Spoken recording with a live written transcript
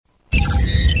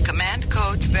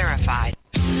verified.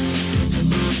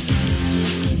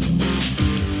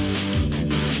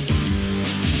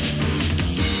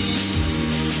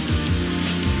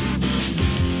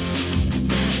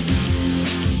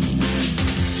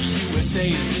 USA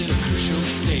is in a crucial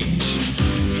stage.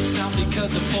 It's not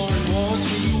because of foreign wars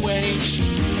we wage.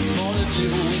 It's more to do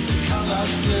with the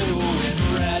colors blue and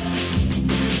red.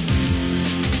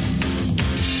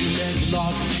 Too many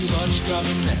laws and too much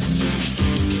government.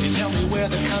 Can you tell me where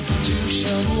the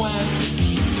Constitution went?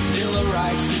 The Bill of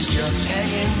Rights is just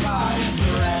hanging by a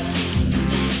thread.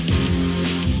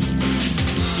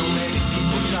 So many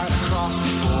people trying to cross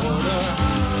the border.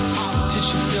 And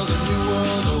politicians build a new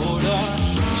world order.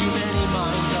 Too many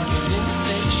minds are convinced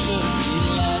they should be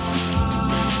led.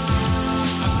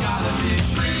 I've gotta be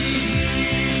free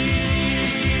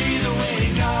the way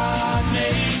God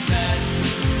made men.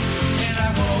 And I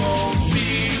won't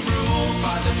be ruled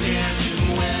by the damn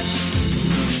UN.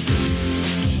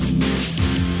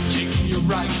 Taking your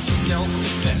right to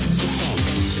self-defense.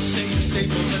 They say you're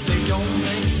safer, but they don't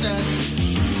make sense.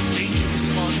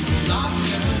 Dangerous ones will not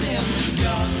turn into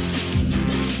guns.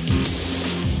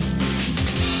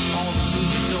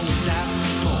 Always ask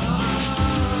for more.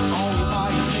 All we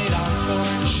buy is made on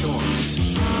foreign shores.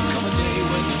 Come a day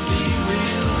when there'll be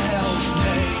real hell to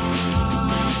pay.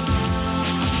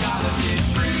 I've gotta be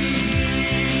free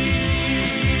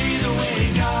the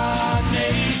way God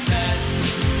made men.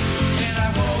 And I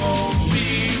won't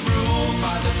be ruled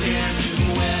by the damn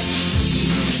UN.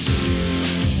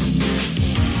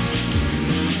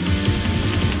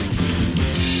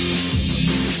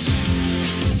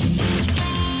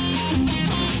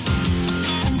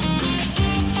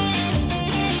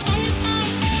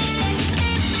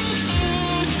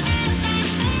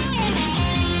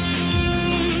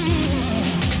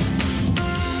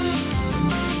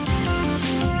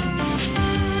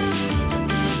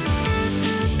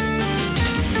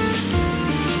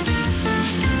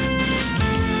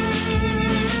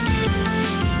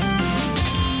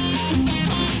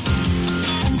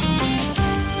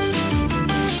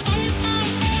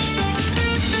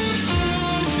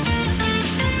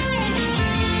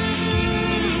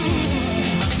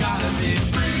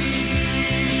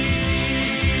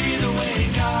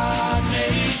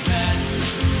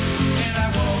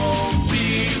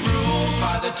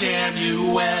 Damn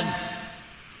UN.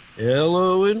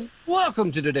 Hello and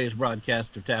welcome to today's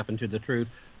broadcast of Tap Into the Truth.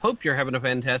 Hope you're having a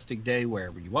fantastic day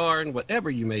wherever you are and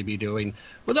whatever you may be doing,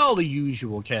 with all the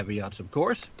usual caveats, of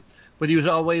course. With you as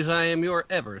always, I am your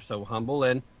ever so humble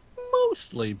and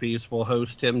mostly peaceful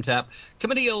host, Tim Tapp,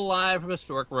 coming to you live from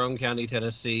historic Roane County,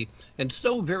 Tennessee, and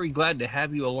so very glad to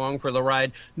have you along for the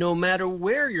ride, no matter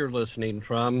where you're listening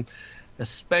from,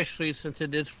 especially since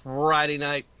it is Friday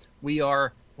night. We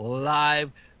are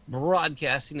live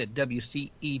broadcasting at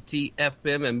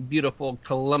WCET-FM in beautiful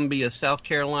Columbia, South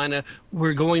Carolina.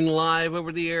 We're going live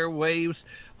over the airwaves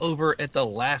over at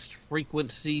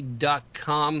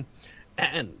thelastfrequency.com,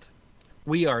 and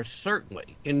we are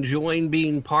certainly enjoying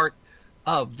being part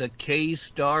of the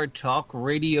K-Star Talk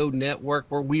Radio Network,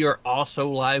 where we are also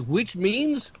live, which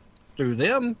means through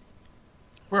them,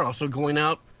 we're also going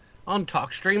out on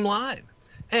TalkStream Live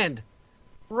and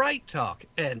Right Talk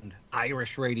and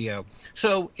Irish Radio.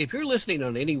 So if you're listening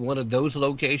on any one of those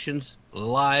locations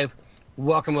live,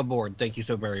 welcome aboard. Thank you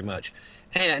so very much.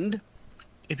 And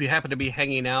if you happen to be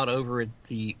hanging out over at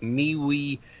the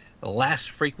MeWe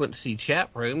Last Frequency chat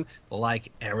room,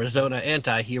 like Arizona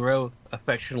Anti-Hero,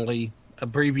 affectionately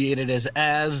abbreviated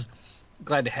as,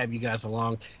 glad to have you guys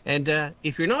along. And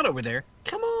if you're not over there,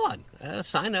 come on,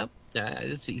 sign up.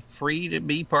 It's free to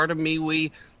be part of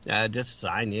MeWe. Just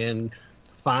sign in.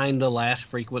 Find the Last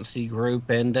Frequency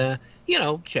group and,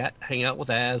 chat, hang out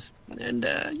with Az, and,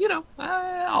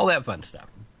 all that fun stuff.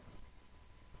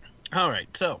 All right,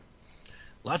 so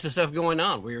lots of stuff going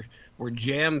on. We're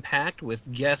jam-packed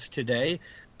with guests today.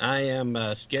 I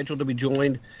am scheduled to be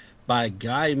joined by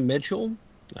Guy Mitchell,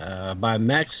 by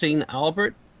Maxine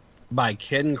Albert, by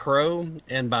Ken Crow,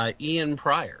 and by Ian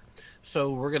Pryor.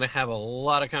 So we're going to have a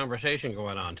lot of conversation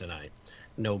going on tonight.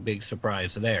 No big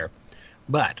surprise there.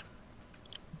 But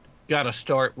got to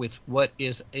start with what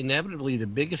is inevitably the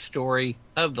biggest story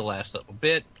of the last little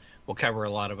bit. We'll cover a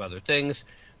lot of other things.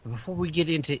 But before we get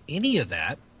into any of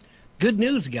that, good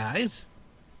news, guys.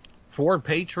 Ford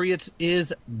Patriots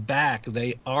is back.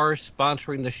 They are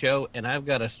sponsoring the show, and I've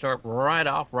got to start right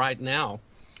off right now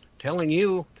telling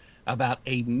you about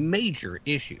a major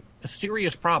issue, a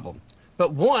serious problem,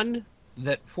 but one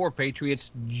that Ford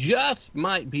Patriots just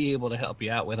might be able to help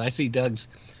you out with. I see Doug's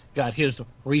got his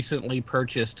recently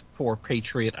purchased 4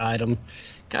 Patriot item.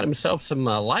 Got himself some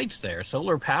lights there,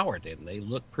 solar powered, and they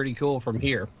look pretty cool from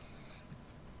here.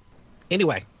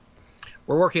 Anyway,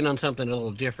 we're working on something a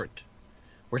little different.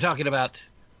 We're talking about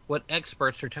what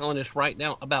experts are telling us right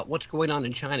now about what's going on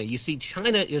in China. You see,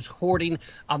 China is hoarding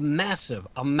a massive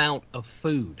amount of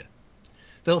food.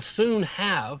 They'll soon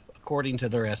have, according to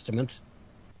their estimates,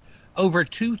 over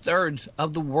 2/3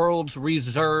 of the world's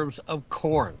reserves of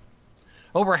corn,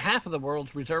 over half of the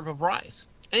world's reserve of rice,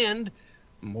 and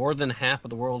more than half of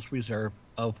the world's reserve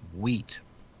of wheat.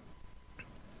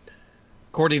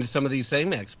 According to some of these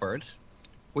same experts,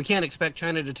 we can't expect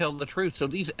China to tell the truth, so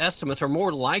these estimates are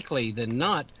more likely than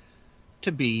not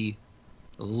to be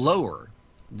lower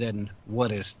than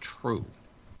what is true.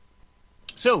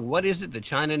 So what is it that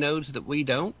China knows that we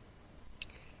don't?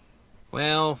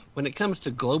 Well, when it comes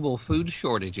to global food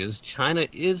shortages, China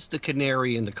is the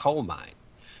canary in the coal mine.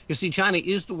 You see, China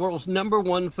is the world's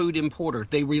 #1 food importer.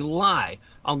 They rely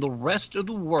on the rest of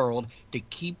the world to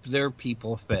keep their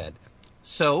people fed.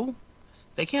 So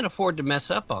they can't afford to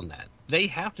mess up on that. They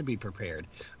have to be prepared.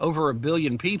 Over 1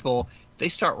 billion people, they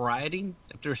start rioting.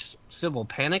 If there's civil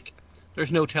panic,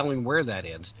 there's no telling where that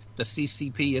ends. The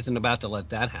CCP isn't about to let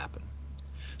that happen.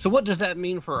 So what does that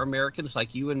mean for Americans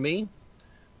like you and me?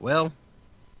 Well,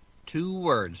 2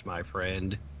 words, my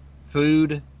friend: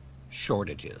 food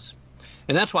shortages.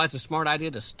 And that's why it's a smart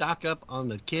idea to stock up on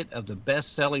the kit of the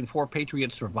best-selling 4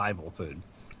 Patriot survival food.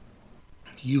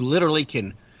 You literally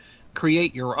can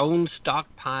create your own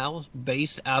stockpiles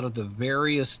based out of the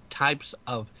various types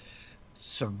of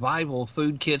survival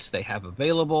food kits they have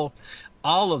available.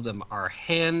 All of them are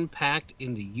hand-packed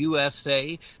in the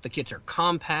USA. The kits are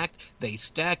compact, they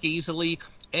stack easily,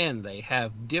 and they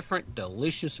have different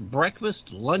delicious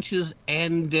breakfasts, lunches,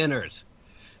 and dinners.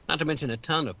 Not to mention a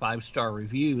ton of 5-star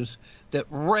reviews that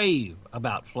rave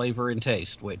about flavor and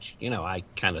taste, which, I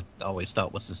kind of always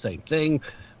thought was the same thing,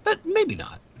 but maybe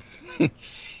not.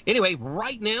 Anyway,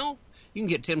 right now, you can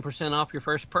get 10% off your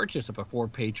first purchase of a 4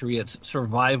 Patriots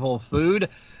survival food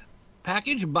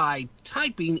package by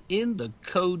typing in the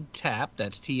code TAPP,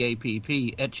 that's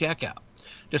TAPP, at checkout.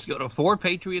 Just go to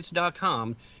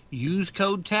 4patriots.com, use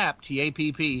code TAPP,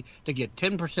 TAPP, to get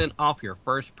 10% off your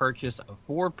first purchase of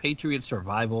 4 Patriot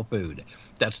survival food.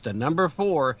 That's the number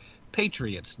 4,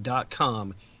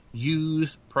 patriots.com.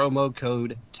 Use promo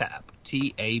code TAPP,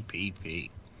 TAPP.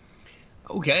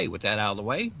 Okay, with that out of the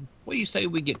way, what do you say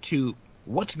we get to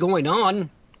what's going on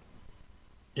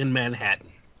in Manhattan?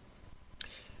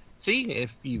 See,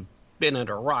 if you've been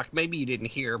under a rock, maybe you didn't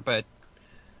hear, but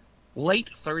late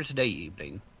Thursday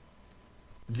evening,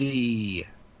 the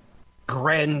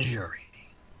grand jury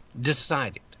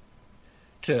decided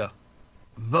to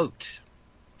vote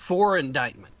for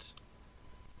indictments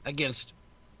against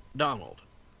Donald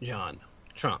John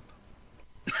Trump.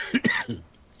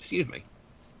 Excuse me.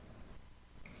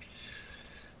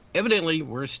 Evidently,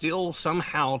 we're still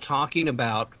somehow talking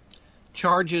about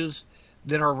charges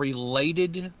that are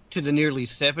related to the nearly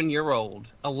 7-year-old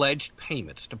alleged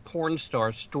payments to porn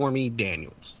star Stormy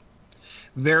Daniels.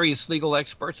 Various legal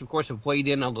experts, of course, have weighed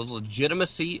in on the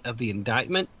legitimacy of the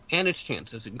indictment and its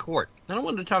chances in court. And I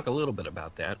wanted to talk a little bit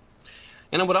about that.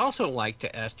 And I would also like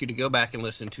to ask you to go back and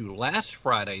listen to last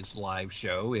Friday's live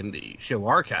show in the show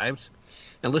archives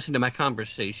and listen to my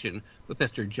conversation with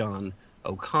Mr. John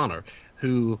O'Connor,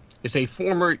 who is a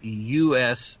former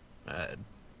U.S.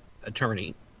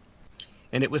 attorney,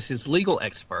 and it was his legal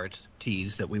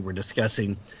expertise that we were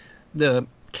discussing the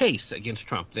case against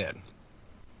Trump then.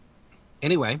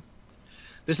 Anyway,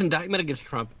 this indictment against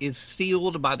Trump is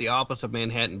sealed by the Office of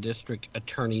Manhattan District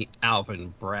Attorney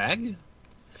Alvin Bragg.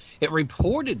 It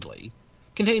reportedly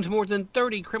contains more than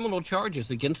 30 criminal charges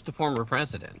against the former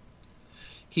president.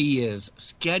 He is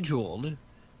scheduled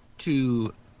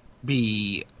to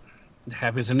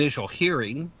have his initial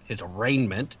hearing, his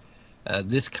arraignment,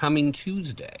 this coming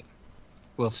Tuesday.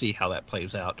 We'll see how that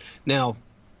plays out. Now,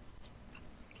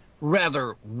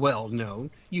 rather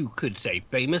well-known, you could say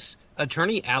famous,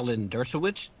 attorney Alan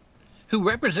Dershowitz, who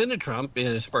represented Trump in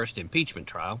his first impeachment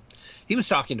trial, he was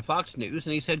talking to Fox News,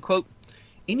 and he said, quote,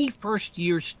 "Any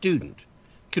first-year student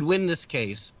could win this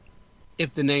case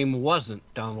if the name wasn't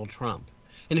Donald Trump,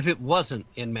 and if it wasn't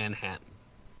in Manhattan."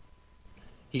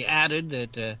 He added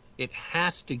that it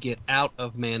has to get out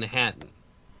of Manhattan.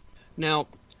 Now,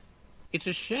 it's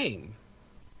a shame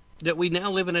that we now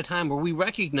live in a time where we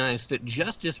recognize that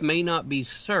justice may not be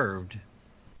served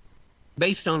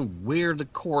based on where the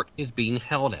court is being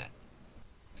held at.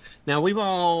 Now, we've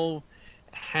all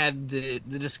had the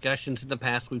discussions in the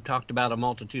past. We've talked about a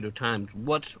multitude of times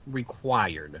what's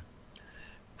required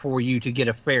for you to get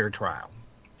a fair trial.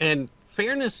 And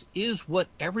fairness is what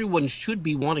everyone should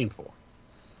be wanting for.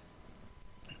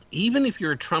 Even if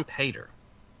you're a Trump hater,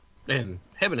 and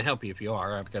heaven help you if you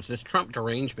are, because this Trump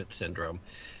derangement syndrome,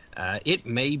 it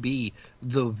may be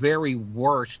the very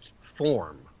worst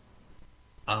form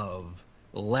of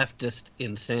leftist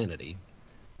insanity.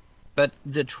 But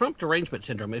the Trump derangement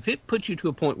syndrome, if it puts you to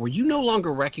a point where you no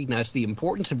longer recognize the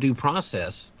importance of due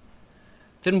process,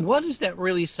 then what does that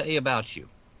really say about you?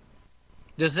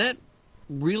 Does that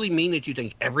really mean that you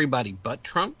think everybody but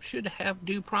Trump should have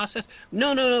due process?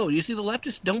 No. You see, the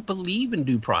leftists don't believe in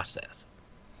due process.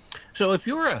 So if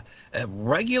you're a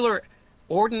regular,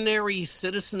 ordinary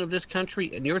citizen of this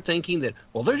country and you're thinking that,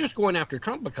 well, they're just going after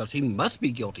Trump because he must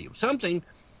be guilty of something,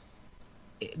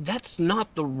 that's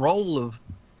not the role of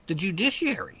the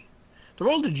judiciary. The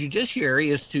role of the judiciary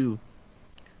is to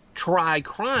try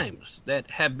crimes that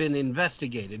have been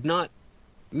investigated, not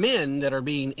men that are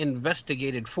being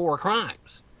investigated for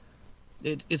crimes.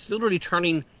 It's literally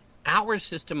turning our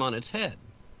system on its head.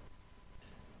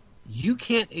 You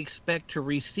can't expect to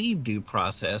receive due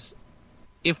process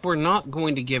if we're not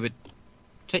going to give it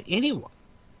to anyone.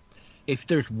 If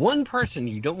there's one person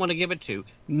you don't want to give it to,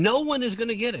 no one is going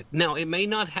to get it. Now, it may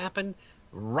not happen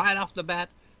right off the bat,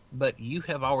 but you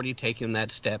have already taken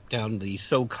that step down the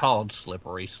so-called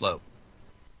slippery slope.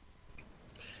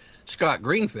 Scott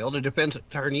Greenfield, a defense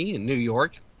attorney in New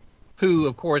York, who,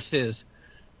 of course, is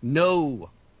no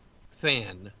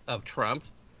fan of Trump,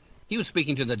 he was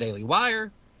speaking to the Daily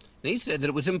Wire, and he said that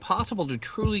it was impossible to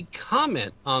truly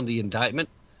comment on the indictment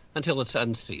until it's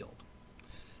unsealed.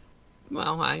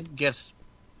 Well, I guess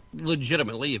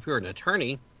legitimately, if you're an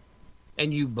attorney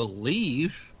and you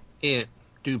believe in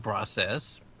due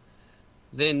process,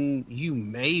 then you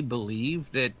may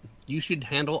believe that you should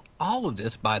handle all of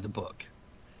this by the book.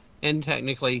 And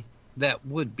technically, that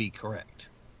would be correct.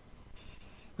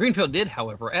 Greenfield did,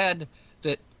 however, add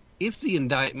that if the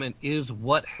indictment is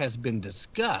what has been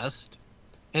discussed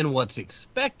and what's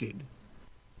expected,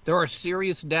 there are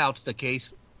serious doubts the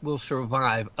case will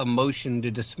survive a motion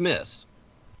to dismiss,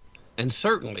 and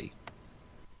certainly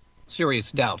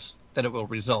serious doubts that it will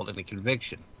result in a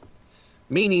conviction,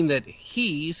 meaning that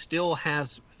he still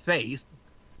has faith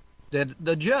that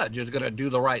the judge is going to do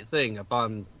the right thing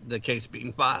upon the case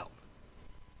being filed.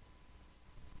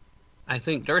 I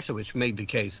think Dershowitz made the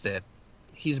case that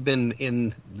he's been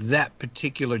in that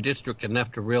particular district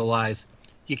enough to realize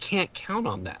you can't count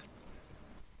on that.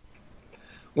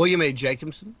 William A.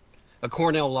 Jacobson, a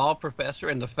Cornell law professor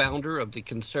and the founder of the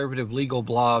conservative legal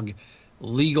blog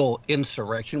Legal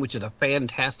Insurrection, which is a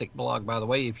fantastic blog, by the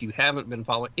way, if you haven't been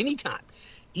following.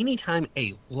 Anytime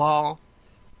a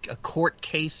court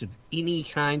case of any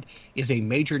kind is a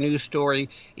major news story,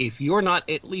 if you're not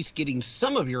at least getting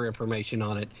some of your information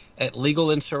on it at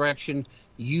Legal Insurrection,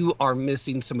 you are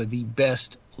missing some of the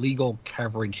best legal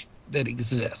coverage that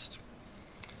exists.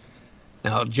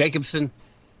 Now, Jacobson,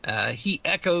 he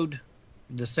echoed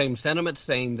the same sentiment,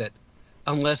 saying that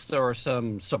unless there are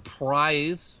some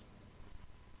surprise,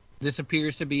 this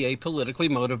appears to be a politically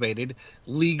motivated,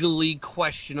 legally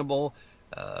questionable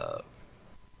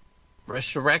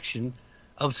resurrection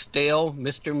of stale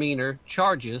misdemeanor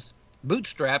charges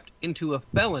bootstrapped into a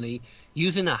felony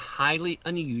using a highly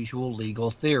unusual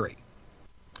legal theory.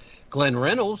 Glenn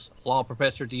Reynolds, law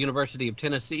professor at the University of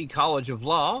Tennessee College of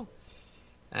Law,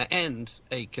 and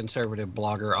a conservative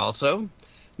blogger also,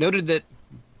 noted that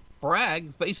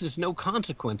Bragg faces no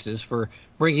consequences for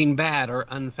bringing bad or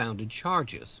unfounded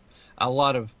charges. A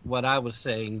lot of what I was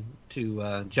saying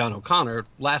to John O'Connor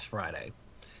last Friday.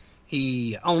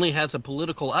 He only has a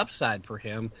political upside for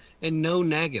him and no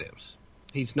negatives.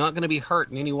 He's not going to be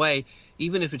hurt in any way,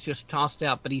 even if it's just tossed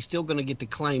out, but he's still going to get to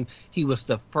claim he was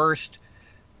the first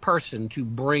person to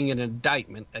bring an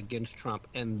indictment against Trump,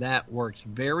 and that works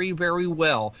very, very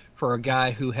well for a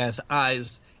guy who has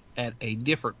eyes at a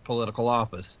different political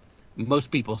office.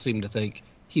 Most people seem to think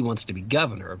he wants to be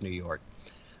governor of New York.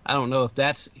 I don't know if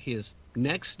that's his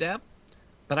next step,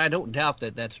 but I don't doubt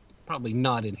that that's probably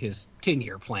not in his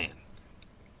 10-year plan.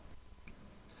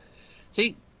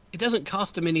 See, it doesn't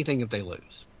cost them anything if they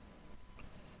lose.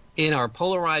 In our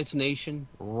polarized nation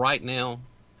right now,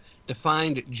 to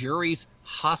find juries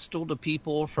hostile to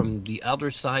people from the other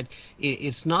side,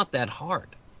 it's not that hard.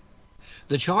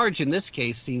 The charge in this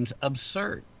case seems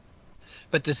absurd.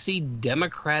 But to see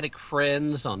Democratic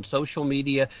friends on social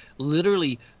media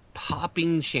literally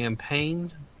popping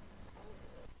champagne,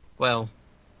 well,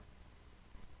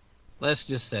 let's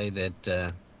just say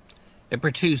that it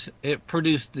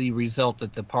produced the result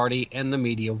that the party and the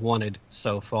media wanted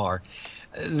so far.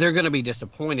 They're going to be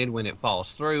disappointed when it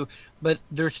falls through, but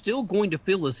they're still going to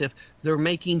feel as if they're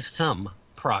making some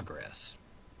progress.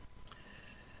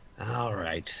 All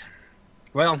right.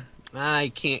 Well,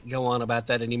 I can't go on about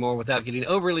that anymore without getting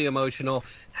overly emotional.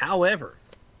 However,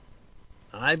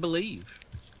 I believe,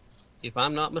 if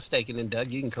I'm not mistaken, and Doug,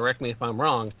 you can correct me if I'm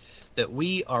wrong, that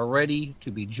we are ready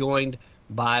to be joined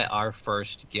by our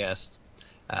first guest.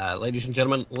 Ladies and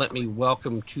gentlemen, let me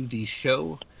welcome to the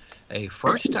show a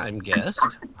first-time guest.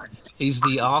 He's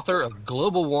the author of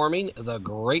Global Warming, The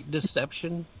Great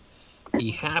Deception.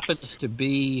 He happens to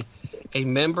be a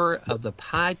member of the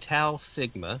Pi Tau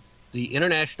Sigma, the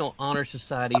International Honor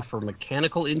Society for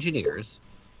Mechanical Engineers,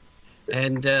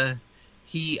 and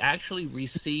he actually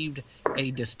received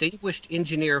a Distinguished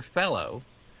Engineer Fellow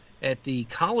at the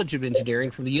College of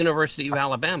Engineering from the University of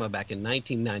Alabama back in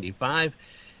 1995.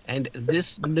 And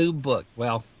this new book,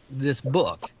 his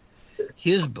book,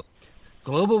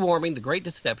 Global Warming, The Great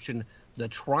Deception, The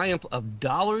Triumph of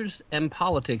Dollars and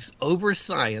Politics Over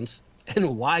Science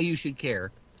and Why You Should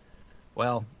Care,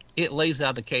 well, it lays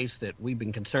out the case that we've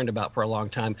been concerned about for a long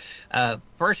time.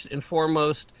 First and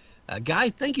foremost, Guy,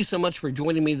 thank you so much for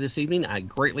joining me this evening. I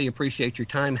greatly appreciate your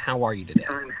time. How are you today?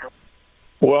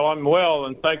 Well, I'm well,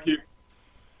 and thank you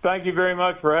very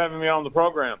much for having me on the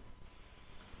program.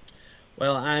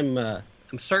 Well, I'm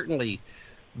certainly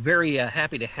very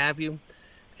happy to have you,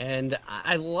 and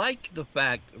I like the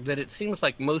fact that it seems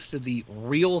like most of the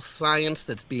real science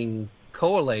that's being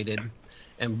collated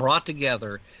and brought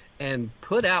together and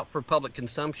put out for public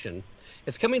consumption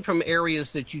is coming from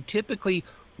areas that you typically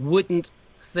wouldn't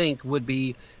think would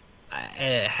be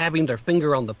having their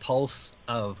finger on the pulse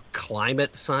of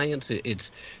climate science.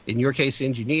 It's, in your case,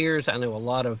 engineers. I know a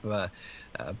lot of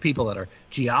people that are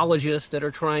geologists that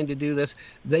are trying to do this.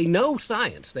 They know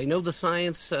science. They know the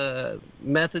science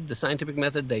method, the scientific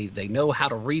method. They know how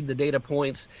to read the data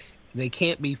points. They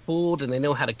can't be fooled, and they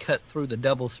know how to cut through the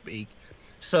doublespeak.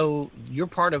 So you're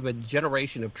part of a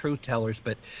generation of truth tellers.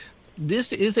 But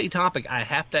this is a topic I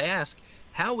have to ask.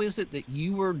 How is it that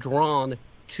you were drawn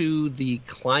to the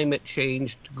climate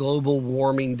change, global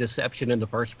warming deception in the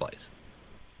first place?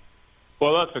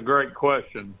 Well, that's a great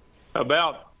question.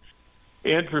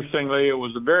 Interestingly, it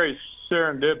was a very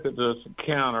serendipitous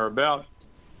encounter about,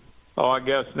 I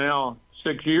guess now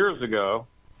 6 years ago,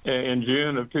 in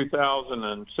June of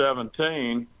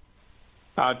 2017.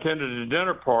 I attended a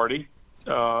dinner party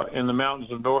in the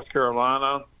mountains of North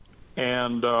Carolina,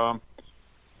 and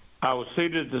I was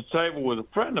seated at the table with a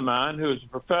friend of mine who is a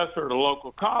professor at a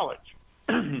local college.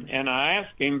 And I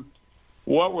asked him,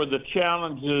 what were the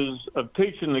challenges of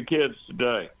teaching the kids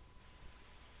today?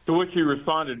 To which he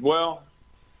responded, well,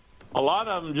 a lot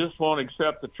of them just won't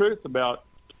accept the truth about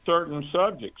certain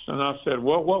subjects. And I said,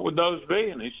 well, what would those be?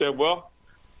 And he said, well,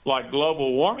 like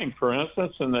global warming, for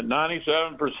instance, and that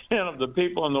 97% of the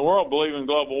people in the world believe in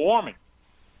global warming.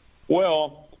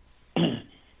 Well,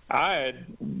 I had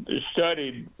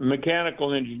studied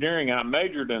mechanical engineering. I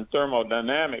majored in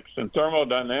thermodynamics, and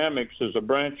thermodynamics is a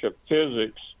branch of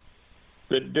physics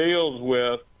that deals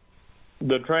with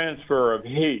the transfer of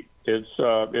heat.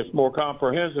 It's more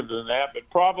comprehensive than that, but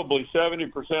probably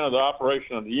 70% of the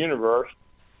operation of the universe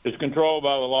is controlled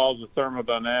by the laws of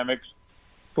thermodynamics,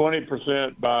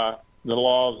 20% by the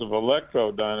laws of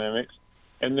electrodynamics,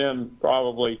 and then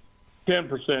probably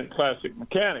 10% classic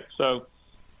mechanics. So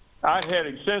I had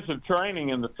extensive training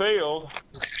in the field,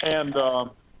 and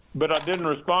but I didn't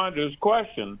respond to his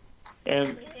question.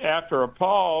 And after a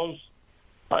pause,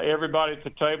 everybody at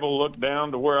the table looked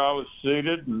down to where I was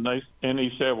seated, and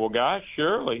he said, well, guys,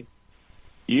 surely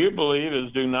you believe,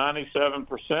 as do 97%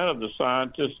 of the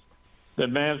scientists, that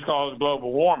man's caused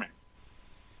global warming.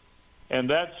 And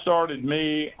that started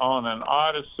me on an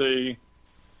odyssey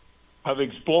of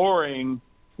exploring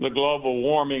the global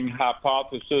warming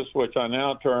hypothesis, which I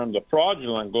now term the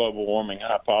fraudulent global warming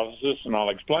hypothesis, and I'll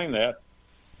explain that.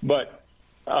 But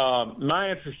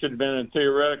my interest had been in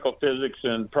theoretical physics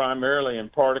and primarily in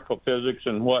particle physics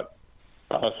and what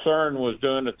CERN was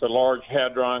doing at the Large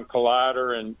Hadron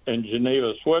Collider in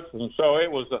Geneva, Switzerland. So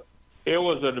it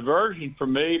was a diversion for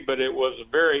me, but it was a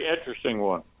very interesting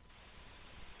one.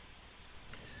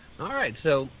 All right,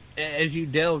 so as you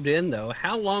delved in, though,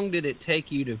 how long did it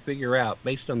take you to figure out,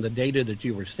 based on the data that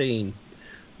you were seeing,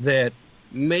 that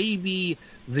maybe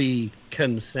the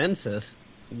consensus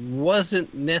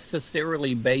wasn't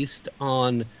necessarily based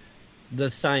on the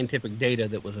scientific data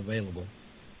that was available?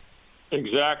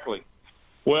 Exactly.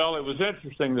 Well, it was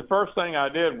interesting. The first thing I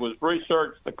did was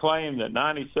research the claim that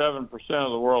 97%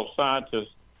 of the world's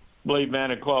scientists believe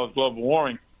man had caused global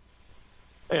warming.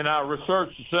 And I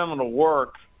researched a seminal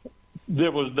work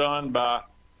that was done by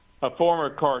a former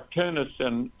cartoonist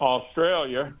in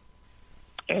Australia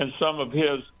and some of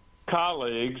his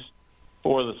colleagues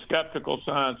for the Skeptical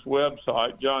Science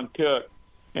website, John Cook,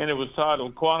 and it was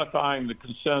titled "Quantifying the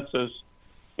Consensus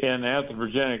in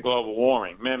Anthropogenic Global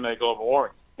Warming, Man-Made Global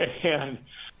Warming." And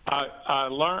I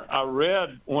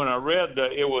read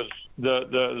that it was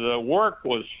the work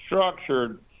was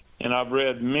structured, and I've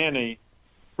read many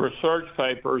research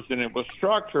papers, and it was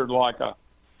structured like a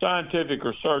scientific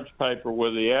research paper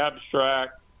with the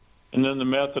abstract and then the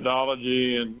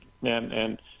methodology and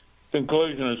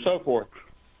conclusion and so forth.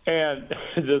 And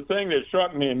the thing that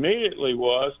struck me immediately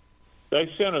was they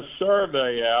sent a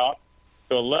survey out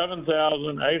to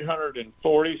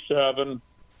 11,847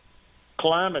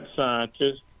 climate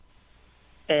scientists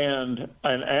and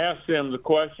asked them the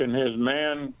question, has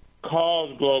man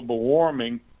caused global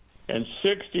warming? And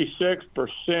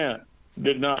 66%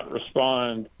 did not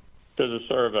respond to the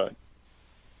survey.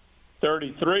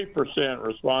 33%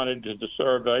 responded to the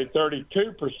survey.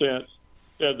 32%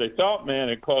 said they thought man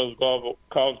had caused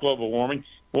global warming.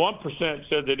 1%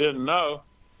 said they didn't know.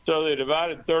 So they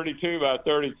divided 32 by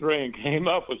 33 and came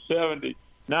up with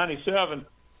 97.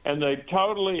 And they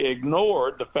totally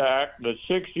ignored the fact that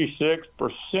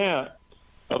 66%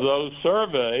 of those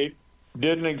surveyed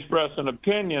didn't express an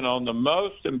opinion on the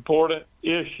most important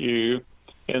issue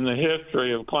in the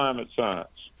history of climate science.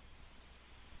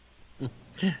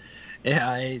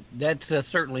 Yeah, that's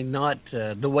certainly not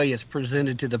the way it's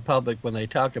presented to the public when they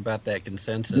talk about that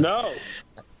consensus. No.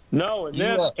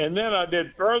 And then I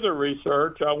did further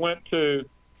research. I went to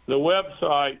the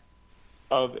website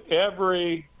of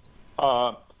every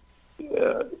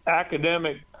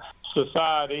academic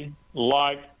society,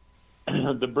 like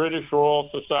the British Royal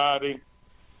Society,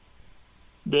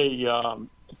 the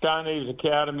Chinese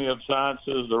Academy of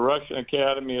Sciences, the Russian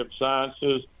Academy of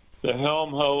Sciences, the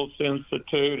Helmholtz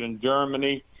Institute in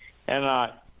Germany, and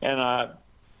I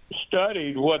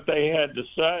studied what they had to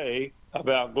say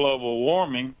about global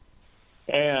warming.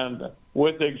 And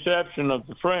with the exception of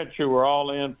the French, who were all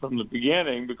in from the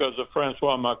beginning because of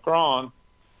Francois Macron,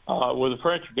 with the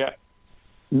French guy,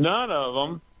 none of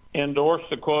them endorsed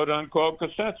the quote-unquote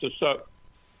consensus. So,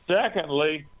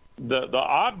 secondly, the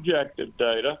objective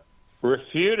data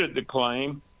refuted the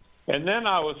claim, and then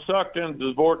I was sucked into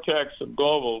the vortex of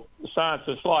global science.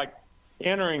 It's like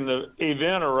entering the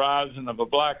event horizon of a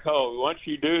black hole. Once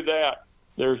you do that,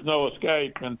 there's no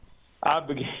escape. And I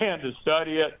began to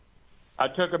study it. I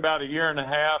took about a year and a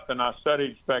half, and I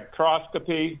studied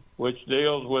spectroscopy, which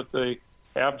deals with the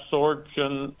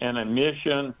absorption and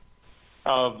emission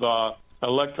of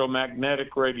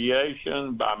electromagnetic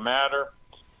radiation by matter.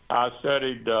 I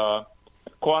studied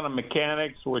quantum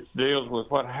mechanics, which deals with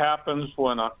what happens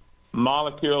when a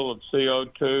molecule of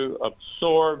CO2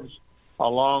 absorbs a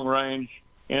long-range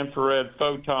infrared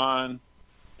photon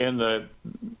in the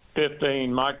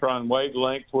 15 micron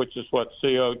wavelength, which is what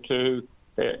CO2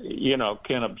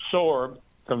 can absorb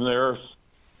from the Earth's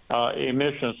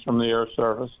emissions from the Earth's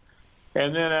surface,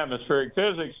 and then atmospheric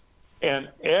physics. And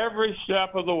every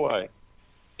step of the way,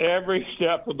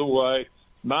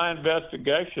 my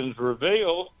investigations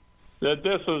revealed that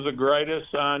this was the greatest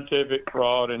scientific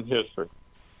fraud in history.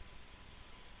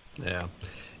 Yeah,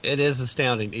 it is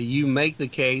astounding. You make the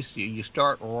case, you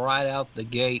start right out the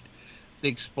gate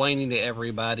explaining to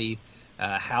everybody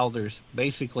how there's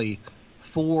basically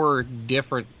 4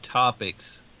 different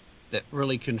topics that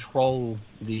really control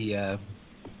the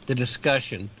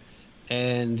discussion.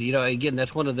 And, again,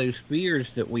 that's one of those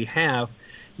fears that we have.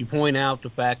 You point out the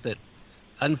fact that,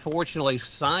 unfortunately,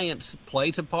 science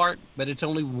plays a part, but it's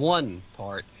only one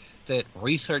part. That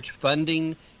research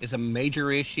funding is a major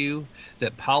issue,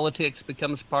 that politics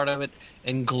becomes part of it,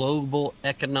 and global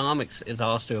economics is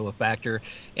also a factor.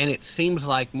 And it seems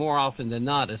like more often than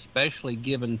not, especially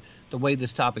given the way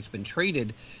this topic's been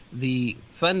treated, the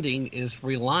funding is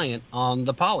reliant on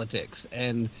the politics,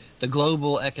 and the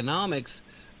global economics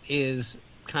is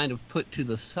kind of put to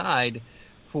the side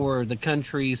for the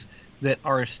countries that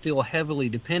are still heavily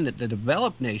dependent, the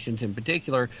developed nations in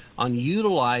particular, on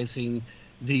utilizing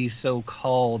these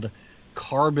so-called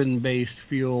carbon-based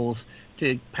fuels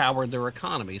to power their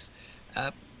economies.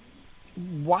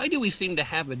 Why do we seem to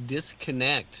have a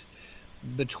disconnect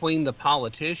between the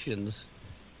politicians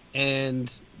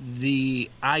and the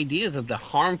ideas of the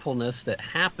harmfulness that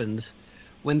happens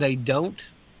when they don't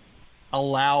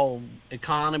allow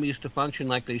economies to function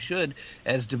like they should,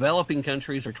 as developing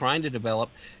countries are trying to develop,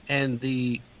 and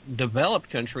the developed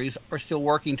countries are still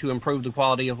working to improve the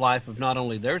quality of life of not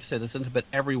only their citizens but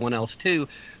everyone else too,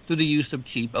 through the use of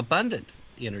cheap, abundant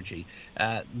energy.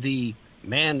 The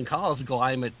man-caused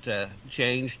climate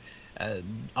change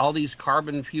all these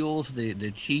carbon fuels,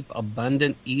 the cheap,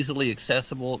 abundant, easily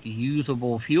accessible,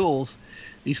 usable fuels,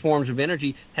 these forms of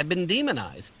energy have been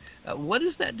demonized. What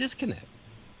is that disconnect?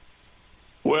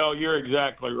 Well, you're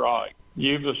exactly right.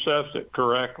 You've assessed it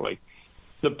correctly.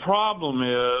 The problem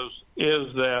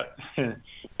is that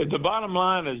the bottom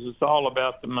line is it's all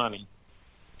about the money.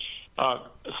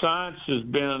 Science has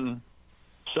been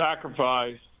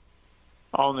sacrificed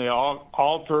on the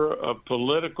altar of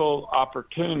political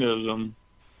opportunism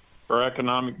for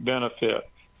economic benefit.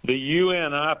 The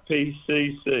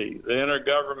UNIPCC, the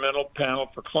Intergovernmental Panel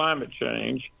for Climate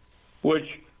Change, which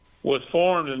was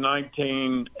formed in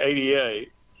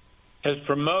 1988, has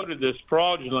promoted this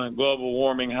fraudulent global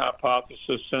warming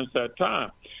hypothesis since that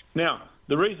time. Now,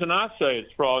 the reason I say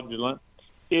it's fraudulent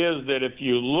is that if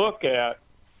you look at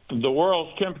the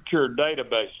world's temperature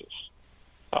databases,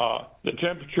 the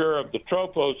temperature of the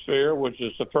troposphere, which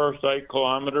is the first 8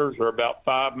 kilometers or about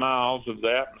 5 miles of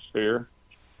the atmosphere,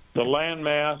 the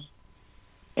landmass,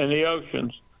 and the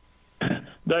oceans,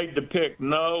 they depict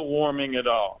no warming at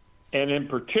all. And in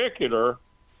particular,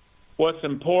 what's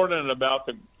important about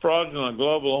the fraudulent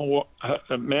global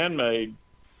man-made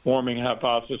warming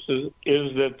hypothesis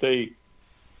is that the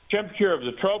temperature of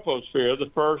the troposphere,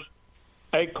 the first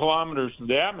 8 kilometers of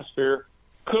the atmosphere,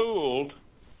 cooled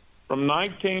from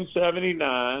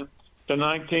 1979 to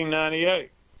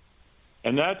 1998.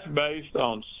 And that's based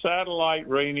on satellite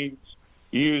readings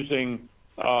using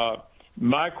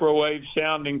microwave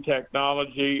sounding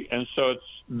technology. And so it's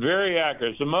very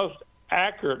accurate. It's the most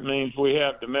accurate means we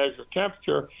have to measure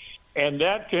temperature. And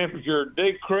that temperature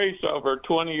decreased over a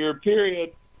 20-year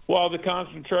period while the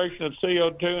concentration of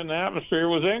CO2 in the atmosphere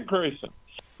was increasing.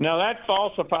 Now, that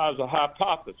falsifies a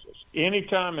hypothesis.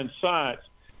 Anytime in science,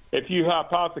 if you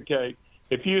hypothecate,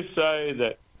 if you say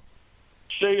that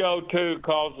CO2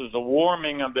 causes a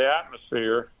warming of the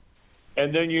atmosphere,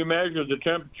 and then you measure the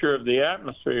temperature of the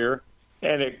atmosphere,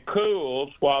 and it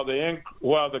cools while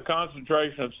the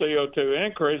concentration of CO2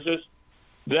 increases,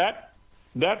 that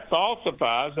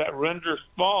falsifies, that renders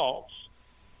false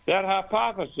that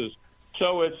hypothesis.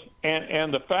 So it's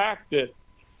and the fact that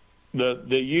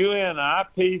the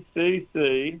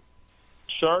UNIPCC,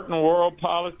 certain world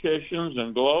politicians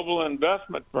and global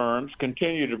investment firms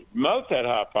continue to promote that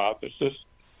hypothesis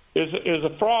is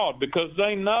a fraud, because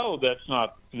they know that's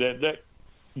not that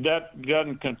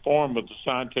doesn't conform with the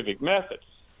scientific method.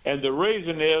 And the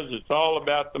reason is it's all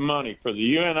about the money. For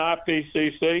the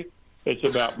UNIPCC, it's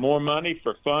about more money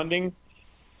for funding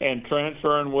and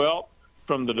transferring wealth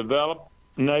from the developed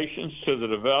nations to the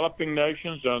developing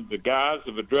nations under the guise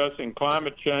of addressing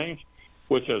climate change,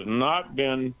 which has not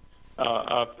been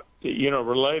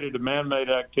related to man-made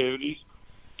activities.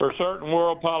 For certain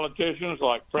world politicians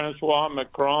like Francois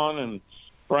Macron in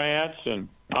France and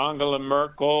Angela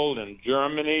Merkel in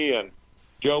Germany and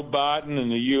Joe Biden in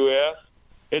the U.S.,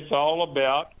 it's all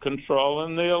about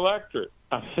controlling the electorate.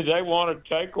 They want to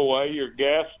take away your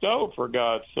gas stove, for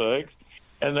God's sakes,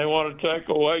 and they want to take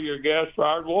away your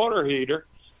gas-fired water heater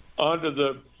under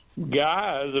the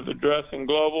guise of addressing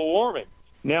global warming.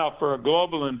 Now, for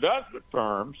global investment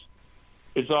firms,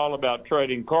 it's all about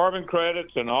trading carbon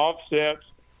credits and offsets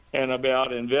and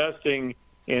about investing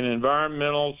in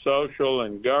environmental, social,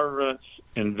 and governance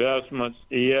investments,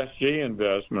 ESG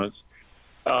investments,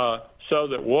 so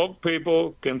that woke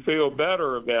people can feel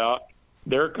better about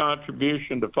their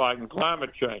contribution to fighting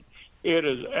climate change. It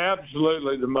is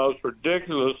absolutely the most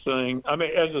ridiculous thing. I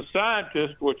mean, as a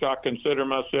scientist, which I consider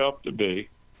myself to be,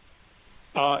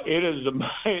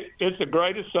 it's the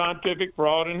greatest scientific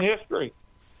fraud in history.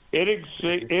 It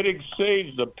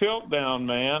exceeds the Piltdown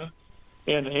man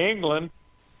in England,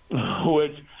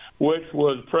 which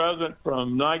was present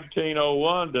from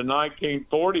 1901 to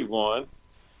 1941,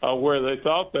 where they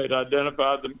thought they'd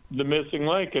identified the missing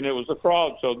link, and it was a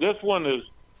fraud. So this one is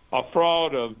a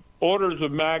fraud of orders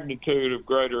of magnitude of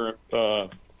greater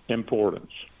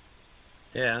importance.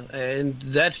 Yeah, and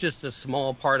that's just a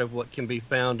small part of what can be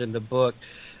found in the book.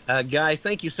 Guy,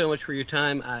 thank you so much for your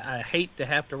time. I hate to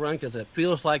have to run because it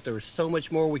feels like there's so much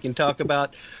more we can talk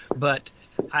about, but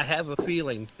I have a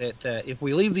feeling that if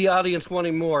we leave the audience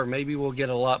wanting more, maybe we'll get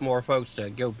a lot more folks to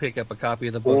go pick up a copy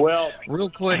of the book. Well, real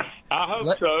quick. I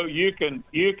hope so. You can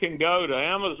go to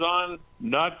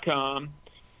Amazon.com,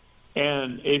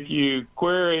 and if you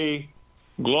query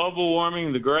Global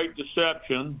Warming, The Great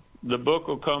Deception, the book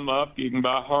will come up. You can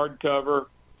buy hardcover,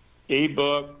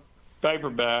 ebook,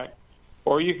 paperback,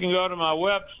 or you can go to my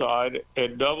website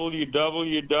at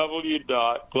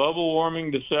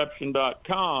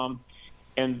www.globalwarmingdeception.com,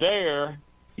 and there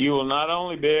you will not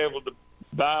only be able to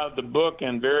buy the book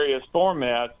in various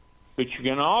formats, but you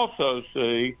can also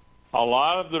see a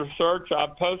lot of the research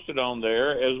I've posted on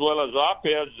there, as well as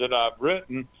op-eds that I've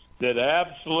written, that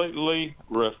absolutely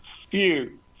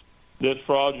refute this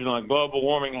fraudulent global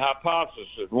warming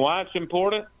hypothesis. Why it's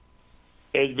important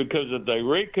is because if they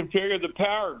reconfigure the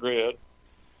power grid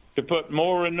to put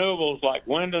more renewables like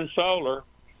wind and solar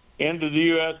into the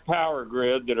U.S. power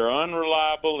grid that are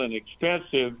unreliable and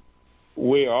expensive,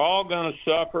 we are all going to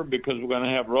suffer because we're going to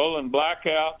have rolling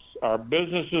blackouts. Our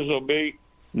businesses will be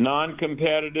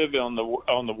non-competitive on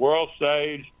the world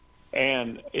stage,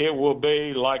 and it will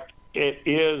be like it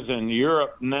is in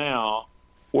Europe now,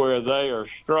 where they are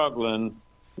struggling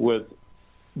with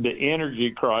the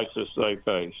energy crisis they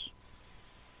face.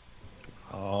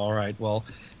 All right. Well,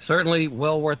 certainly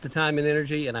well worth the time and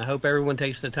energy, and I hope everyone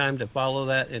takes the time to follow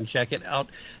that and check it out.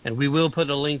 And we will put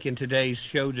a link in today's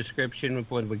show description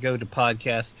when we go to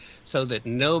podcast so that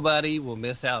nobody will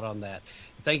miss out on that.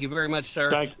 Thank you very much,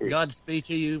 sir. Thank you. Godspeed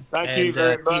to you. Thank you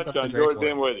very much. I enjoyed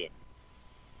being with you.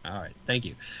 All right. Thank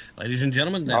you. Ladies and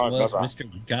gentlemen, that was bye-bye. Mr.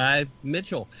 Guy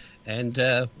Mitchell.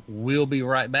 And we'll be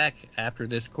right back after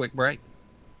this quick break.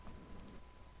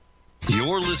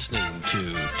 You're listening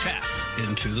to Tap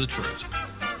Into the Truth.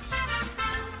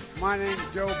 My name's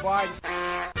Joe Biden.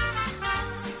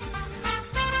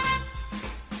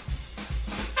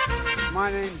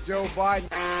 My name's Joe Biden.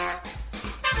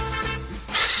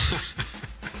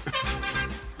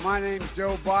 My name's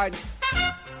Joe Biden.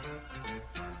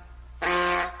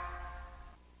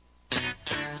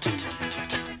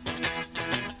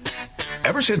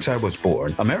 Ever since I was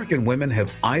born, American women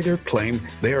have either claimed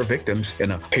they are victims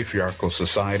in a patriarchal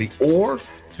society or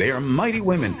they are mighty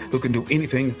women who can do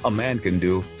anything a man can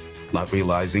do, not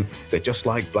realizing that just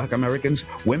like black Americans,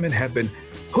 women have been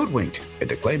hoodwinked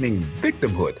into claiming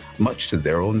victimhood, much to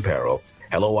their own peril.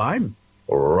 Hello, I'm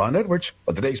Ron Edwards.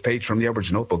 On today's page from the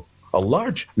Edwards Notebook, a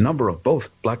large number of both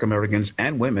black Americans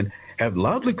and women have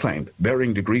loudly claimed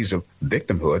varying degrees of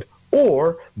victimhood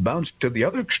or bounced to the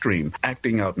other extreme,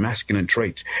 acting out masculine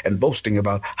traits and boasting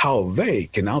about how they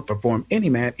can outperform any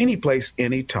man, any place,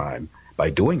 any time. By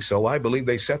doing so, I believe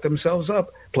they set themselves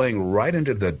up, playing right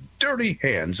into the dirty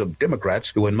hands of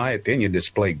Democrats who, in my opinion,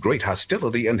 display great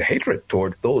hostility and hatred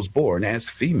toward those born as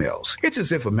females. It's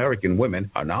as if American women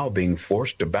are now being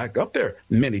forced to back up their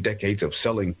many decades of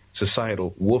selling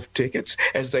societal wolf tickets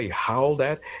as they howled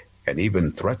at and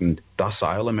even threatened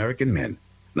docile American men.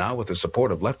 Now, with the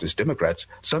support of leftist Democrats,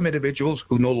 some individuals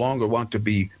who no longer want to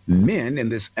be men in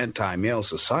this anti-male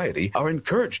society are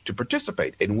encouraged to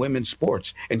participate in women's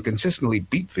sports and consistently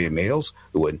beat females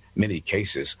who, in many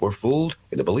cases, were fooled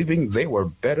into believing they were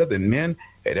better than men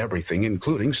at everything,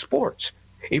 including sports.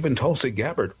 Even Tulsi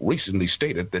Gabbard recently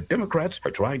stated that Democrats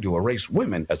are trying to erase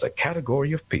women as a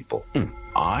category of people.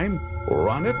 I'm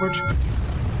Ron Edwards.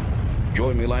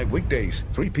 Join me live weekdays,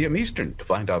 3 p.m. Eastern. To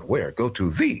find out where, go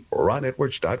to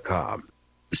theronedwards.com.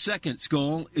 Second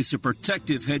Skull is a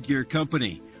protective headgear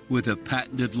company with a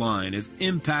patented line of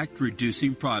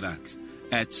impact-reducing products.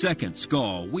 At Second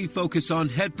Skull, we focus on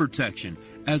head protection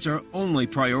as our only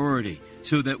priority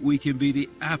so that we can be the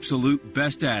absolute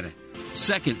best at it.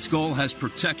 Second Skull has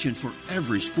protection for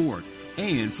every sport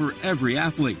and for every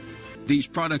athlete. These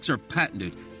products are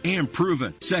patented and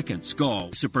proven. Second Skull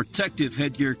is a protective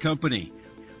headgear company.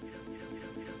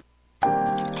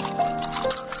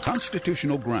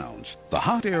 Constitutional Grounds, the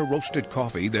hot air roasted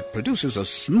coffee that produces a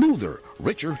smoother,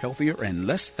 richer, healthier, and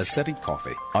less acidic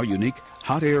coffee. Our unique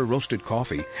hot air roasted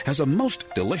coffee has a most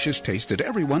delicious taste that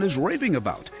everyone is raving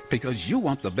about. Because you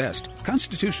want the best,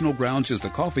 Constitutional Grounds is the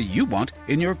coffee you want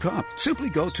in your cup. Simply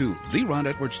go to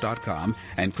theronedwards.com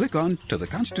and click on to the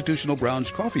Constitutional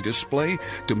Grounds coffee display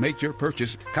to make your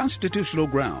purchase. Constitutional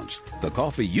Grounds, the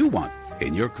coffee you want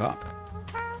in your cup.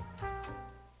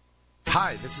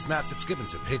 Hi, this is Matt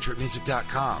Fitzgibbons at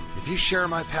PatriotMusic.com. If you share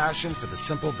my passion for the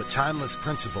simple but timeless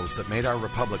principles that made our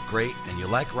republic great and you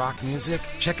like rock music,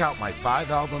 check out my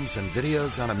 5 albums and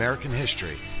videos on American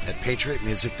history at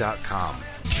PatriotMusic.com.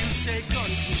 You say gun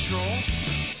control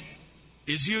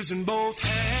is using both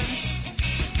hands.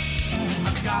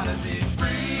 I've gotta be free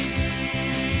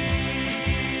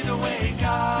the way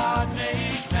God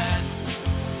made man,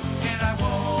 and I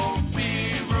won't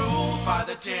be ruled by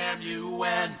the damn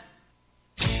UN.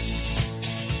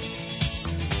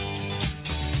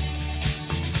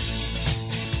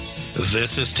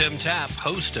 This is Tim Tapp,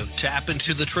 host of Tap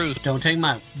Into the Truth. Don't take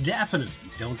my definite,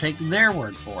 don't take their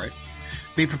word for it.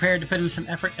 Be prepared to put in some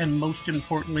effort, and most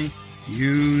importantly,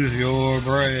 use your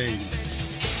brain.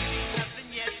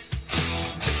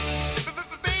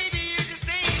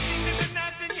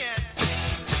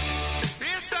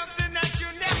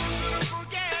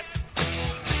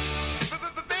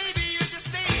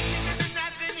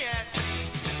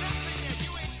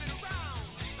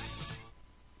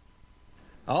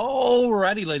 All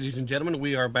righty, ladies and gentlemen,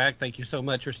 we are back. Thank you so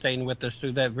much for staying with us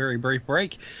through that very brief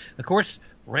break. Of course,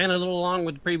 ran a little long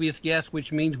with the previous guest,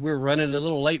 which means we're running a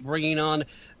little late bringing on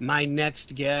my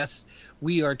next guest.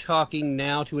 We are talking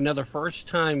now to another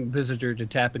first-time visitor to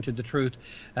Tap Into the Truth.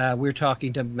 We're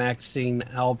talking to Maxine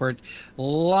Albert,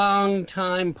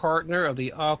 longtime partner of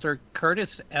the author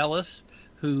Curtis Ellis,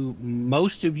 who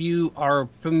most of you are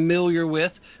familiar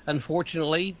with.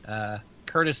 Unfortunately,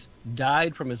 Curtis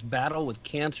died from his battle with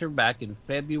cancer back in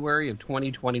February of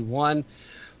 2021,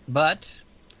 but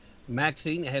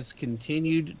Maxine has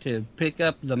continued to pick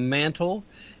up the mantle,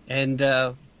 and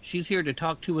she's here to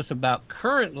talk to us about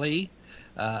currently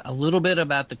a little bit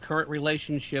about the current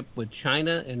relationship with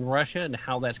China and Russia and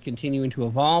how that's continuing to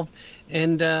evolve.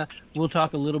 And we'll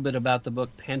talk a little bit about the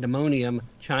book Pandemonium,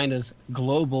 China's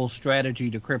Global Strategy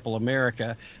to Cripple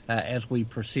America, as we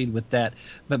proceed with that.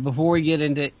 But before we get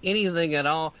into anything at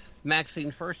all, Maxine,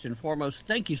 first and foremost,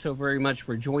 thank you so very much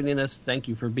for joining us. Thank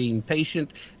you for being patient.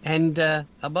 And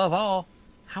above all,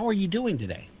 how are you doing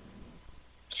today?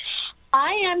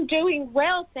 I am doing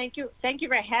well. Thank you. Thank you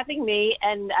for having me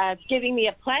and giving me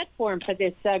a platform for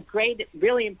this great,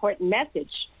 really important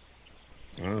message.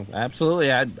 Oh,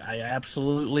 absolutely. I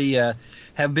absolutely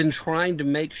have been trying to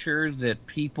make sure that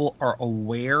people are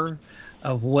aware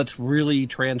of what's really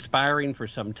transpiring for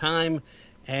some time.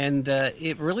 And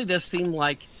it really does seem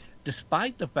like,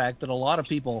 despite the fact that a lot of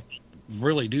people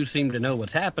really do seem to know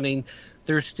what's happening,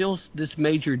 there's still this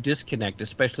major disconnect,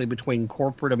 especially between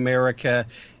corporate America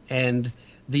and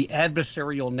the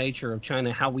adversarial nature of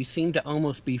China, how we seem to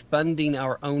almost be funding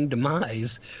our own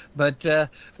demise. But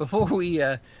before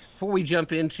we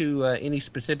jump into any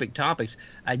specific topics,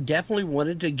 I definitely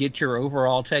wanted to get your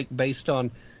overall take based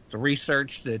on the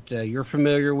research that you're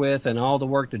familiar with and all the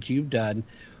work that you've done.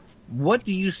 What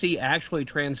do you see actually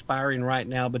transpiring right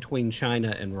now between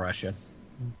China and Russia?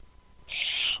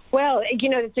 Well,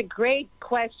 it's a great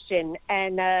question.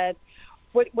 And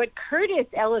what Curtis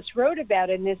Ellis wrote about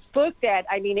in this book,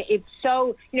 it's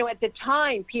so, at the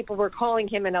time people were calling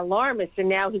him an alarmist, and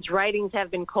now his writings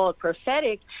have been called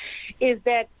prophetic, is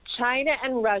that China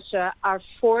and Russia have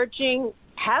forged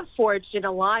an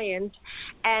alliance,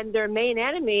 and their main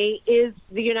enemy is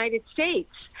the United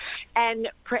States. And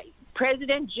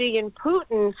President Xi and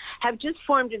Putin have just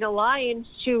formed an alliance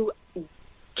to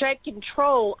get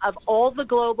control of all the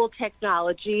global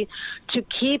technology, to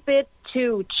keep it,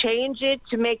 to change it,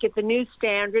 to make it the new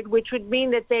standard, which would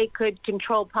mean that they could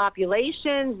control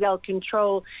populations, they'll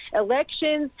control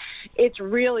elections. It's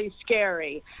really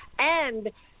scary.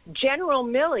 And General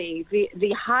Milley,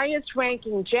 the highest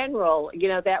ranking general,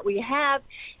 that we have,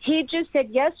 he just said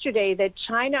yesterday that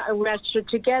China and Russia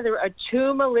together are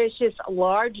two malicious,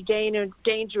 large,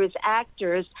 dangerous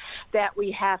actors that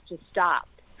we have to stop.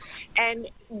 And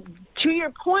to your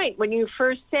point, when you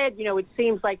first said, it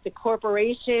seems like the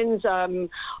corporations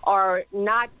are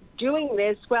not doing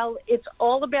this, well, it's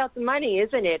all about the money,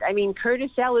 isn't it? I mean,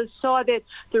 Curtis Ellis saw that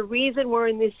the reason we're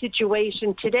in this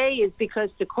situation today is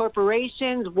because the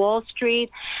corporations, Wall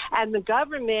Street, and the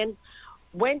government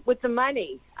went with the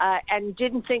money and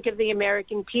didn't think of the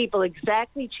American people,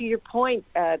 exactly to your point.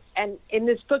 And in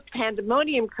this book,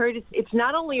 Pandemonium, Curtis, it's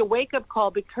not only a wake-up call,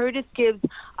 but Curtis gives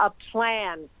a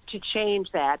plan to change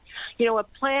that. A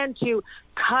plan to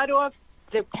cut off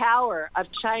the power of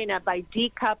China by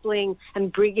decoupling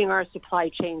and bringing our supply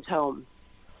chains home.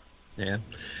 Yeah.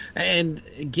 And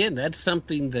again, that's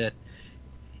something that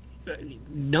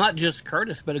not just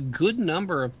Curtis, but a good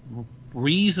number of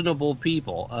reasonable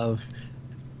people of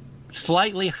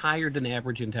slightly higher than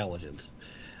average intelligence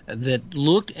that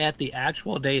looked at the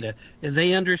actual data and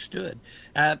they understood.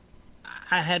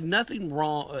 I had nothing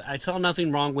wrong. I saw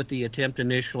nothing wrong with the attempt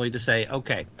initially to say,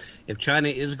 okay, if China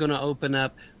is going to open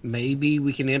up, maybe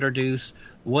we can introduce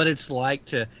what it's like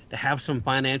to have some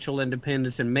financial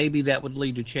independence, and maybe that would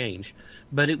lead to change.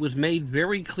 But it was made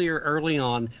very clear early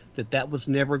on that was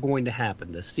never going to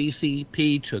happen. The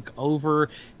CCP took over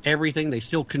everything. They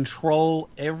still control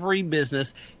every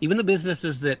business, even the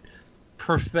businesses that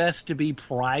profess to be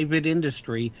private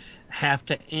industry have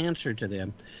to answer to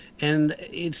them. And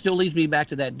it still leads me back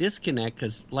to that disconnect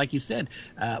because, like you said,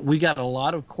 we got a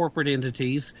lot of corporate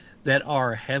entities that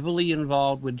are heavily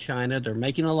involved with China. They're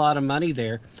making a lot of money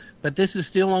there, but this is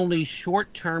still only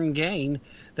short-term gain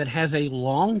that has a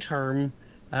long-term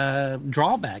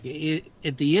drawback.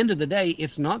 At the end of the day,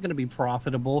 it's not going to be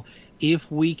profitable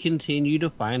if we continue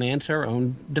to finance our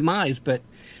own demise. But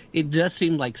it does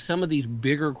seem like some of these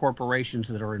bigger corporations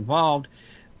that are involved,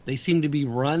 they seem to be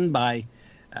run by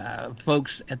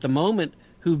folks at the moment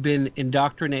who've been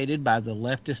indoctrinated by the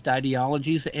leftist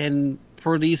ideologies and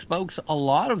for these folks, a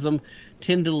lot of them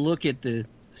tend to look at the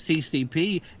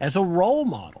CCP as a role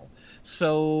model.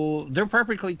 So they're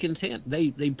perfectly content.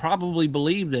 They probably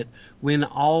believe that when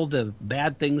all the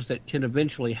bad things that can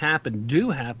eventually happen do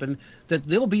happen, that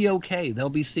they'll be okay. They'll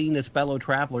be seen as fellow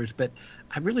travelers. But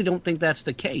I really don't think that's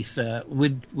the case.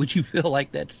 Would you feel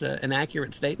like that's an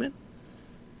accurate statement?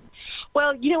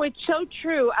 Well, it's so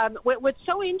true. What's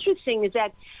so interesting is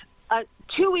that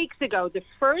 2 weeks ago, the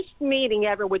first meeting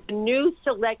ever with the new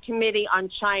Select Committee on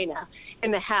China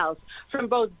in the House, from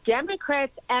both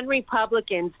Democrats and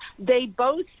Republicans, they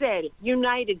both said,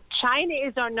 united, China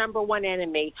is our number one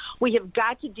enemy. We have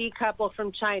got to decouple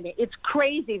from China. It's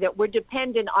crazy that we're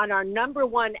dependent on our number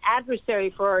one adversary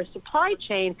for our supply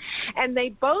chain. And they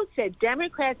both said,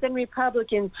 Democrats and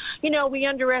Republicans, we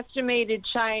underestimated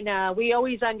China. We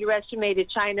always underestimated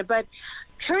China. But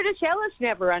Curtis Ellis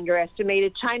never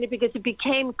underestimated China, because it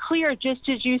became clear, just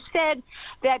as you said,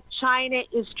 that China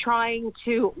is trying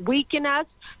to weaken us,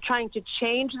 trying to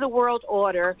change the world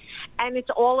order, and it's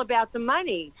all about the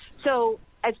money. So,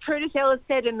 as Curtis Ellis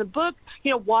said in the book,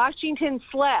 Washington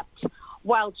slept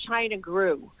while China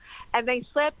grew. And they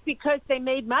slept because they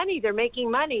made money. They're making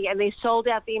money, and they sold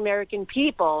out the American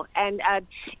people. And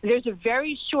there's a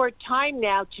very short time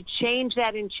now to change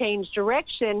that and change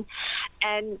direction.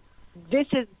 And this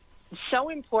is so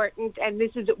important, and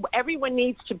everyone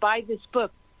needs to buy this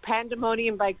book,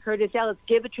 Pandemonium by Curtis Ellis.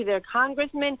 Give it to their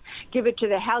congressman, give it to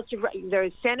the House of their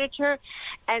senator,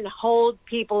 and hold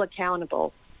people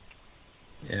accountable.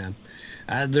 Yeah,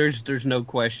 there's no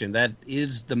question. That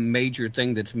is the major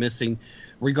thing that's missing,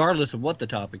 regardless of what the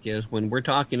topic is. When we're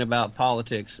talking about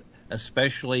politics,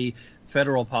 especially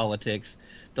federal politics,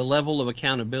 the level of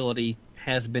accountability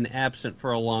has been absent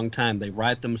for a long time. They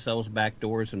write themselves back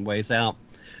doors and ways out.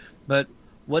 But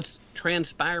what's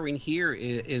transpiring here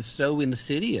is so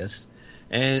insidious.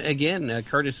 And again,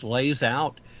 Curtis lays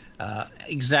out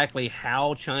exactly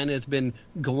how China has been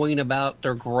going about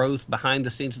their growth behind the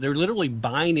scenes. They're literally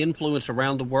buying influence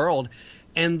around the world,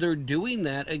 and they're doing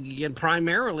that, again,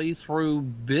 primarily through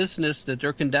business that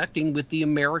they're conducting with the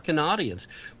American audience.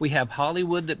 We have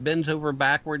Hollywood that bends over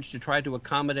backwards to try to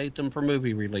accommodate them for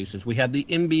movie releases. We have the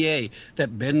NBA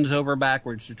that bends over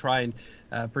backwards to try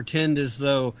and pretend as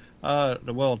though,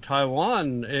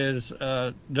 Taiwan is,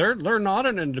 they're not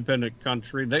an independent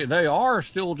country. They are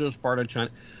still just part of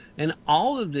China. And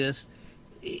all of this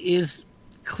is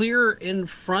clear in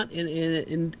front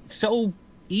and so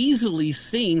easily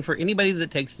seen for anybody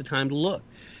that takes the time to look.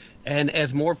 And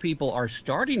as more people are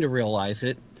starting to realize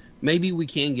it, maybe we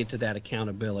can get to that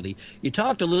accountability. You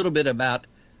talked a little bit about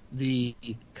the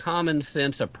common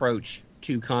sense approach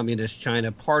to communist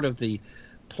China. Part of the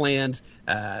plans,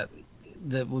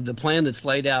 the plan that's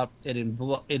laid out, it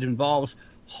involves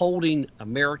holding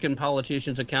American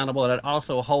politicians accountable, and it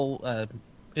also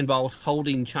involves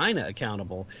holding China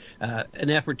accountable, an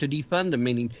effort to defund them,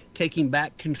 meaning taking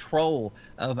back control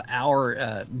of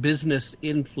our business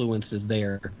influences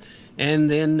there, and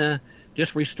then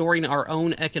just restoring our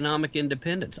own economic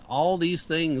independence. All these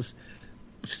things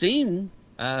seem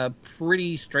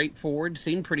pretty straightforward,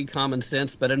 seem pretty common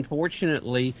sense, but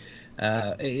unfortunately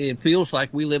it feels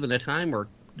like we live in a time where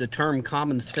the term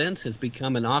common sense has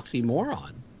become an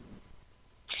oxymoron.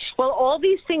 Well, all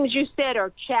these things you said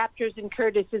are chapters in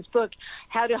Curtis's book,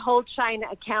 How to Hold China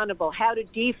Accountable, How to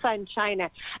Defund China.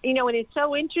 And it's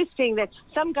so interesting that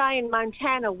some guy in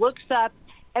Montana looks up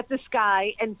at the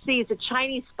sky and sees a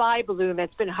Chinese spy balloon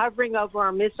that's been hovering over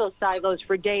our missile silos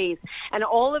for days. And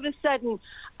all of a sudden,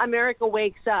 America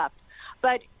wakes up.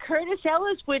 But Curtis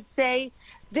Ellis would say,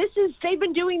 they've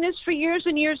been doing this for years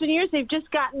and years and years. They've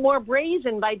just gotten more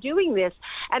brazen by doing this.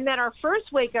 And that our first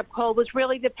wake-up call was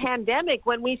really the pandemic,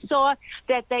 when we saw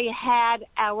that they had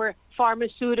our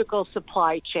pharmaceutical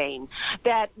supply chain,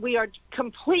 that we are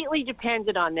completely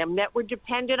dependent on them, that we're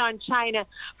dependent on China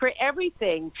for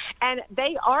everything. And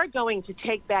they are going to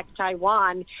take back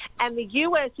Taiwan, and the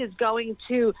U.S. is going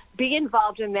to be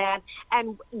involved in that,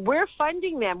 and we're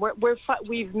funding them.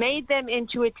 We've made them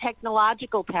into a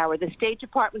technological power. The State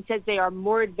Department says they are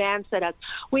more advanced than us.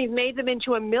 We've made them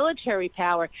into a military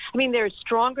power. I mean, they're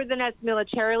stronger than us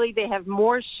militarily. They have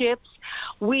more ships.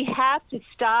 We have to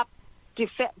stop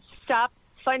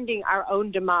funding our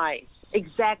own demise,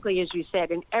 exactly as you said,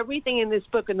 and everything in this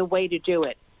book and the way to do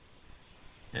it.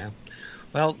 Yeah.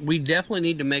 Well, we definitely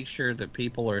need to make sure that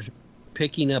people are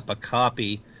picking up a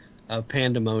copy of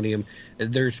Pandemonium.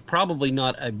 There's probably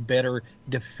not a better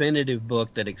definitive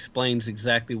book that explains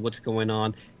exactly what's going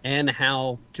on and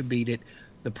how to beat it.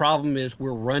 The problem is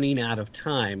we're running out of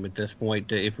time at this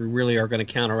point if we really are going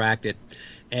to counteract it.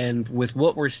 And with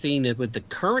what we're seeing with the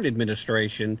current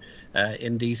administration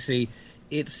in D.C.,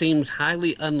 it seems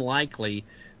highly unlikely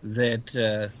that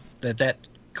that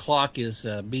clock is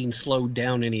being slowed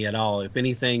down any at all. If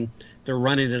anything, they're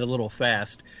running it a little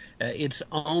fast. It's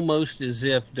almost as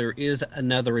if there is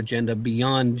another agenda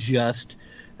beyond just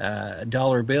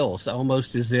dollar bills,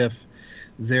 almost as if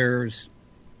there's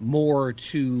more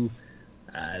to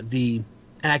the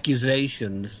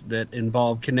accusations that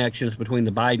involve connections between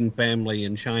the Biden family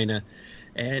and China.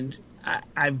 And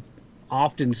I've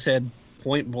often said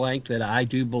point blank that I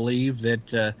do believe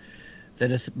that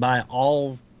that it's by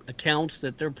all accounts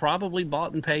that they're probably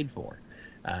bought and paid for.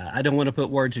 I don't want to put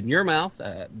words in your mouth.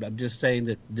 I'm just saying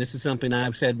that this is something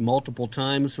I've said multiple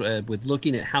times with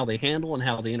looking at how they handle and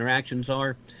how the interactions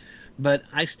are. But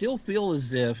I still feel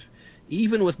as if,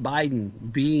 even with Biden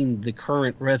being the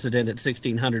current resident at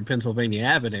 1600 Pennsylvania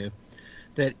Avenue,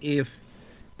 that if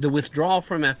the withdrawal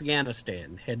from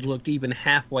Afghanistan had looked even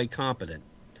halfway competent,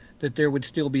 that there would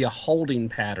still be a holding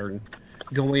pattern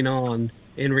going on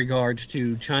in regards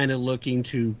to China looking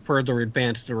to further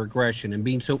advance their aggression and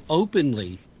being so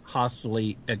openly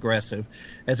hostily aggressive,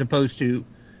 as opposed to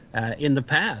in the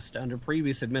past, under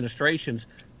previous administrations,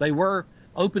 they were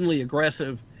openly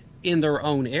aggressive in their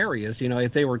own areas. You know,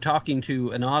 if they were talking to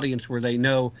an audience where they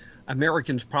know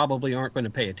Americans probably aren't going to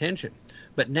pay attention.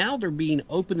 But now they're being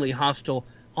openly hostile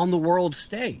on the world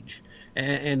stage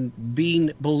and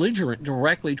being belligerent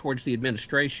directly towards the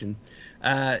administration.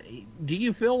 Do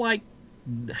you feel like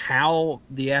how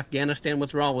the Afghanistan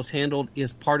withdrawal was handled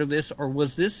is part of this, or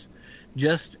was this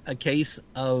just a case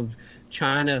of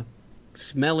China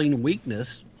smelling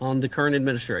weakness on the current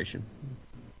administration?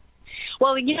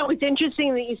 Well, you know, it's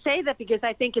interesting that you say that, because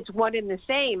I think it's one and the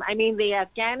same. I mean, the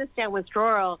Afghanistan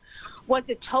withdrawal was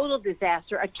a total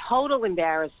disaster, a total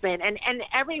embarrassment, and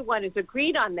everyone has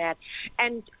agreed on that.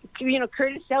 And, you know,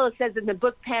 Curtis Ellis says in the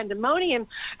book Pandemonium,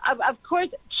 of course,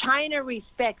 China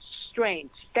respects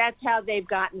strength. That's how they've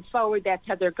gotten forward. That's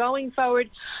how they're going forward.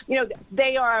 You know,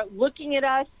 they are looking at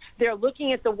us. They're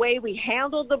looking at the way we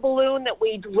handled the balloon, that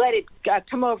we let it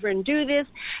come over and do this.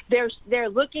 They're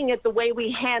looking at the way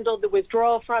we handled the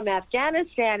withdrawal from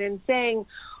Afghanistan and saying,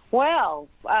 well,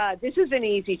 this is an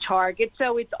easy target.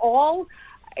 So it's all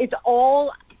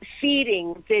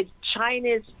feeding the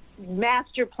China's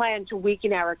master plan to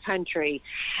weaken our country.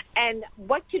 And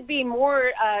what could be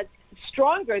more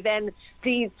stronger than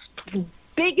the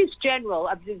biggest general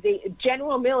of the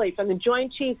General Milley from the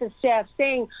Joint Chiefs of Staff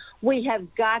saying, we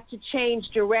have got to change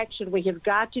direction. We have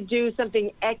got to do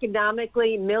something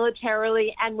economically,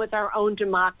 militarily, and with our own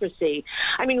democracy.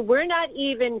 I mean,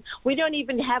 we don't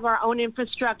even have our own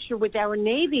infrastructure with our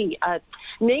Navy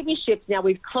ships now.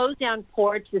 We've closed down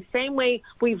ports the same way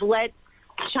we've let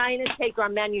China take our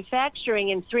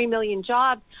manufacturing and 3 million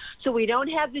jobs. So we don't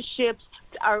have the ships.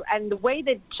 And the way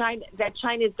that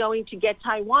China is going to get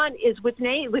Taiwan is with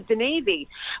the Navy.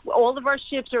 All of our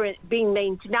ships are being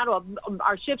maintained. Not all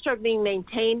our ships are being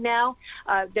maintained now.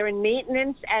 They're in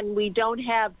maintenance, and we don't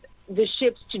have the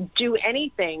ships to do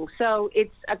anything. So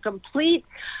it's a complete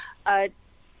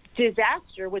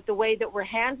disaster with the way that we're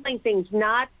handling things,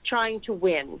 not trying to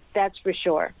win. That's for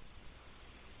sure.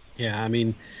 Yeah, I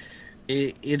mean,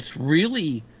 it's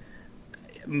really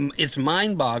it's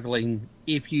mind-boggling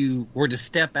if you were to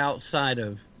step outside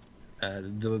of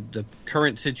the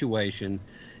current situation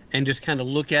and just kind of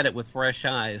look at it with fresh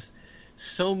eyes.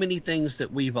 So many things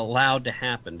that we've allowed to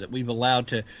happen, that we've allowed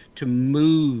to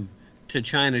move to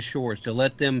China's shores, to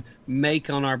let them make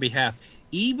on our behalf,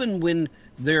 even when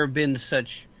there have been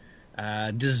such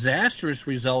disastrous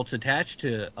results attached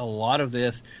to a lot of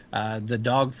this. The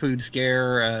dog food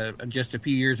scare just a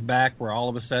few years back, where all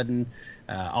of a sudden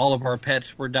all of our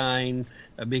pets were dying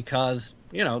because,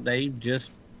 you know, they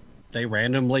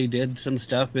randomly did some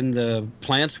stuff in the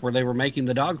plants where they were making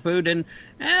the dog food, and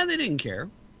they didn't care.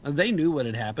 They knew what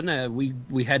had happened.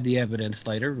 We had the evidence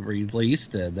later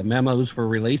released. The memos were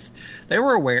released. They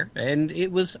were aware, and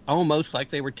it was almost like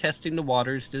they were testing the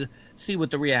waters to see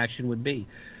what the reaction would be.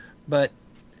 But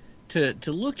to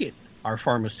look at our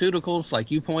pharmaceuticals, like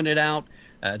you pointed out,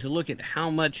 to look at how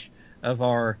much of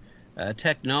our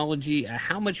technology,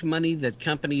 how much money that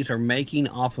companies are making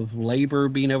off of labor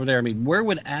being over there. I mean, where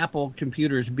would Apple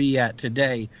computers be at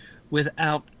today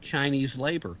without Chinese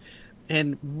labor?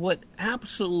 And what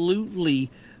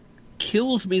absolutely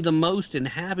kills me the most in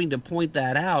having to point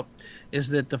that out is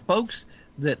that the folks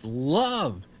that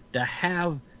love to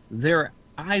have their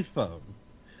iPhone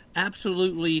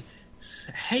absolutely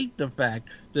hate the fact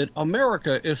that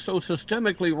America is so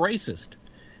systemically racist.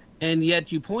 And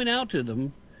yet you point out to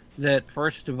them that,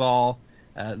 first of all,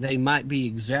 they might be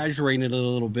exaggerating it a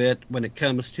little bit when it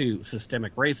comes to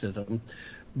systemic racism,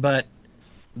 but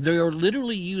they're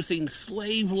literally using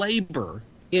slave labor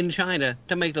in China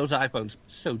to make those iPhones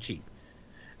so cheap.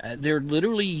 They're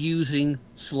literally using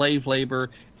slave labor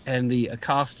and the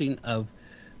accosting of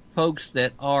folks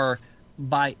that are,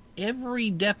 by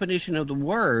every definition of the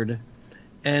word,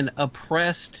 an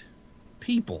oppressed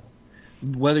people.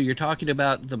 Whether you're talking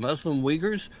about the Muslim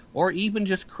Uyghurs or even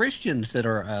just Christians that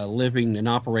are living and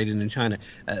operating in China,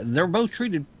 they're both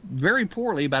treated very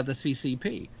poorly by the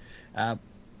CCP.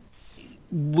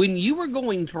 When you were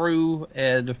going through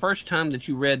the first time that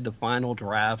you read the final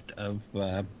draft of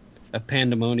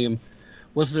Pandemonium,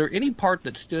 was there any part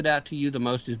that stood out to you the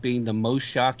most as being the most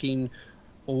shocking,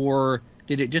 or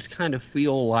did it just kind of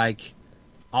feel like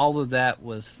all of that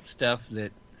was stuff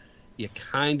that you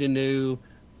kind of knew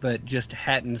but just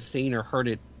hadn't seen or heard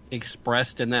it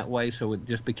expressed in that way, so it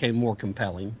just became more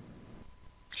compelling?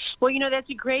 Well, that's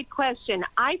a great question.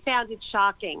 I found it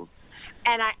shocking,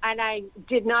 and I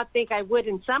did not think I would.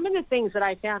 And some of the things that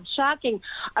I found shocking,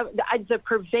 the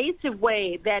pervasive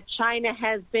way that China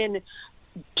has been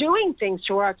doing things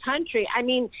to our country. I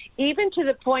mean, even to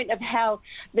the point of how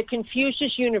the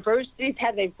Confucius universities,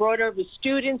 how they've brought over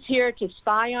students here to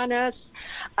spy on us,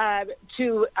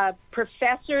 to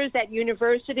professors at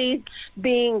universities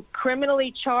being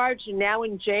criminally charged and now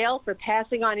in jail for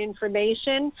passing on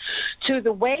information, to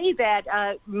the way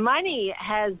that money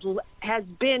has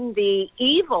been the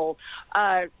evil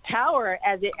power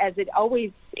as it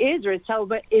always is, or so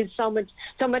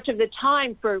much of the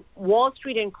time for Wall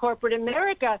Street and corporate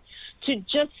America to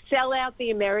just sell out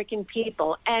the American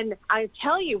people. And I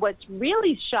tell you what's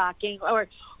really shocking, or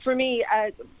for me,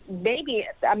 maybe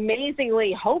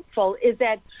amazingly hopeful, is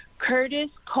that Curtis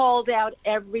called out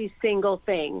every single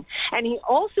thing. And he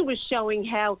also was showing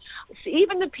how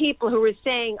even the people who were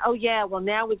saying, oh, yeah, well,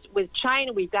 now with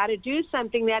China, we've got to do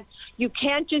something, that you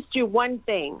can't just do one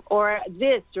thing or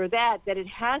this or that it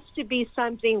has to be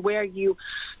something where you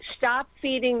stop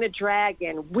feeding the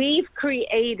dragon. We've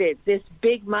created this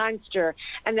big monster,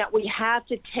 and that we have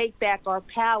to take back our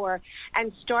power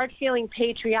and start feeling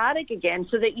patriotic again,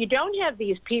 so that you don't have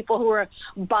these people who are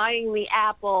buying the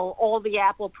Apple, all the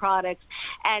Apple products,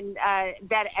 and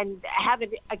have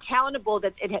it accountable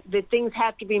that things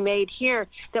have to be made here.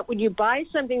 That when you buy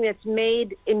something that's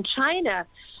made in China,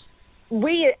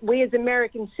 we as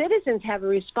American citizens have a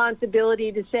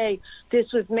responsibility to say, this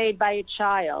was made by a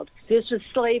child, this was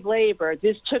slave labor,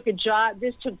 this took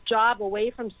job away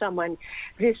from someone,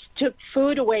 this took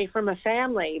food away from a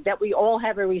family, that we all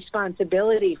have a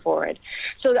responsibility for it.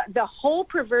 So the whole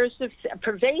pervasive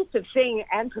thing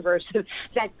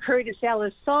that Curtis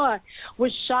Ellis saw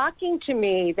was shocking to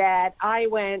me, that I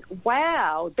went,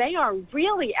 wow, they are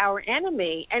really our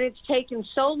enemy. And it's taken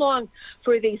so long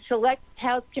for the Select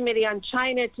House Committee on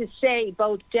China to say,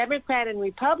 both Democrat and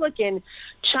Republican,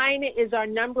 China is our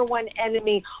number one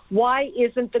enemy. Why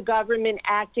isn't the government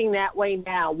acting that way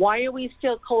now? Why are we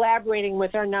still collaborating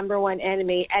with our number one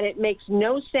enemy? And it makes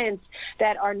no sense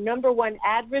that our number one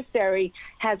adversary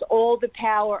has all the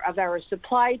power of our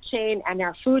supply chain and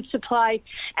our food supply.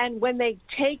 And when they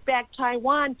take back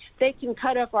Taiwan, they can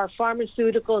cut off our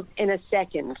pharmaceuticals in a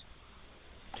second.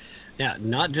 Yeah,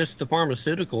 not just the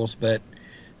pharmaceuticals, but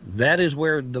that is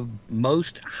where the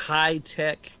most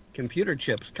high-tech computer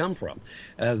chips come from.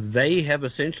 They have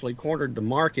essentially cornered the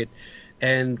market,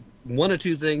 and one of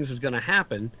two things is going to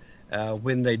happen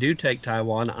when they do take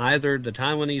Taiwan. Either the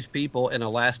Taiwanese people, in a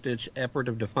last-ditch effort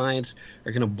of defiance,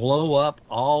 are going to blow up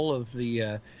all of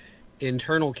the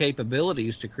internal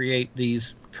capabilities to create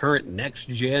these current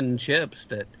next-gen chips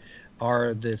that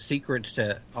are the secrets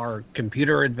to our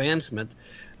computer advancement,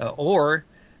 or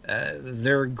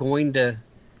they're going to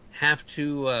have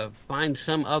to find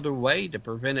some other way to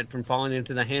prevent it from falling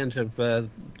into the hands of the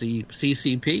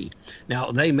CCP.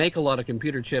 Now, they make a lot of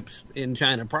computer chips in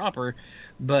China proper,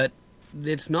 but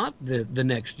it's not the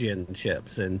next-gen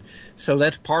chips. And so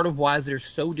that's part of why they're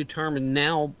so determined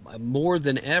now, more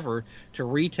than ever, to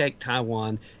retake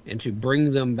Taiwan and to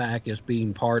bring them back as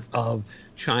being part of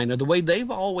China, the way they've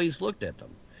always looked at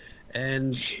them.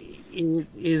 And it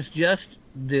is just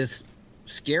this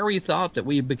scary thought that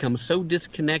we've become so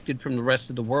disconnected from the rest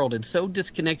of the world and so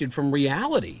disconnected from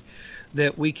reality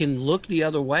that we can look the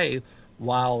other way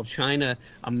while China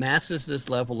amasses this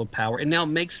level of power and now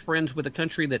makes friends with a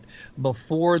country that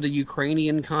before the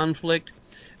Ukrainian conflict,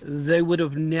 they would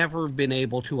have never been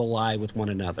able to ally with one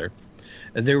another.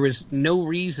 There was no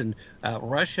reason.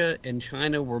 Russia and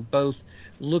China were both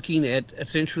looking at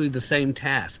essentially the same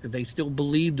task. They still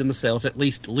believed themselves, at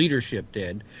least leadership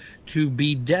did, to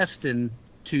be destined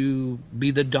to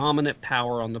be the dominant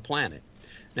power on the planet.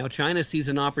 Now, China sees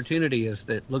an opportunity as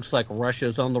that looks like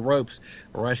Russia's on the ropes.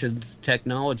 Russia's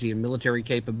technology and military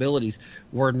capabilities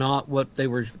were not what they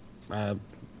were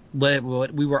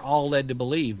what we were all led to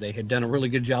believe. They had done a really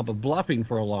good job of bluffing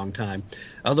for a long time.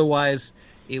 Otherwise,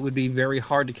 it would be very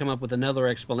hard to come up with another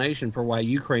explanation for why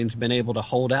Ukraine's been able to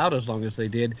hold out as long as they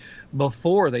did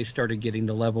before they started getting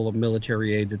the level of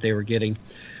military aid that they were getting.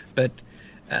 But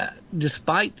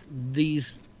despite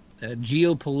these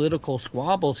geopolitical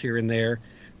squabbles here and there,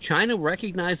 China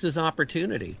recognizes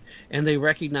opportunity, and they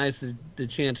recognize the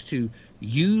chance to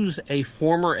use a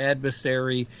former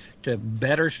adversary to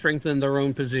better strengthen their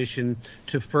own position,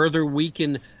 to further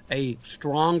weaken a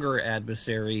stronger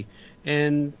adversary,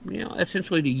 and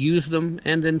essentially to use them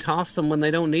and then toss them when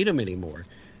they don't need them anymore.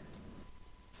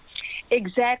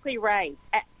 Exactly right.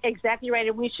 Exactly right.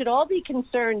 And we should all be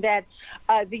concerned that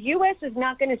the U.S. is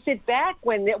not going to sit back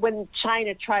when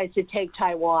China tries to take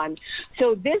Taiwan.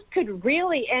 So this could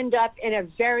really end up in a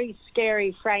very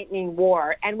scary, frightening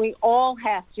war. And we all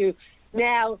have to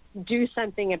now do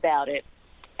something about it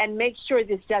and make sure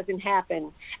this doesn't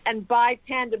happen. And buy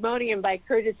Pandemonium by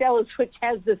Curtis Ellis, which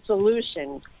has the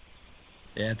solution.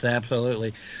 Yes,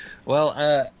 absolutely.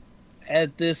 Well,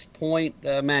 at this point,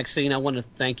 Maxine, I want to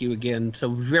thank you again so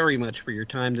very much for your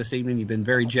time this evening. You've been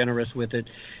very generous with it,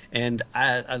 and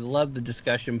I love the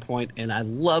discussion point, and I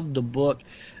love the book.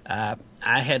 I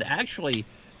had actually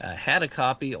had a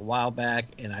copy a while back,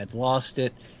 and I'd lost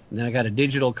it, and then I got a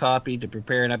digital copy to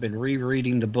prepare, and I've been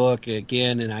rereading the book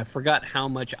again, and I forgot how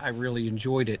much I really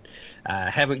enjoyed it. I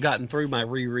haven't gotten through my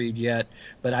reread yet,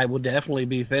 but I will definitely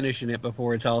be finishing it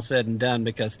before it's all said and done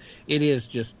because it is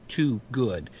just too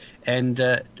good. And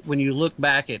when you look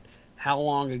back at how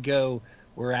long ago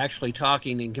we're actually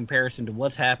talking in comparison to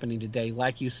what's happening today,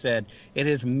 like you said, it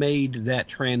has made that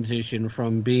transition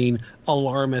from being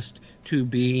alarmist to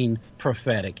being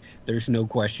prophetic. There's no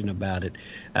question about it.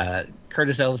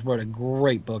 Curtis Ellis wrote a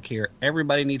great book here.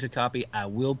 Everybody needs a copy. I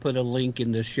will put a link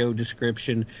in the show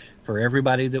description for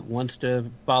everybody that wants to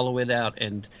follow it out.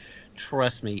 And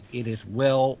trust me, it is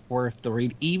well worth the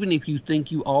read. Even if you think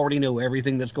you already know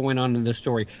everything that's going on in this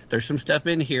story, there's some stuff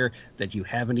in here that you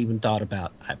haven't even thought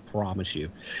about, I promise you.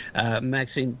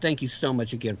 Maxine, thank you so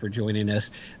much again for joining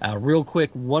us. Real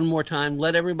quick, one more time,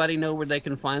 let everybody know where they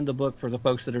can find the book for the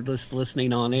folks that are just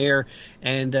listening on air.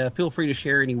 And feel free to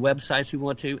share any websites you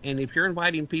want to. And if you're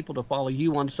inviting people to follow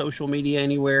you on social media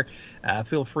anywhere,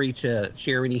 feel free to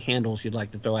share any handles you'd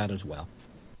like to throw out as well.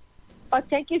 Oh,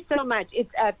 thank you so much.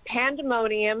 It's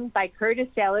Pandemonium by Curtis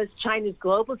Ellis, China's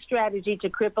Global Strategy to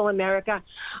Cripple America,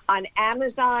 on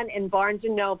Amazon and Barnes &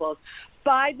 Noble.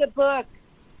 Buy the book.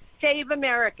 Save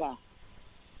America.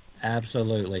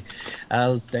 Absolutely.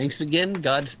 Thanks again.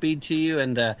 Godspeed to you.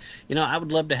 And, I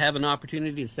would love to have an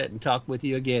opportunity to sit and talk with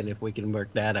you again if we can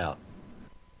work that out.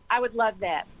 I would love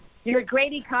that. You're a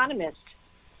great economist.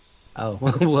 Oh,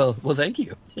 well, thank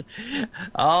you.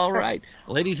 All right.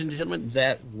 Ladies and gentlemen,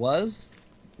 that was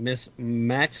Miss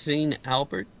Maxine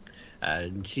Albert.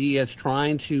 She is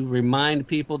trying to remind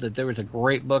people that there is a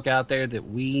great book out there that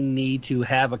we need to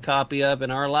have a copy of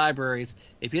in our libraries.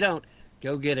 If you don't,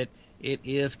 go get it. It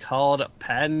is called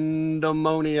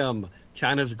Pandemonium,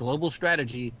 China's Global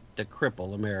Strategy to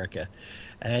Cripple America.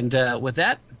 And with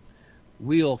that,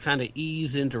 we'll kind of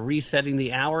ease into resetting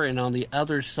the hour, and on the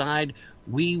other side,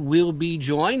 we will be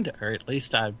joined, or at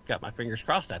least I've got my fingers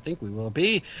crossed, I think we will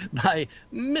be, by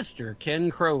Mr. Ken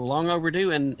Crow, long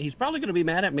overdue, and he's probably going to be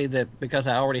mad at me that because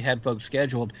I already had folks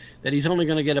scheduled, that he's only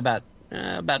going to get about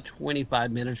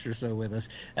 25 minutes or so with us.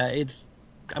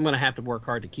 I'm going to have to work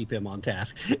hard to keep him on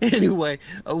task. Anyway,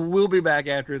 we'll be back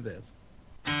after this.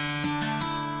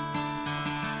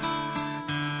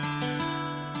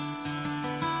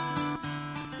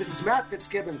 This is Matt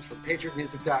Fitzgibbons from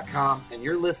PatriotMusic.com, and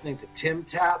you're listening to Tim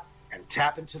Tap and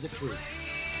Tap Into the Truth.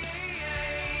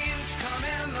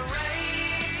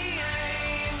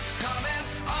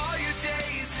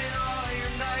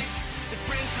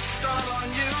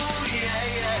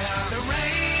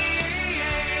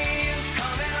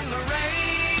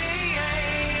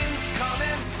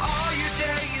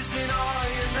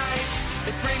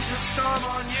 Storm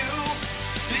on you,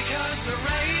 because the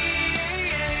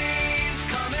rain's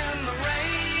coming, the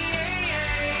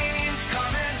rain's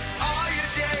coming. All your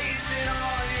days and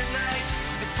all your nights,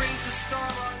 it brings the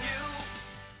storm on you.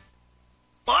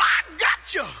 Oh, I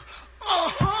got you.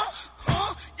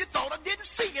 You thought I didn't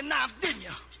see you now, didn't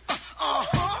you?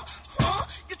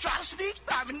 You try to steal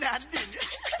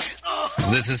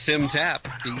This is Tim Tapp,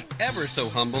 the ever so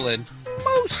humble and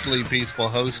mostly peaceful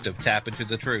host of Tap Into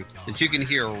the Truth, that you can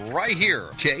hear right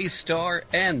here, K-Star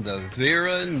and the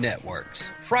Vera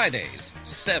Networks, Fridays,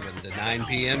 7 to 9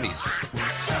 p.m. Eastern.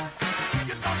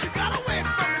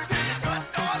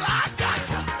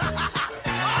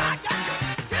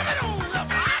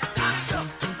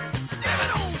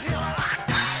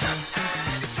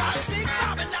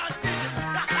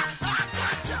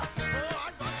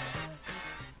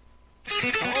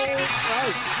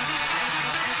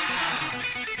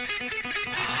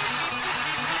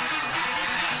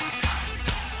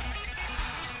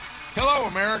 Hello,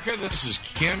 America. This is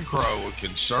Ken Crow with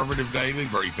Conservative Daily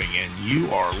Briefing, and you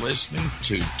are listening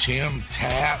to Tim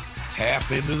Tapp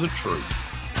Into the Truth.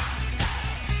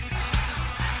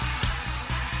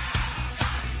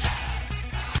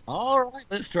 All right,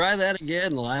 let's try that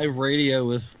again. Live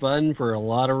radio is fun for a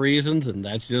lot of reasons, and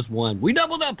that's just one. We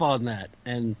doubled up on that,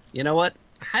 and you know what?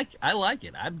 I like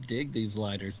it. I dig these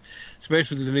lighters,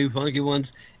 especially the new funky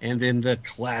ones, and then the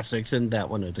classics, and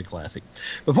that one is a classic.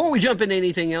 Before we jump into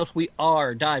anything else, we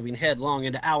are diving headlong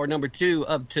into hour number 2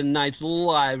 of tonight's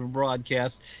live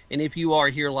broadcast. And if you are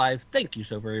here live, thank you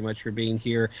so very much for being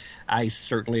here. I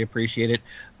certainly appreciate it.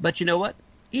 But you know what?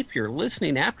 If you're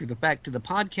listening after the fact to the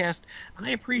podcast,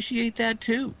 I appreciate that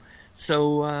too.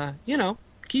 So,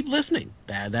 keep listening.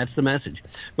 That's the message.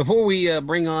 Before we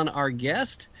bring on our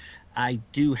guest, I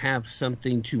do have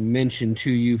something to mention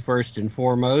to you first and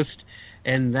foremost,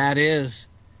 and that is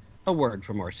a word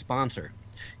from our sponsor.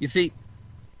 You see,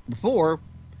 before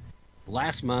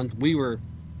last month, we were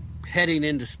heading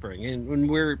into spring, and when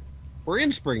we're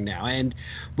in spring now, and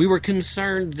we were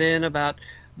concerned then about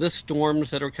the storms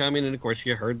that are coming, and of course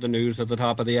you heard the news at the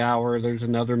top of the hour. There's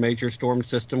another major storm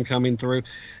system coming through.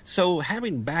 So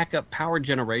having backup power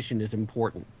generation is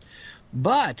important.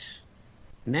 But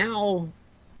now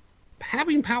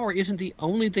having power isn't the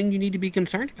only thing you need to be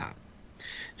concerned about.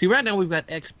 See, right now we've got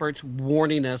experts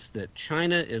warning us that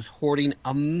China is hoarding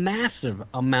a massive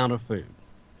amount of food.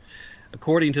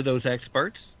 According to those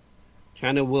experts,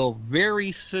 China will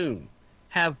very soon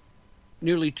have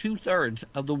nearly 2/3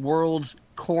 of the world's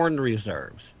corn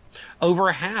reserves,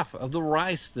 over half of the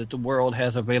rice that the world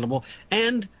has available,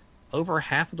 and over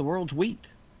half of the world's wheat.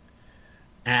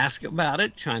 Ask about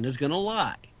it, China's going to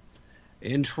lie.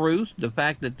 In truth, the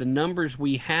fact that the numbers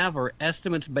we have are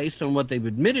estimates based on what they've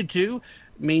admitted to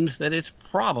means that it's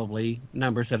probably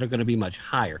numbers that are going to be much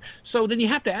higher. So then you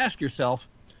have to ask yourself,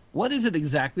 what is it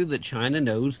exactly that China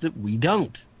knows that we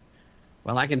don't?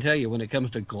 Well, I can tell you, when it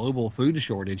comes to global food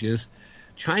shortages,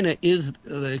 China is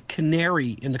the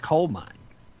canary in the coal mine.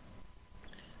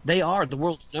 They are the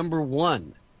world's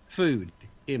 #1 food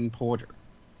importer.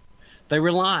 They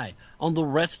rely on the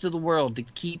rest of the world to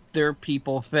keep their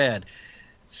people fed.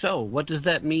 So what does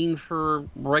that mean for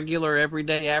regular,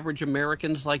 everyday, average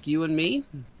Americans like you and me?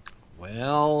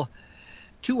 Well,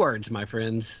 2 words, my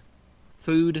friends: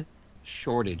 food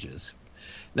shortages.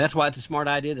 That's why it's a smart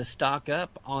idea to stock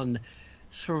up on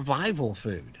survival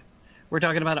food. We're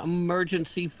talking about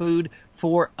emergency food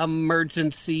for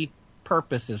emergency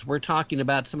purposes. We're talking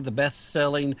about some of the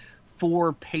best-selling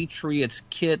 4 Patriots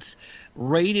kits,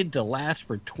 rated to last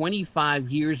for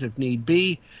 25 years if need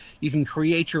be. You can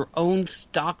create your own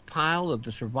stockpile of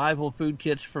the survival food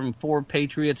kits from 4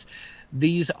 Patriots.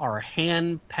 These are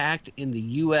hand-packed in the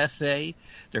USA.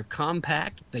 They're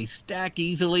compact. They stack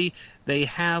easily. They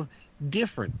have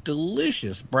different,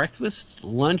 delicious breakfasts,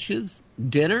 lunches,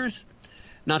 dinners,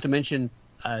 not to mention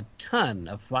a ton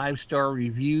of 5-star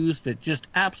reviews that just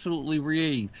absolutely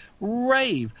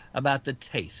rave about the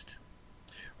taste.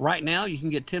 Right now, you can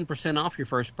get 10% off your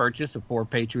first purchase of 4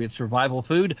 Patriots Survival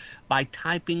Food by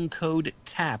typing code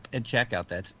TAP at checkout.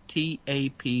 That's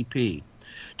TAPP.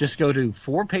 Just go to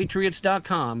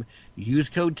 4patriots.com, use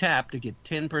code TAP to get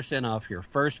 10% off your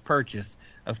first purchase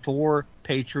of 4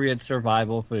 Patriots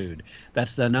Survival Food.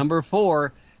 That's the number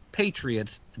 4,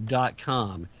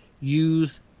 patriots.com.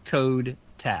 Use code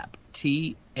TAP,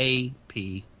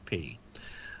 TAPP.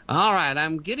 All right,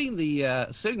 I'm getting the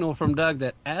signal from Doug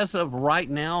that as of right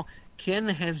now, Ken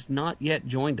has not yet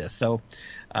joined us. So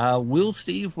we'll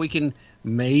see if we can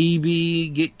maybe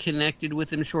get connected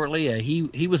with him shortly.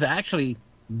 He was actually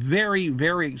very,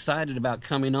 very excited about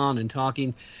coming on and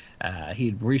talking.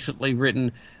 He'd recently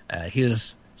written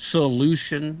his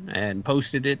solution and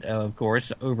posted it, of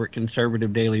course, over at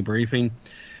Conservative Daily Briefing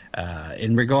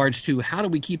in regards to how do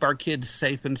we keep our kids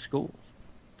safe in schools.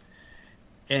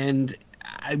 And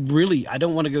I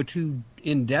don't want to go too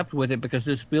in depth with it because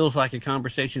this feels like a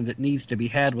conversation that needs to be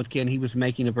had with Ken. He was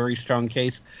making a very strong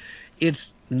case.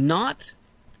 It's not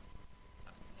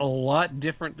a lot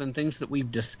different than things that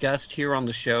we've discussed here on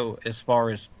the show as far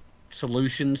as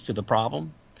solutions to the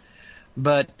problem.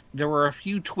 But there were a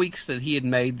few tweaks that he had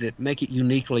made that make it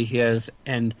uniquely his,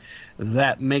 and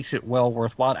that makes it well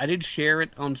worthwhile. I did share it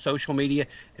on social media.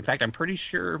 In fact, I'm pretty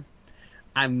sure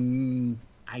I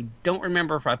don't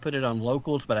remember if I put it on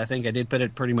Locals, but I think I did put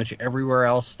it pretty much everywhere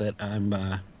else that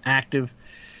I'm active.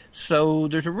 So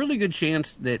there's a really good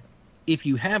chance that if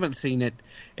you haven't seen it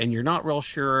and you're not real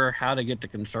sure how to get the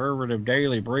Conservative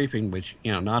Daily Briefing, which,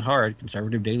 not hard,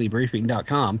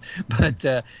 conservativedailybriefing.com,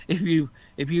 but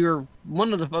if you're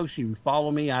one of the folks who follow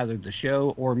me, either the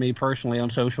show or me personally on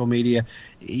social media,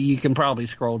 you can probably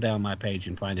scroll down my page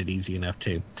and find it easy enough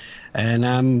too. And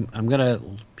I'm going to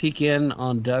peek in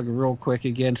on Doug real quick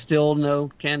again. Still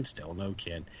no Ken.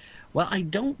 Well, I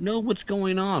don't know what's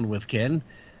going on with Ken,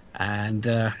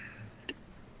 and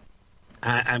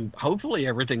I'm hopefully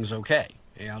everything's okay.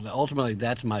 Ultimately,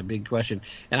 that's my big question.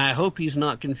 And I hope he's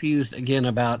not confused again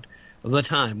about the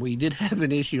time. We did have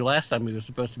an issue last time he was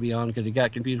supposed to be on because he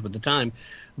got confused with the time.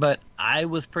 But I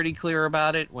was pretty clear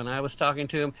about it when I was talking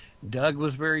to him. Doug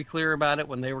was very clear about it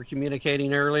when they were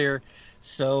communicating earlier.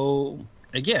 So,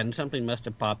 again, something must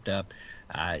have popped up.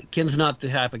 Ken's not the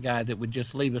type of guy that would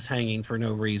just leave us hanging for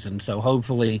no reason. So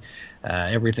hopefully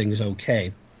everything's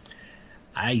okay.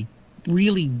 I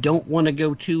really don't want to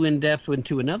go too in-depth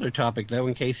into another topic, though,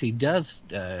 in case he does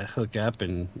hook up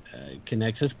and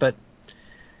connects us. But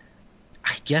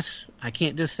I guess I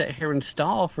can't just sit here and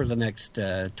stall for the next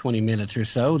 20 minutes or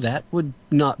so. That would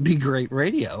not be great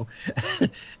radio.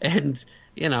 And,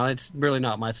 it's really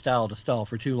not my style to stall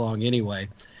for too long anyway.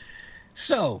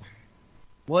 So,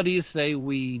 what do you say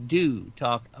we do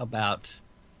talk about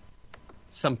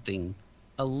something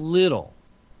a little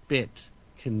bit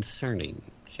concerning?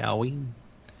 Shall we?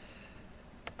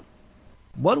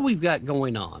 What we've got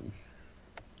going on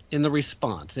in the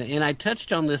response, and I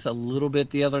touched on this a little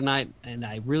bit the other night, and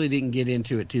I really didn't get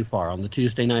into it too far on the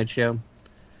Tuesday night show,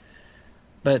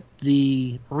 but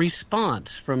the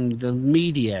response from the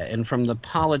media and from the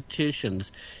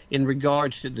politicians in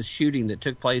regards to the shooting that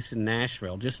took place in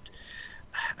Nashville, just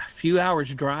a few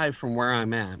hours drive from where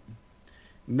I'm at,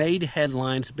 made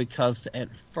headlines because at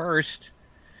first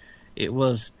it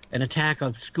was an attack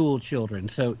on school children.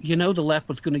 So, the left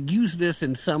was going to use this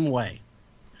in some way.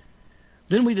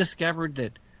 Then we discovered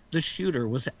that the shooter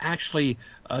was actually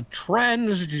a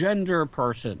transgender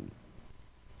person,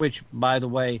 which, by the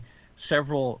way,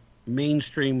 several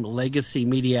mainstream legacy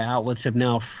media outlets have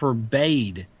now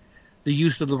forbade the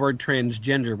use of the word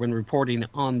transgender when reporting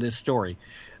on this story.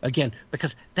 Again,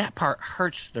 because that part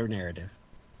hurts their narrative.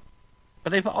 But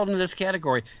they fall into this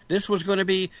category. This was going to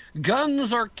be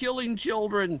guns are killing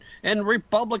children and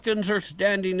Republicans are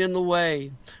standing in the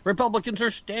way. Republicans are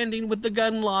standing with the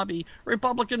gun lobby.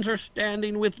 Republicans are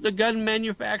standing with the gun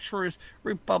manufacturers.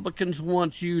 Republicans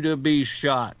want you to be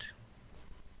shot.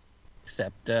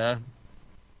 Except,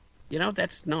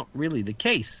 that's not really the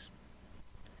case.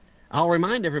 I'll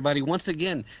remind everybody once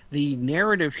again, the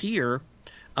narrative here,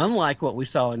 unlike what we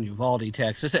saw in Uvalde,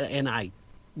 Texas, and I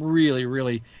really,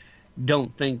 really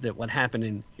don't think that what happened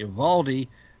in Uvalde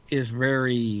is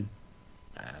very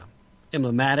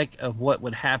emblematic of what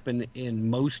would happen in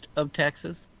most of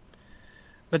Texas.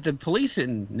 But the police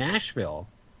in Nashville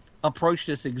approached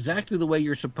this exactly the way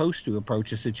you're supposed to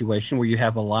approach a situation where you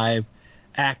have a live,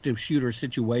 active shooter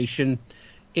situation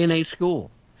in a school.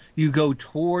 You go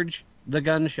towards the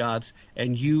gunshots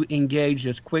and you engage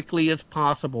as quickly as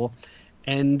possible,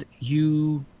 and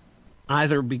you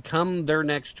either become their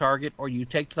next target or you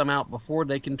take them out before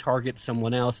they can target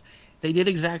someone else. They did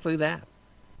exactly that.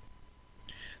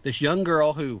 This young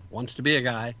girl who wants to be a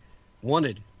guy,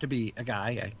 wanted to be a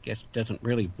guy, I guess doesn't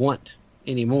really want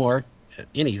anymore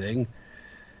anything.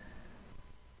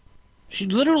 She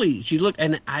looked,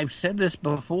 and I've said this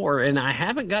before, and I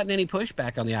haven't gotten any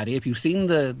pushback on the idea. If you've seen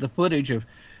the footage of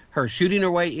her shooting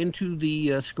her way into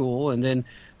the school and then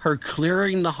her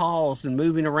clearing the halls and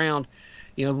moving around,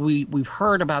 we've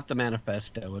heard about the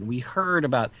manifesto and we heard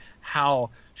about how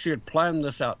she had planned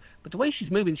this out. But the way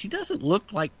she's moving, she doesn't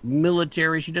look like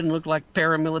military. She doesn't look like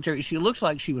paramilitary. She looks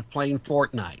like she was playing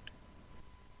Fortnite.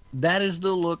 That is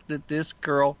the look that this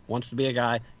girl wants to be a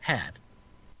guy had.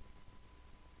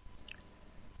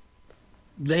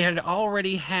 They had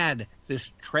already had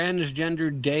this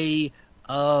transgender day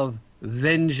of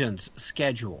vengeance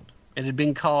scheduled. It had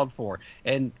been called for.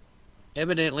 And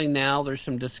evidently now there's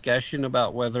some discussion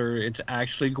about whether it's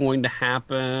actually going to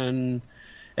happen.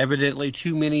 Evidently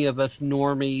too many of us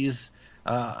normies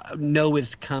know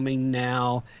it's coming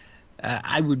now.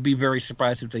 I would be very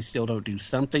surprised if they still don't do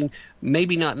something,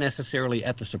 maybe not necessarily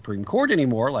at the Supreme Court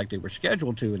anymore like they were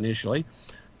scheduled to initially,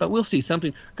 but we'll see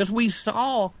something, because we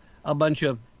saw a bunch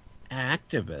of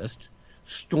activists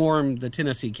storm the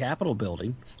Tennessee Capitol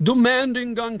building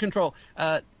demanding gun control.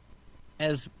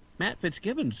 As Matt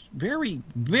Fitzgibbons very,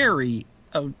 very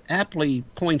aptly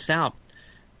points out,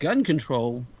 gun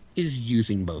control is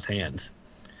using both hands.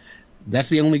 That's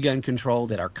the only gun control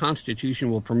that our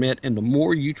Constitution will permit, and the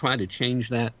more you try to change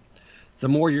that, the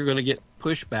more you're going to get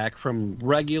pushback from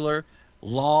regular,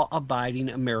 law-abiding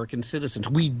American citizens.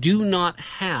 We do not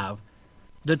have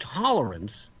the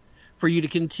tolerance for you to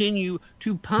continue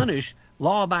to punish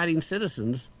law-abiding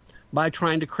citizens by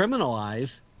trying to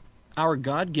criminalize our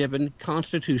God-given,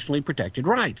 constitutionally protected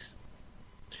rights.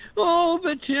 Oh,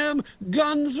 but Tim,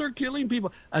 guns are killing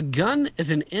people. A gun is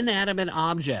an inanimate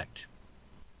object.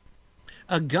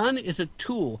 A gun is a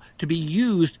tool to be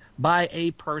used by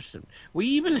a person. We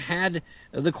even had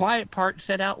the quiet part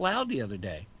said out loud the other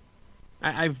day.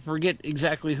 I forget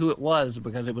exactly who it was,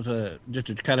 because it was just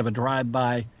a kind of a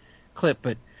drive-by clip,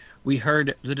 but we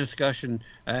heard the discussion,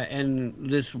 and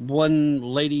this one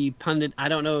lady pundit, I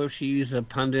don't know if she's a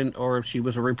pundit or if she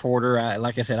was a reporter.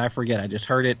 Like I said, I forget. I just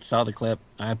heard it, saw the clip.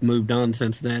 I've moved on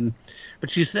since then. But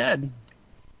she said,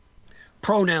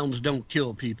 pronouns don't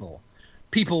kill people.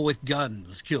 People with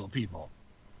guns kill people.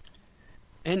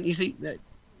 And you see,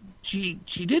 she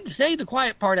did say the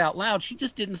quiet part out loud. She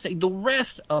just didn't say the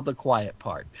rest of the quiet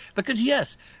part. Because,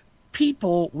 yes,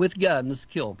 people with guns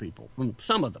kill people.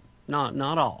 Some of them,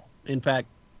 not all. In fact,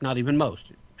 not even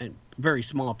most. A very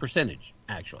small percentage,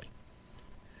 actually.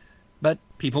 But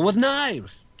people with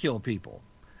knives kill people.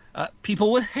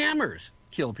 People with hammers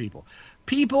kill people.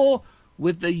 People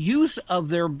with the use of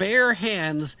their bare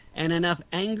hands and enough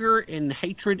anger and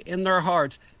hatred in their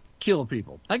hearts, kill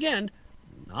people. Again,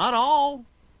 not all,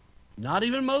 not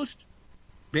even most,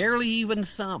 barely even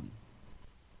some.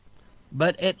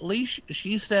 But at least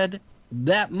she said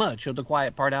that much of the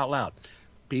quiet part out loud.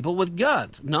 People with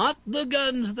guns, not the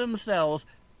guns themselves,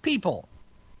 people.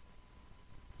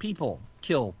 People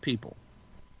kill people.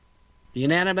 The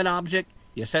inanimate object,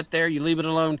 you sit there, you leave it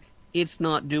alone, it's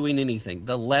not doing anything.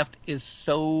 The left is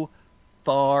so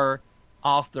far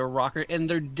off their rocker, and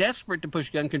they're desperate to push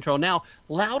gun control now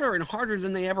louder and harder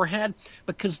than they ever had,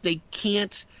 because they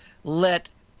can't let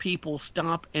people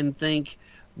stop and think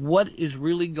what is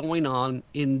really going on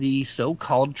in the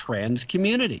so-called trans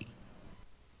community.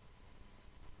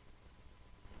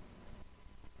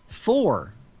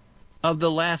 4 of the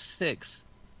last 6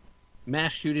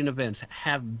 mass shooting events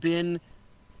have been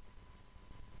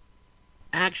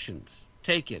actions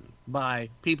taken by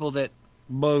people that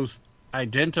both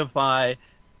identify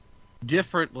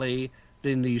differently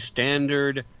than the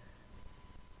standard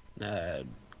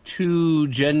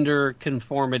 2-gender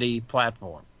conformity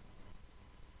platform,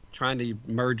 trying to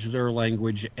merge their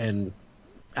language and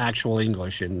actual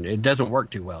English, and it doesn't work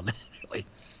too well, naturally.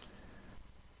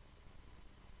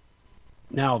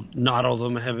 Now, not all of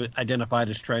them have identified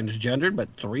as transgendered, but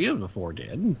 3 of the 4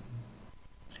 did.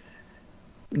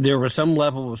 There was some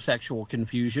level of sexual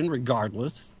confusion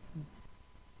regardless.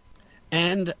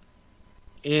 And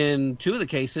in 2 of the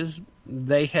cases,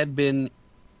 they had been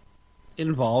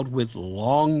involved with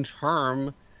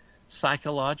long-term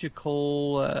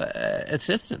psychological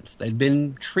assistance. They'd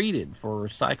been treated for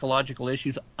psychological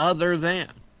issues other than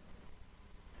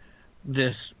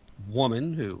this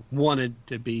woman who wanted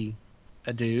to be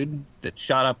a dude, that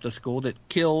shot up the school, that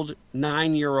killed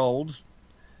 9-year-olds,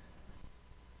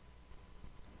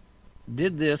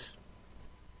 did this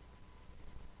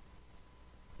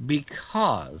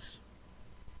because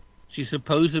she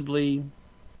supposedly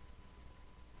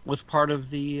was part of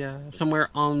the somewhere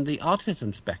on the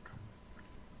autism spectrum.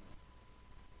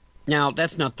 Now,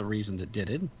 that's not the reason that did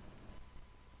it.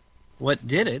 What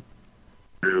did it?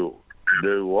 Do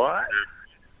what?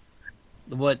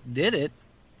 What did it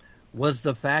was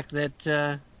the fact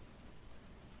that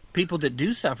people that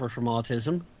do suffer from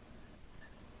autism,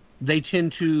 they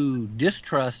tend to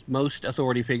distrust most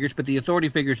authority figures, but the authority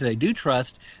figures they do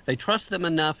trust, they trust them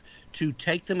enough to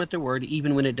take them at their word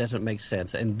even when it doesn't make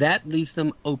sense. And that leaves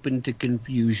them open to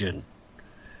confusion.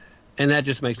 And that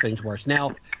just makes things worse.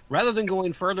 Now, rather than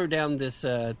going further down this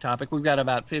topic, we've got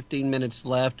about 15 minutes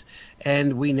left,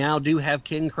 and we now do have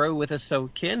Ken Crow with us. So,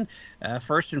 Ken,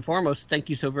 first and foremost, thank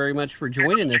you so very much for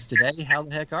joining us today. How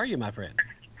the heck are you, my friend?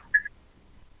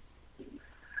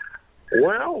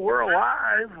 Well, we're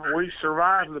alive. We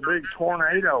survived the big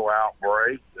tornado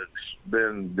outbreak that's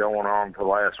been going on for the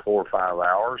last 4 or 5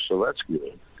 hours, so that's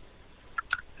good.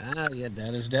 Yeah,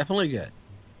 that is definitely good.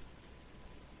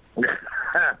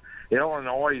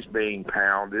 Illinois is being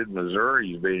pounded,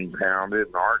 Missouri is being pounded,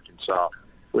 and Arkansas.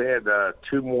 We had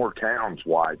 2 more towns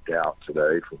wiped out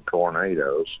today from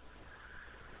tornadoes,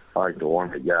 like the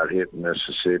one that got hit in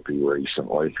Mississippi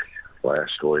recently,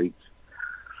 last week.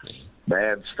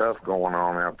 Bad stuff going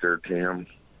on out there, Tim.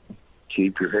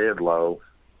 Keep your head low.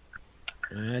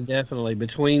 Definitely.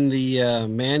 Between the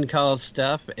man-caused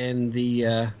stuff and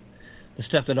the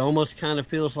stuff that almost kind of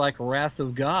feels like wrath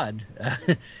of God.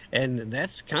 And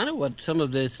that's kind of what some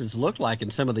of this has looked like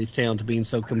in some of these towns being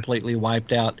so completely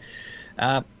wiped out.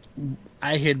 I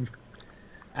had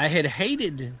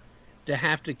hated to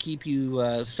have to keep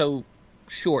you so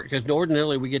short, because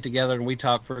ordinarily we get together and we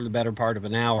talk for the better part of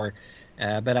an hour.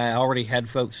 But I already had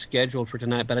folks scheduled for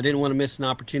tonight, but I didn't want to miss an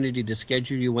opportunity to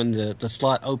schedule you when the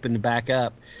slot opened back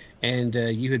up, and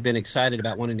you had been excited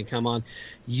about wanting to come on.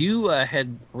 You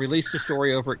had released a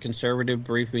story over at Conservative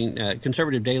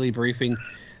Daily Briefing,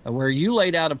 where you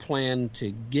laid out a plan to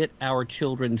get our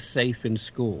children safe in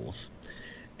schools.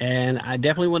 And I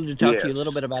definitely wanted to talk to you a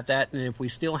little bit about that, and if we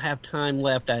still have time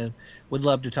left, I would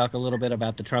love to talk a little bit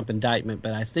about the Trump indictment,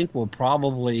 but I think we'll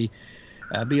probably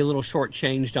be a little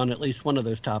shortchanged on at least one of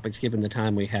those topics given the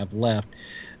time we have left.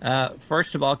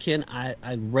 First of all, Ken, I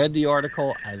read the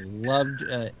article. I loved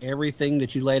everything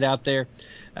that you laid out there.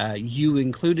 You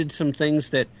included some things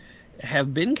that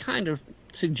have been kind of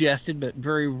suggested but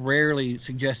very rarely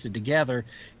suggested together,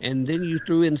 and then you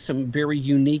threw in some very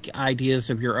unique ideas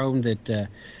of your own that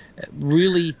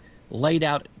really laid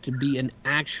out to be an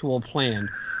actual plan.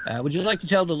 Would you like to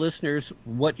tell the listeners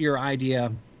what your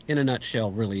idea in a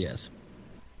nutshell really is?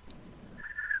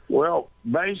 Well,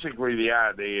 basically the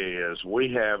idea is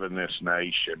we have in this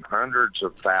nation hundreds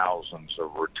of thousands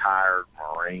of retired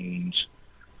Marines,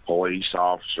 police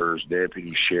officers,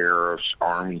 deputy sheriffs,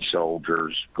 Army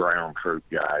soldiers, ground troop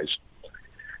guys.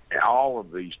 All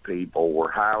of these people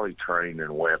were highly trained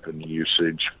in weapon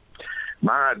usage.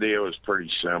 My idea was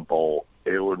pretty simple.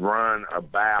 It would run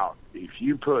about, if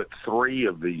you put 3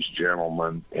 of these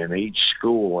gentlemen in each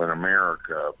school in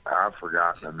America, I've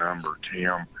forgotten the number,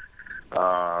 Tim.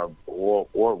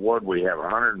 What we have,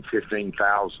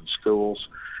 115,000 schools.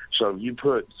 So if you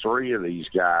put 3 of these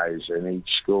guys in each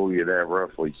school, you'd have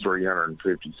roughly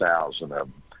 350,000 of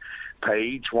them. Pay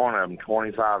each one of them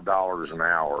 $25 an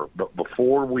hour. But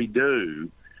before we do,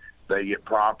 they get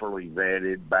properly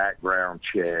vetted, background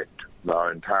checked, the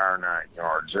entire 9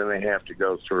 yards. Then they have to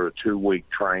go through a 2-week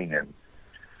training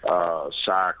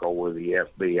cycle with the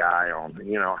FBI on,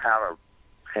 how to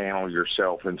handle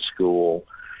yourself in school.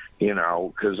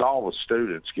 Because all the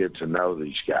students get to know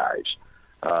these guys.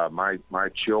 My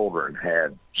children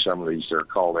had some of these, they're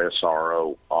called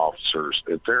SRO officers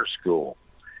at their school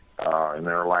in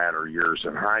their latter years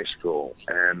in high school.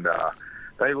 And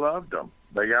they loved them.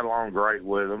 They got along great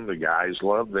with them. The guys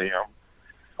loved them.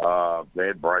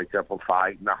 They'd break up a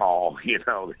fight in the hall. They'd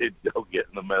go get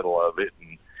in the middle of it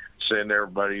and send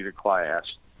everybody to class.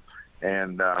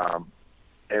 And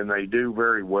they do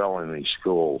very well in these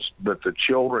schools. But the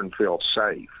children feel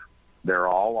safe. They're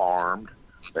all armed.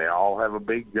 They all have a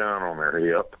big gun on their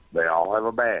hip. They all have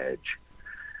a badge.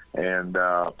 And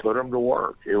put them to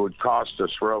work. It would cost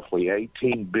us roughly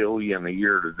 $18 billion a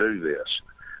year to do this.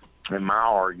 And my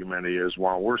argument is,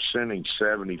 while we're sending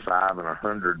 $75 and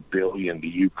 $100 billion to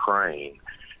Ukraine,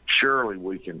 surely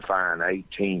we can find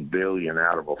 $18 billion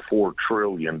out of a $4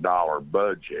 trillion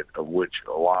budget, of which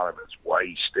a lot of it's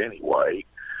waste anyway.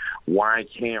 Why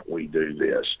can't we do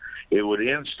this? It would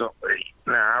instantly.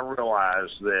 Now I realize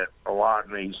that a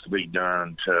lot needs to be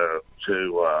done to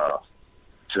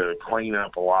clean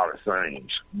up a lot of things,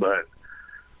 but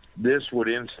this would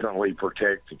instantly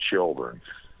protect the children.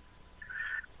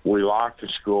 We lock the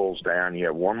schools down. You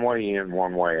have one way in,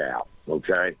 one way out.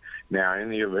 Okay. Now, in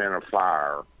the event of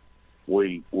fire,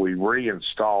 we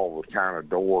reinstall the kind of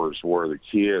doors where the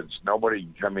kids, nobody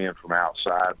can come in from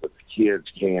outside, but the kids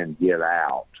can get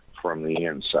out from the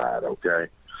inside, okay?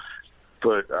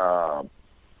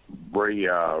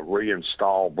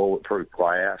 Reinstall bulletproof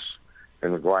glass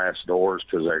in the glass doors,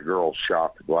 because that girl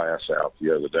shot the glass out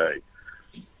the other day.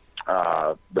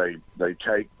 They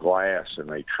take glass and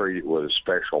they treat it with a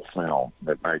special film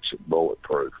that makes it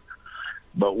bulletproof.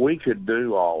 But we could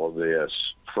do all of this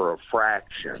for a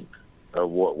fraction of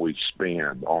what we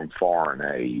spend on foreign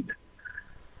aid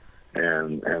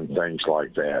and things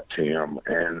like that, Tim,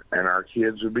 and our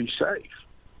kids would be safe.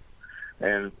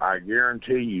 And I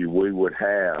guarantee you we would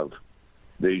have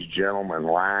these gentlemen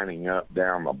lining up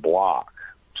down the block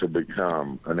to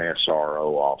become an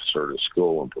SRO officer to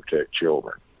school and protect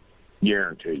children.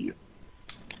 Guarantee you.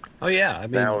 Oh, yeah. I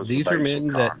mean, these are men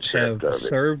that have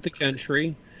served the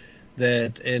country.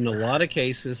 that in a lot of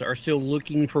cases are still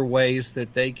looking for ways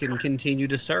that they can continue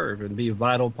to serve and be a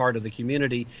vital part of the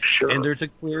community. Sure. And there's a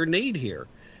clear need here.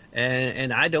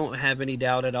 And I don't have any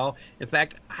doubt at all. In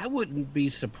fact, I wouldn't be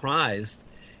surprised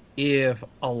if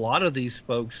a lot of these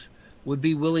folks would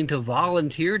be willing to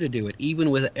volunteer to do it,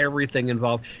 even with everything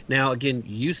involved. Now, again,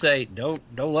 you say don't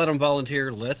let them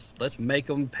volunteer. Let's make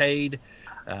them paid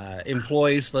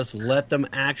employees. Let's let them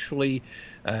actually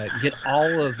get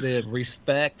all of the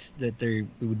respect that they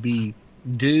would be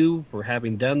due for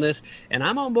having done this. And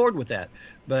I'm on board with that.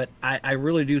 But I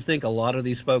really do think a lot of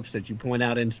these folks that you point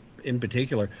out in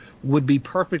particular would be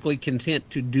perfectly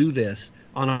content to do this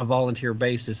on a volunteer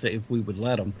basis if we would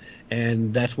let them.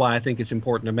 And that's why I think it's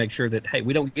important to make sure that, hey,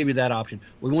 we don't give you that option.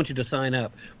 We want you to sign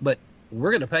up, but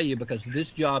we're going to pay you because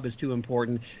this job is too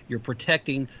important. You're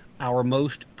protecting our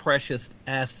most precious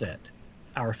asset,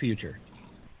 our future.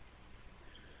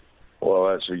 Well,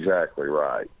 that's exactly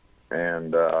right.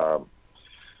 And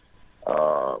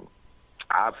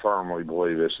I firmly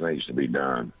believe this needs to be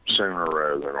done sooner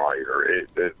rather than later.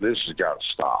 This has got to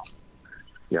stop.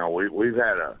 You know, we've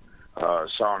had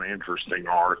saw an interesting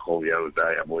article the other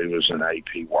day, I believe it was an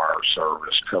AP Wire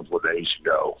Service a couple of days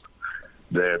ago,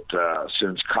 that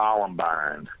since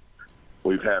Columbine,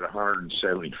 we've had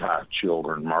 175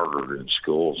 children murdered in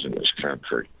schools in this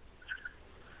country.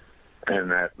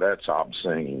 And that's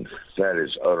obscene. That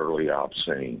is utterly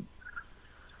obscene.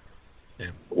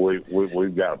 Yeah.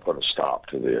 We've got to put a stop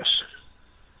to this.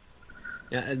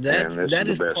 Yeah, and this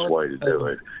is the best way to do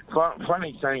it.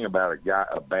 Funny thing about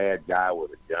a bad guy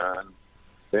with a gun,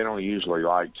 they don't usually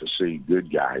like to see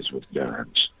good guys with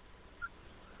guns.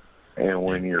 And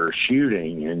when you're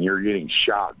shooting and you're getting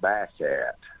shot back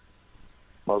at,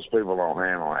 most people don't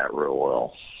handle that real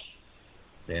well.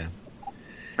 Yeah.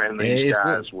 And these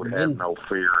guys would have no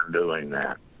fear in doing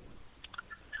that.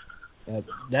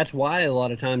 That's why a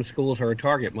lot of times schools are a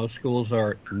target. Most schools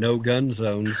are no-gun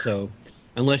zones, so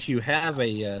unless you have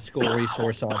a school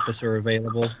resource officer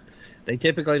available, they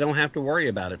typically don't have to worry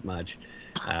about it much.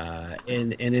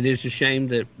 And it is a shame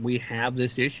that we have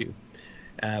this issue.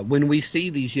 When we see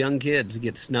these young kids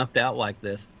get snuffed out like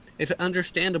this, it's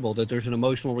understandable that there's an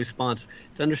emotional response.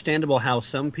 It's understandable how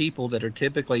some people that are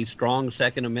typically strong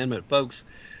Second Amendment folks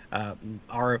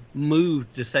are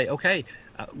moved to say, okay,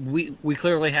 we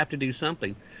clearly have to do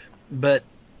something. But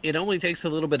it only takes a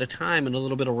little bit of time and a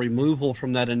little bit of removal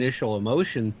from that initial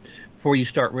emotion before you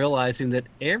start realizing that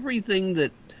everything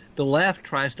that the left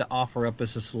tries to offer up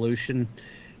as a solution,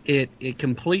 it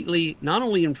completely not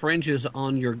only infringes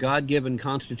on your God-given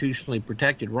constitutionally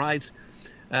protected rights,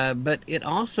 but it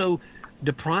also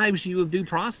deprives you of due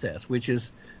process, which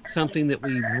is something that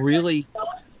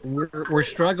we're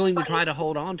struggling to try to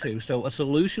hold on to. So a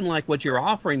solution like what you're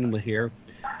offering here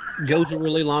goes a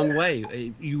really long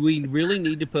way. We really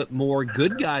need to put more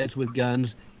good guys with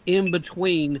guns in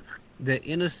between the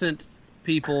innocent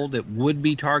people that would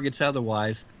be targets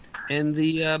otherwise and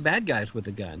the bad guys with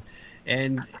the gun.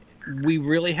 And we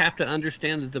really have to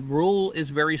understand that the rule is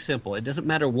very simple. It doesn't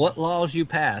matter what laws you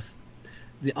pass.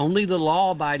 Only the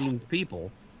law-abiding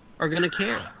people are going to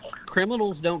care.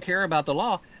 Criminals don't care about the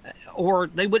law, or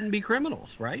they wouldn't be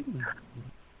criminals, right?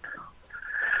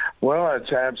 Well,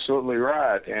 that's absolutely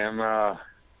right. And I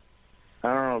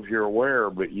don't know if you're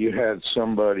aware, but you had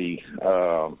somebody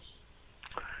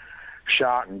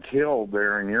shot and killed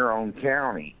there in your own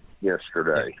county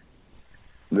yesterday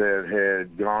that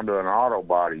had gone to an auto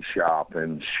body shop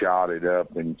and shot it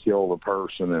up and killed a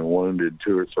person and wounded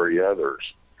 2 or 3 others.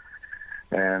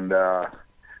 And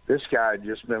this guy had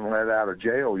just been let out of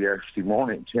jail yesterday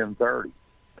morning at 10:30.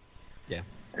 Yeah.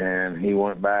 And he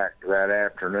went back that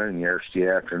afternoon, yesterday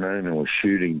afternoon, and was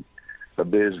shooting a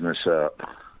business up.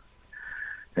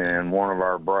 And one of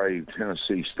our brave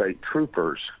Tennessee state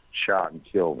troopers shot and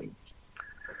killed him.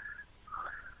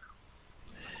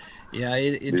 Yeah,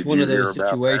 it's one of those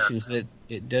situations that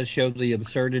it does show the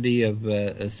absurdity of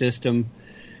a system.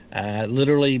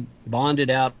 Literally bonded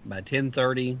out by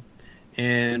 10:30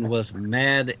 and was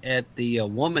mad at the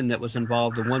woman that was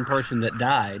involved, the one person that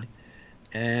died,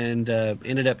 and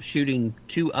ended up shooting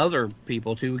 2 other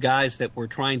people, 2 guys that were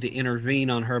trying to intervene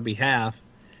on her behalf.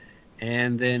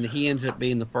 And then he ends up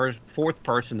being the 4th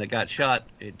person that got shot.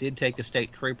 It did take a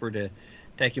state trooper to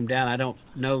take him down. I don't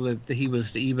know that he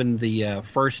was even the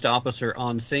first officer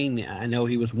on scene. I know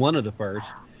he was one of the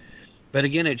first. But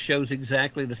again, it shows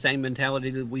exactly the same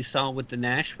mentality that we saw with the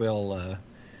Nashville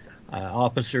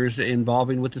officers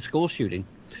involving with the school shooting.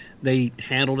 They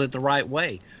handled it the right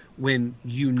way. When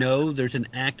you know there's an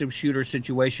active shooter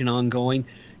situation ongoing,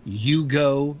 you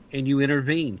go and you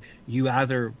intervene. You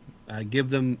either give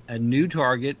them a new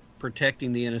target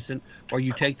protecting the innocent, or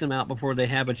you take them out before they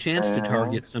have a chance to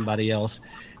target somebody else.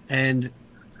 And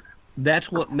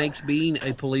that's what makes being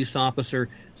a police officer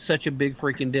such a big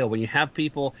freaking deal. When you have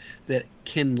people that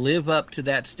can live up to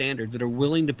that standard, that are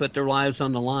willing to put their lives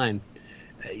on the line,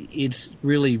 it's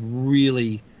really,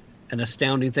 really an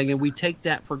astounding thing. And we take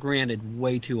that for granted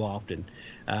way too often.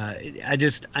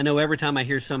 I know every time I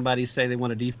hear somebody say they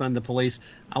want to defund the police,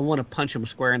 I want to punch them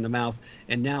square in the mouth.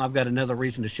 And now I've got another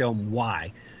reason to show them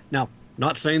why. Now,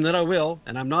 not saying that I will,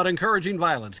 and I'm not encouraging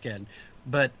violence, Ken,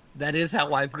 but that is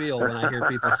how I feel when I hear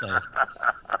people say it.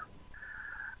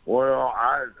 Well,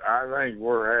 I think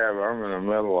I'm in the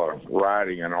middle of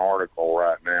writing an article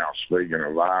right now, speaking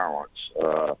of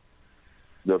violence.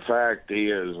 The fact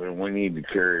is, and we need to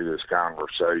carry this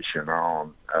conversation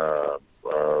on,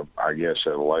 I guess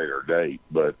at a later date,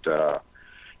 but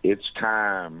it's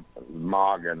time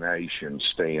MAGA Nation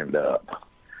stand up.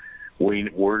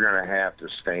 We're going to have to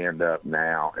stand up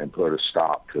now and put a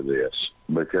stop to this,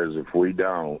 because if we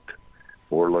don't,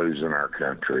 we're losing our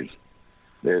country.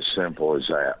 As simple as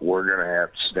that. We're going to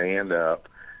have to stand up,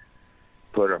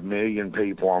 put 1 million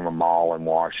people on the mall in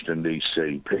Washington,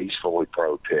 D.C., peacefully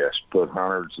protest, put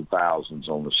hundreds of thousands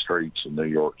on the streets of New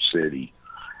York City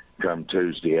come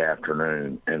Tuesday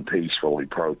afternoon and peacefully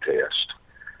protest.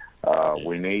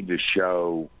 We need to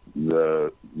show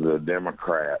the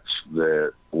Democrats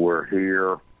that we're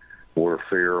here, we're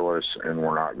fearless, and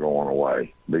we're not going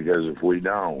away. Because if we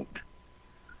don't,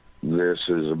 this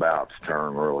is about to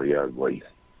turn really ugly,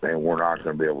 and we're not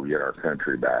going to be able to get our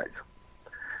country back.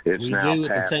 We do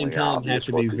at the same time have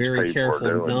to be very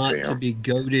careful not to be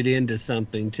goaded into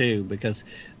something, too, because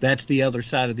that's the other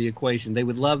side of the equation. They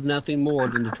would love nothing more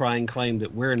than to try and claim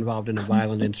that we're involved in a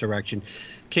violent insurrection.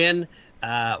 Ken,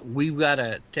 we've got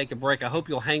to take a break. I hope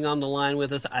you'll hang on the line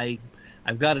with us.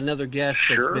 I've got another guest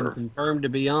that's been confirmed to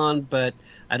be on, but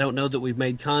I don't know that we've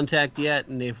made contact yet,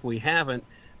 and if we haven't,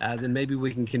 then maybe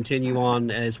we can continue on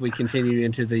as we continue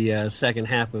into the second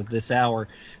half of this hour.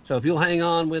 So if you'll hang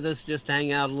on with us, just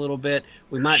hang out a little bit,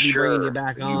 we might be bringing you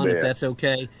back on if that's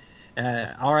okay.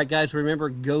 All right, guys, remember,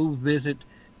 go visit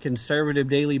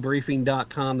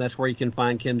conservativedailybriefing.com. That's where you can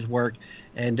find Ken's work,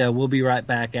 and we'll be right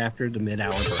back after the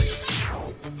mid-hour break.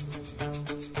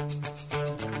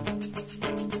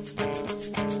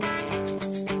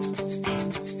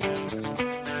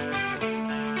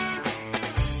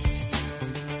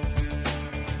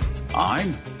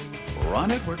 I'm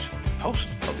Ron Edwards, host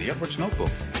of the Edwards Notebook,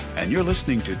 and you're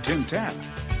listening to Tim Tapp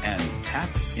and Tap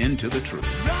Into the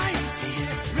Truth. Right here,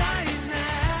 right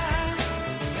now,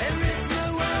 there is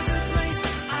no other place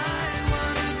I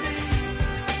want to be.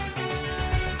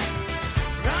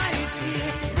 Right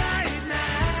here, right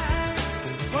now,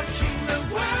 watching the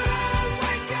world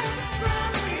wake up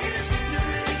from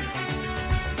history.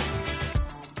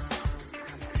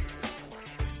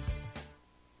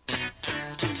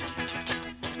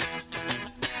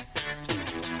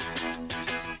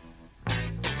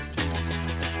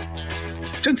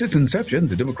 Since its inception,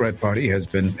 the Democrat Party has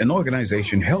been an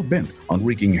organization hell-bent on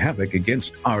wreaking havoc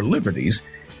against our liberties,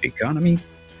 economy,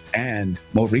 and,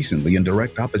 more recently, in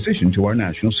direct opposition to our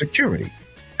national security.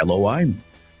 Hello, I'm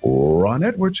Ron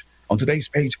Edwards. On today's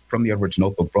page from the Edwards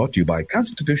Notebook, brought to you by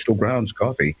Constitutional Grounds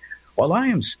Coffee, while I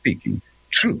am speaking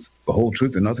truth, the whole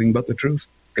truth and nothing but the truth,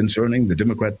 concerning the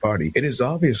Democrat Party, it is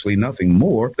obviously nothing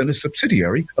more than a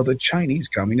subsidiary of the Chinese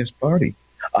Communist Party.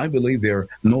 I believe there are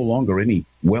no longer any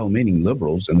well-meaning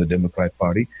liberals in the Democrat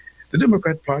Party. The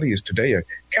Democrat Party is today a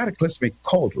cataclysmic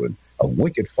cauldron of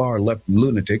wicked far-left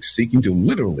lunatics seeking to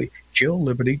literally kill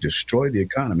liberty, destroy the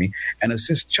economy, and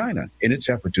assist China in its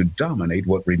effort to dominate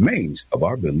what remains of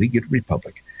our beleaguered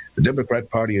republic. The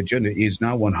Democrat Party agenda is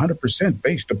now 100%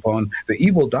 based upon the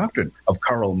evil doctrine of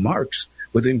Karl Marx,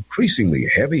 with increasingly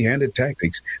heavy-handed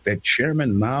tactics that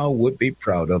Chairman Mao would be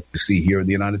proud of to see here in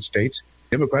the United States.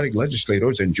 Democratic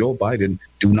legislators and Joe Biden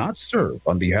do not serve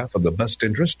on behalf of the best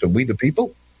interest of we the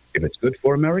people. If it's good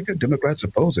for America, Democrats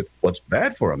oppose it. What's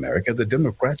bad for America, the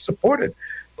Democrats support it.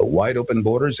 The wide open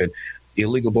borders and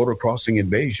illegal border crossing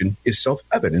invasion is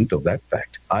self-evident of that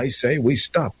fact. I say we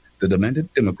stop the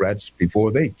demented Democrats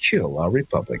before they kill our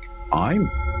republic. I'm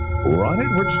Ron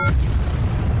Edwards.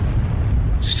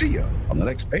 See ya on the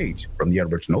next page from the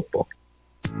Edwards Notebook.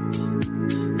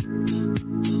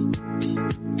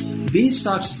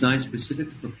 Beanstalk's designed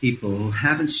specifically for people who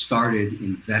haven't started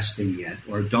investing yet,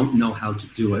 or don't know how to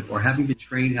do it, or haven't been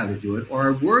trained how to do it, or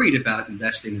are worried about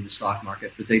investing in the stock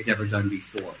market that they've never done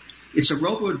before. It's a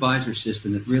robo-advisor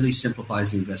system that really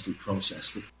simplifies the investing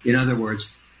process. In other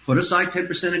words, put aside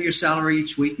 10% of your salary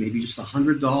each week, maybe just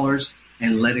 $100,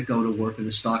 and let it go to work in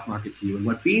the stock market for you. And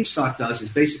what Beanstalk does is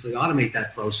basically automate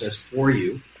that process for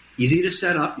you. Easy to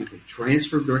set up. You can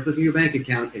transfer directly from your bank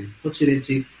account and puts it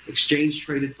into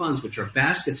exchange-traded funds, which are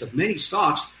baskets of many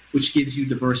stocks, which gives you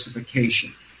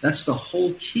diversification. That's the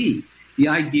whole key. The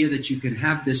idea that you can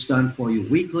have this done for you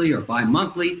weekly or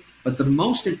bi-monthly. But the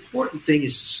most important thing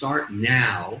is to start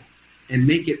now and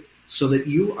make it so that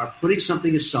you are putting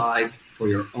something aside for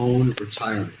your own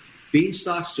retirement.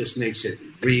 Beanstalks just makes it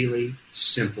really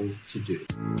simple to do.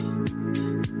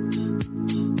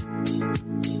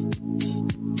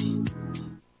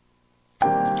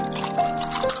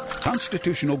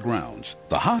 Constitutional Grounds,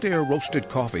 the hot air roasted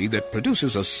coffee that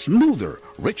produces a smoother,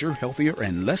 richer, healthier,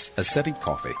 and less acidic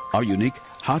coffee. Our unique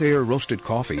hot air roasted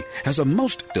coffee has a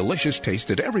most delicious taste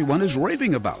that everyone is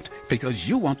raving about. Because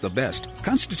you want the best,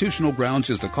 Constitutional Grounds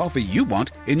is the coffee you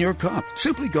want in your cup.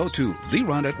 Simply go to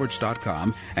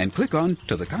theronedwards.com and click on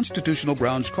to the Constitutional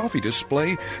Grounds coffee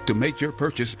display to make your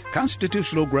purchase.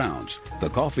 Constitutional Grounds, the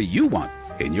coffee you want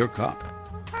in your cup.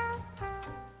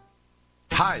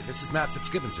 Hi, this is Matt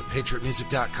Fitzgibbons at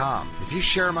PatriotMusic.com. If you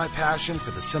share my passion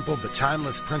for the simple but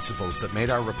timeless principles that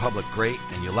made our republic great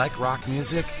and you like rock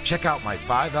music, check out my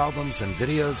 5 albums and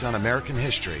videos on American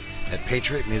history at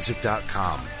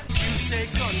PatriotMusic.com. You say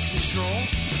gun control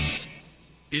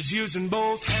is using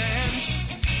both hands.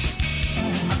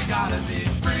 I've gotta be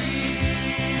free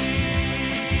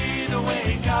the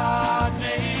way God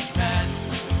made men,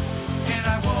 and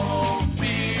I won't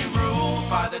be ruled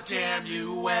by the damn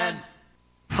UN.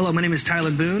 Hello, my name is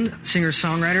Tyler Boone,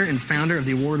 singer-songwriter and founder of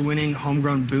the award-winning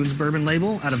homegrown Boone's Bourbon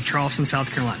label out of Charleston, South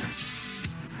Carolina.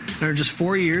 In just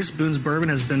 4 years, Boone's Bourbon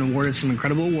has been awarded some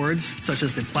incredible awards, such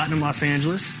as the Platinum Los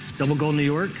Angeles, Double Gold New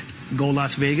York, Gold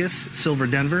Las Vegas, Silver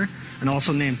Denver, and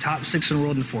also named top 6 in the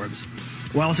world in Forbes.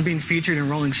 We're also being featured in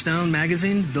Rolling Stone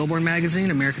magazine, Billboard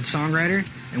magazine, American Songwriter,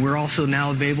 and we're also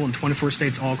now available in 24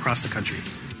 states all across the country.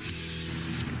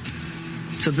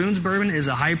 So Boone's Bourbon is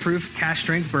a high-proof,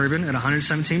 cash-strength bourbon at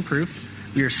 117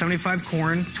 proof. We are 75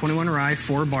 corn, 21 rye,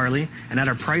 4 barley, and at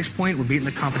our price point, we're beating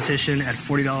the competition at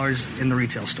 $40 in the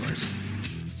retail stores.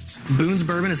 Boone's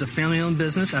Bourbon is a family-owned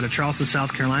business out of Charleston,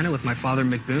 South Carolina with my father,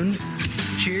 Mick Boone.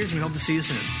 Cheers, and we hope to see you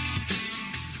soon.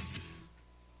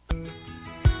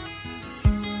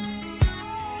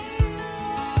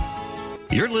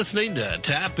 You're listening to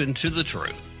Tap Into the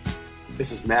Truth.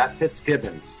 This is Matt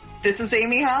Fitzgibbons. This is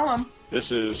Amy Hallam.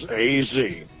 This is AZ.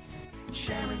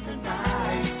 Sharing the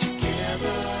night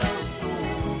together,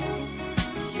 oh,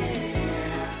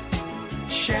 yeah.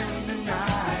 Sharing the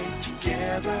night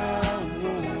together,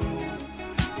 oh,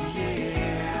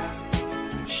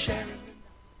 yeah. Sharing.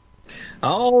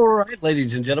 All right,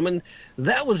 ladies and gentlemen,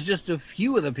 that was just a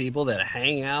few of the people that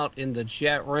hang out in the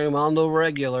chat room on the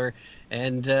regular.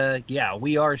 And, yeah,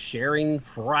 we are sharing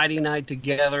Friday night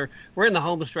together. We're in the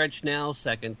home stretch now,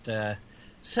 second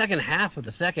half of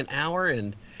the second hour,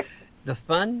 and the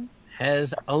fun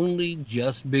has only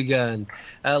just begun.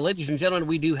 Ladies and gentlemen,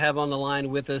 we do have on the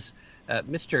line with us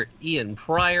Mr. Ian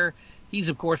Pryor. He's,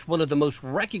 of course, one of the most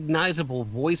recognizable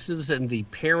voices in the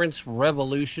parents'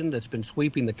 revolution that's been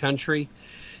sweeping the country.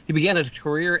 He began his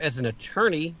career as an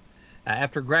attorney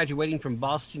after graduating from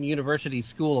Boston University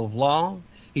School of Law.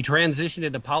 He transitioned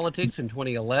into politics in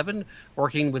 2011,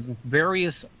 working with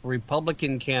various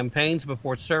Republican campaigns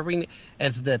before serving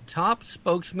as the top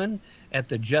spokesman at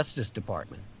the Justice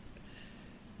Department.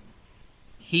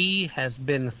 He has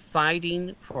been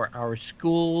fighting for our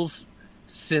schools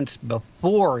since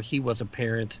before he was a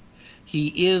parent.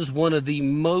 He is one of the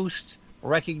most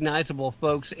recognizable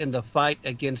folks in the fight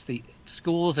against the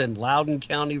schools in Loudoun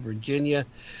County, Virginia.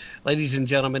 Ladies and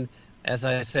gentlemen, as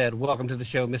I said, welcome to the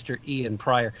show, Mr. Ian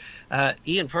Pryor.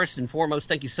 Ian, first and foremost,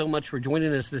 thank you so much for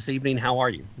joining us this evening. How are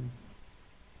you?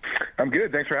 I'm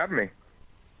good. Thanks for having me.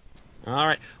 All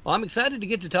right. Well, I'm excited to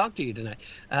get to talk to you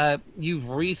tonight. You've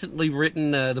recently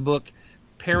written the book,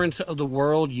 Parents of the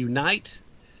World Unite,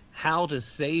 How to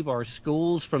Save Our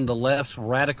Schools from the Left's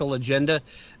Radical Agenda.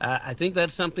 I think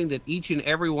that's something that each and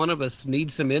every one of us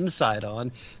needs some insight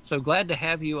on. So glad to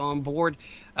have you on board.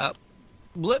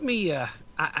 Let me,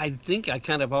 I think I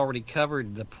kind of already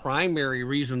covered the primary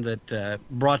reason that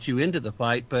brought you into the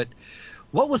fight, but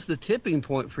what was the tipping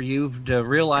point for you to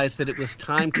realize that it was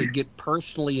time to get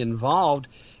personally involved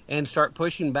and start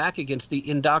pushing back against the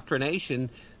indoctrination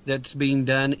that's being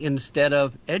done instead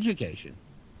of education?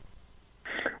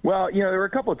 Well, there were a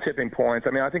couple of tipping points.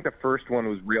 I mean, I think the first one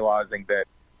was realizing that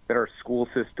our school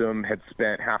system had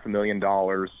spent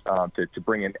 $500,000 to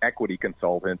bring in equity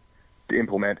consultants to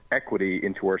implement equity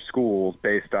into our schools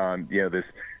based on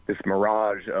this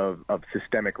mirage of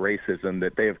systemic racism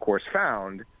that they of course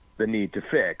found the need to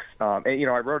fix. And,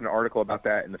 I wrote an article about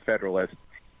that in the Federalist,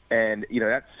 and,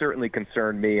 that certainly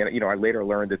concerned me. And, I later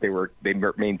learned that they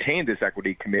maintained this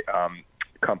equity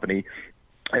company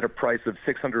at a price of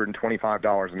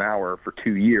 $625 an hour for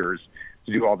 2 years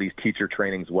to do all these teacher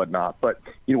trainings, whatnot. But,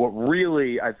 what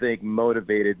really, I think,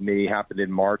 motivated me happened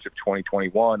in March of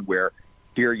 2021, where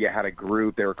here you had a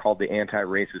group. They were called the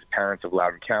Anti-Racist Parents of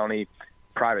Loudoun County,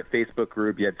 private Facebook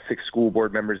group. You had 6 school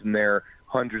board members in there,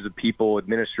 hundreds of people,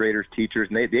 administrators, teachers,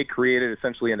 and they created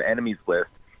essentially an enemies list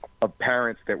of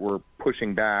parents that were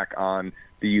pushing back on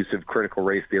the use of critical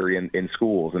race theory in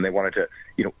schools. And they wanted to,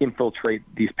 infiltrate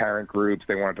these parent groups.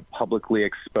 They wanted to publicly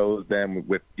expose them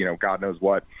with, God knows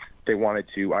what. They wanted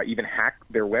to even hack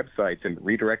their websites and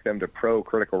redirect them to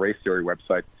pro-critical race theory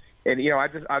websites. And,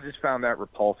 I just found that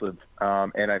repulsive.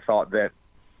 And I thought that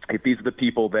if these are the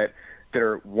people that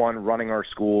are, one, running our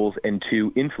schools, and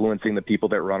 2, influencing the people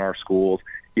that run our schools,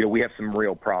 we have some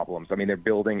real problems. I mean, they're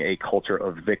building a culture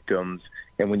of victims.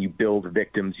 And when you build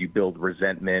victims, you build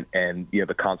resentment and,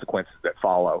 the consequences that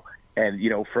follow. And,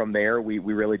 from there, we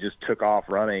really just took off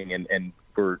running and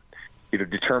were,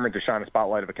 determined to shine a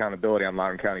spotlight of accountability on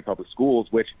Loudoun County Public Schools,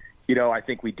 which, I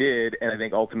think we did, and I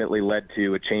think ultimately led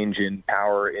to a change in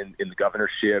power in the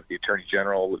governorship, the attorney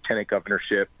general, lieutenant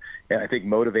governorship, and I think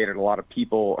motivated a lot of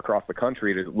people across the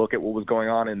country to look at what was going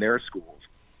on in their schools.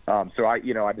 So I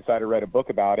decided to write a book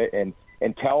about it and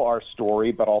tell our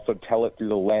story, but also tell it through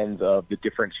the lens of the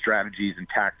different strategies and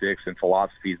tactics and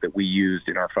philosophies that we used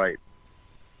in our fight.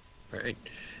 Right.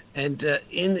 And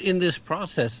in this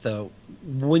process, though,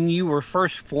 when you were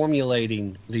first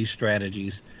formulating these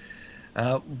strategies,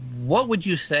 what would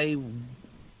you say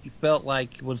you felt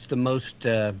like was the most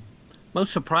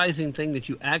surprising thing that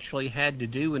you actually had to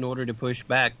do in order to push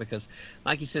back? Because,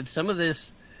 like you said, some of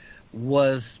this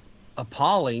was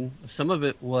appalling, some of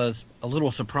it was a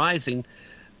little surprising,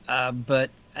 but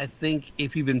I think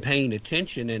if you've been paying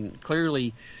attention, and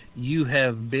clearly you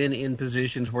have been in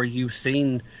positions where you've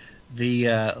seen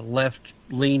the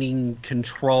left-leaning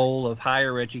control of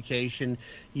higher education,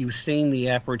 you've seen the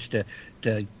efforts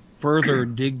to further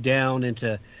dig down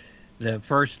into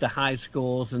the high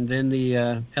schools and then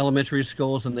the elementary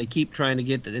schools, and they keep trying to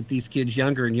get at these kids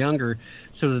younger and younger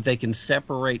so that they can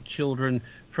separate children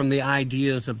from the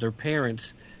ideas of their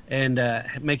parents and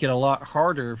make it a lot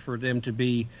harder for them to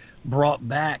be brought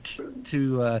back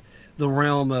to the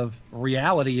realm of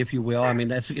reality, if you will. I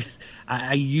mean,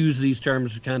 I use these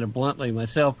terms kind of bluntly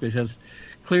myself because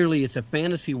clearly it's a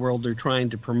fantasy world they're trying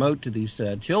to promote to these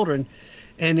children.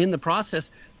 And in the process,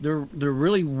 they're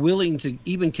really willing to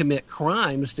even commit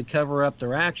crimes to cover up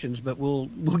their actions. But we'll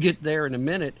get there in a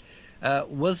minute.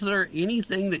 Was there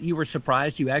anything that you were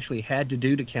surprised you actually had to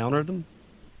do to counter them?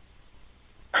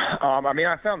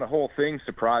 I found the whole thing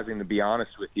surprising, to be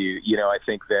honest with you. I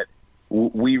think that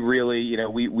we really,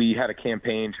 we had a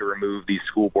campaign to remove these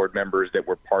school board members that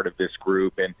were part of this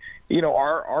group. And,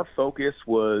 our focus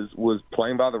was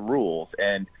playing by the rules.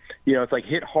 And, it's like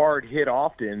hit hard, hit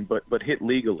often, but hit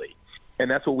legally. And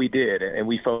that's what we did. And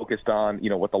we focused on,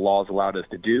 what the laws allowed us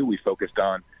to do. We focused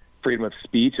on freedom of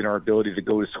speech and our ability to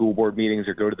go to school board meetings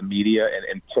or go to the media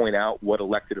and point out what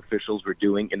elected officials were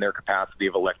doing in their capacity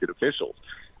of elected officials.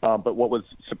 But what was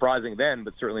surprising then,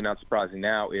 but certainly not surprising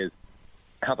now, is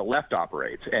how the left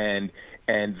operates. And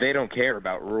they don't care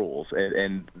about rules,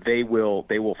 and they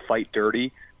will fight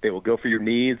dirty. They will go for your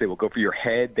knees. They will go for your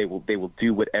head. They will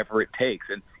do whatever it takes.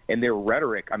 And their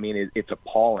rhetoric, it's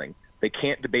appalling. They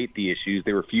can't debate the issues.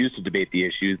 They refuse to debate the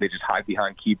issues. They just hide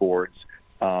behind keyboards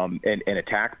and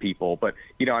attack people. But,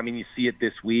 you see it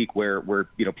this week where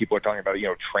people are talking about,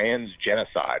 trans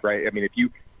genocide, right?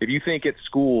 If you think at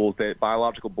schools that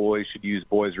biological boys should use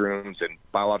boys' rooms and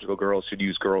biological girls should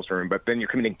use girls' rooms, but then you're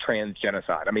committing trans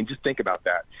genocide. Just think about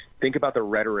that. Think about the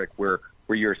rhetoric where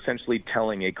you're essentially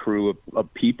telling a crew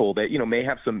of people that, may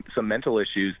have some mental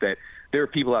issues, that there are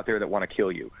people out there that want to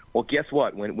kill you. Well, guess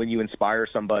what? When you inspire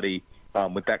somebody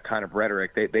with that kind of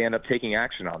rhetoric, they end up taking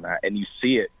action on that. And you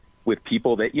see it with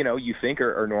people that, you think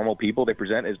are normal people. They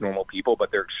present as normal people,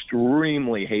 but they're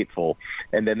extremely hateful.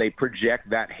 And then they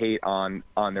project that hate on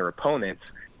their opponents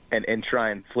and try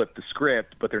and flip the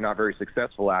script, but they're not very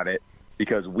successful at it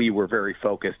because we were very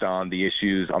focused on the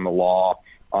issues, on the law,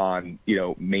 on,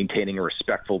 maintaining a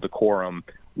respectful decorum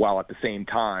while at the same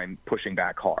time pushing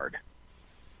back hard.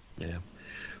 Yeah.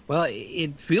 Well,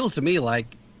 it feels to me like,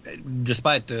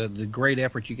 despite the great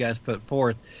effort you guys put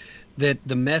forth, that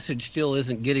the message still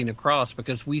isn't getting across,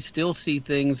 because we still see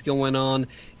things going on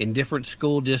in different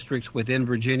school districts within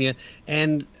Virginia.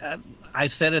 And I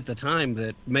said at the time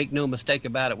that, make no mistake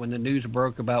about it, when the news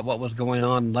broke about what was going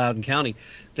on in Loudoun County,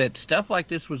 that stuff like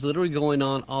this was literally going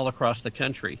on all across the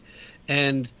country.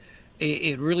 And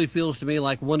it really feels to me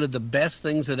like one of the best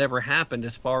things that ever happened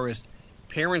as far as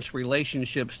parents'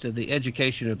 relationships to the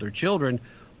education of their children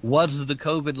was the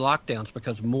COVID lockdowns,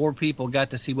 because more people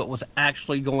got to see what was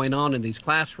actually going on in these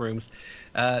classrooms.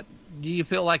 Do you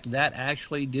feel like that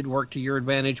actually did work to your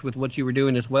advantage with what you were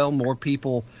doing as well? More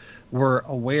people were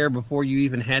aware before you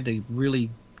even had to really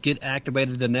get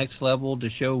activated to the next level to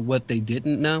show what they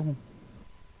didn't know?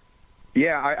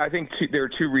 Yeah, I think there are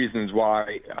two reasons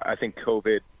why I think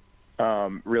COVID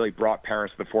really brought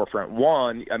parents to the forefront.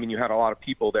 One, I mean, you had a lot of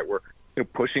people that were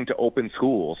pushing to open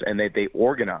schools, and they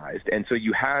organized. And so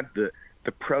you had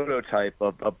the prototype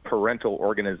of parental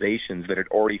organizations that had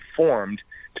already formed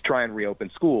to try and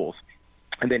reopen schools.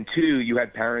 And then two, you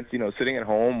had parents, sitting at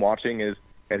home watching as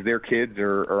their kids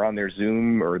are on their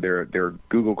Zoom or their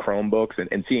Google Chromebooks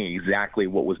and seeing exactly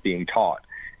what was being taught.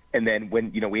 And then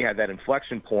when, we had that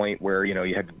inflection point where,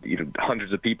 you had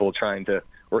hundreds of people trying to,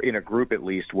 or in a group at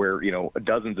least, where,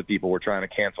 dozens of people were trying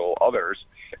to cancel others,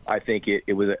 I think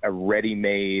it was a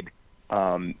ready-made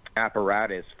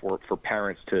apparatus for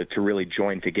parents to really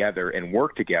join together and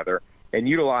work together and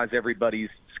utilize everybody's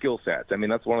skill sets. I mean,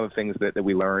 that's one of the things that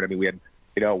we learned. I mean, we had,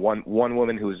 one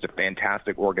woman who was a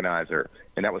fantastic organizer,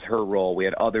 and that was her role. We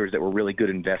had others that were really good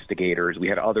investigators. We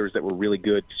had others that were really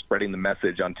good spreading the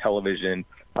message on television,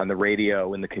 on the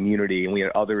radio, in the community. And we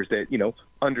had others that,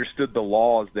 understood the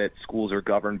laws that schools are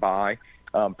governed by,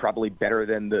 probably better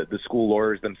than the school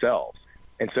lawyers themselves.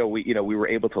 And so we were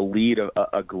able to lead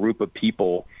a group of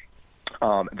people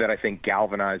that I think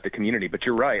galvanized the community. But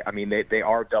you're right. I mean, they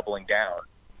are doubling down.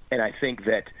 And I think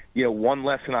that, one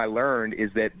lesson I learned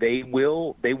is that they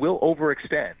will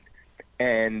overextend,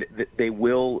 and they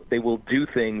will do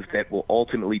things that will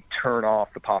ultimately turn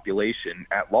off the population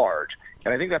at large.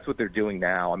 And I think that's what they're doing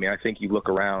now. I mean, I think you look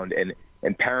around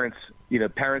and parents,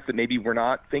 parents that maybe were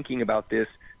not thinking about this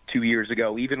 2 years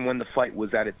ago, even when the fight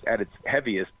was at its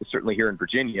heaviest, certainly here in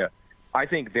Virginia, I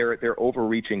think they're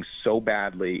overreaching so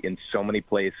badly in so many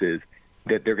places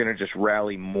that they're going to just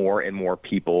rally more and more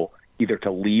people either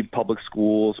to leave public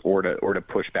schools or to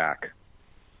push back.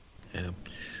 Yeah.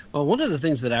 Well, one of the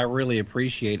things that I really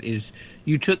appreciate is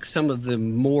you took some of the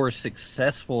more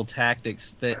successful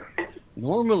tactics that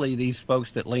normally these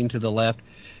folks that lean to the left,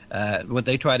 what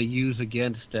they try to use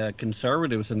against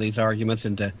conservatives in these arguments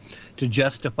and to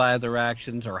justify their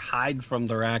actions or hide from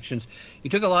their actions. You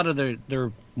took a lot of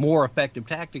their more effective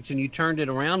tactics and you turned it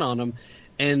around on them,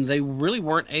 and they really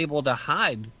weren't able to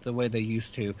hide the way they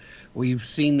used to. We've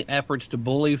seen efforts to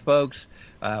bully folks.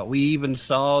 We even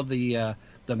saw the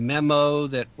memo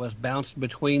that was bounced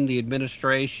between the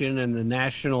administration and the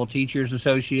National Teachers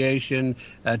Association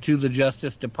to the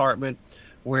Justice Department,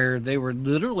 where they were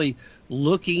literally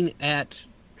looking at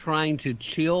trying to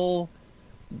chill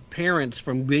parents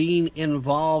from being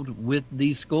involved with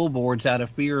these school boards out of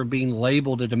fear of being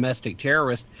labeled a domestic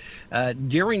terrorist.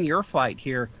 During your fight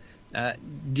here,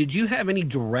 did you have any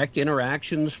direct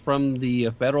interactions from the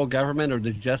federal government or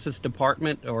the Justice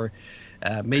Department, or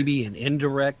maybe an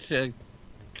indirect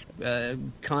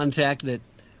contact that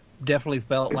definitely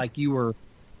felt like you were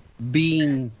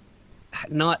being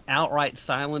not outright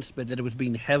silenced, but that it was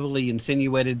being heavily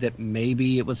insinuated that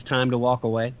maybe it was time to walk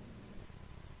away?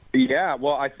 Yeah,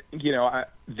 well, the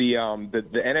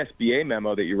NSBA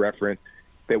memo that you referenced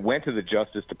that went to the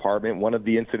Justice Department, one of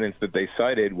the incidents that they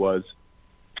cited was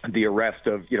the arrest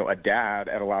of, a dad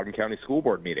at a Loudoun County School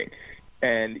Board meeting.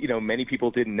 And, many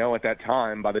people didn't know at that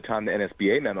time. By the time the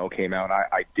NSBA memo came out,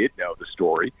 I did know the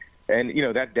story. And,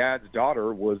 that dad's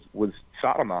daughter was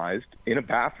sodomized in a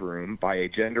bathroom by a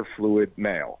gender-fluid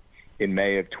male in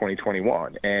May of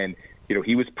 2021. And,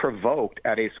 he was provoked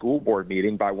at a school board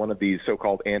meeting by one of these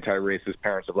so-called anti-racist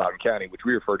parents of Loudoun County, which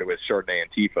we refer to as Chardonnay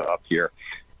Antifa up here.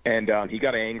 And he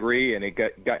got angry, and it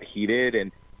got heated,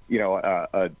 and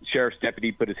a sheriff's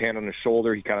deputy put his hand on his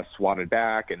shoulder. He kind of swatted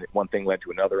back, and one thing led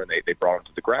to another, and they brought him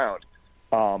to the ground.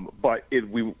 But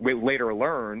we later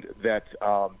learned that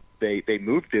they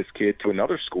moved this kid to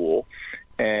another school,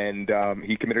 and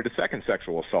he committed a second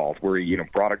sexual assault where he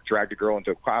dragged a girl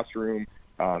into a classroom,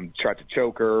 tried to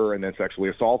choke her, and then sexually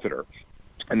assaulted her.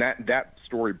 And that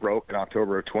story broke in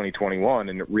October of 2021,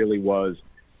 and it really was,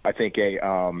 I think,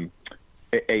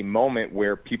 a moment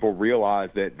where people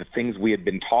realized that the things we had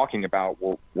been talking about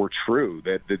were true,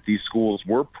 that these schools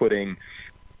were putting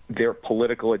their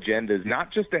political agendas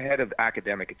not just ahead of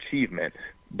academic achievement,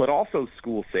 but also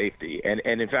school safety. And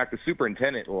in fact, the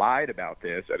superintendent lied about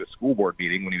this at a school board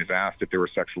meeting when he was asked if there were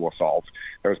sexual assaults.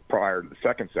 That was prior to the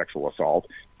second sexual assault.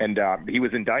 And he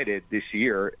was indicted last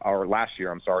year,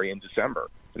 in December,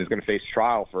 and is going to face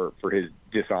trial for his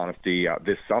dishonesty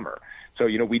this summer. So,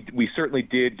 we certainly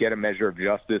did get a measure of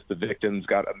justice. The victims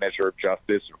got a measure of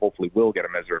justice, or hopefully will get a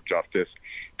measure of justice.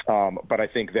 But I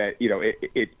think that,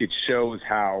 it shows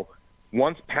how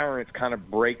once parents kind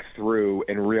of break through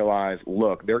and realize,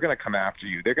 look, they're going to come after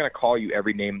you. They're going to call you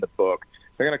every name in the book.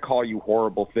 They're going to call you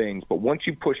horrible things. But once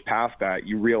you push past that,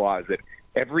 you realize that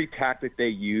every tactic they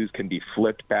use can be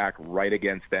flipped back right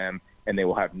against them, and they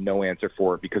will have no answer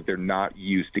for it because they're not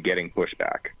used to getting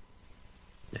pushback.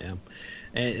 Yeah,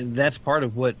 and that's part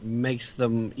of what makes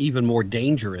them even more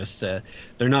dangerous. They're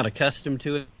not accustomed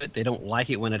to it. They don't like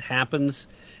it when it happens.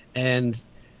 And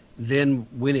then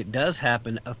when it does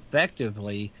happen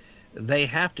effectively, they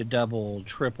have to double,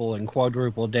 triple, and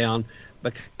quadruple down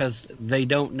because they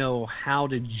don't know how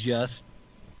to just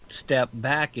step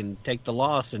back and take the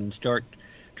loss and start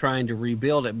trying to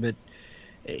rebuild it. But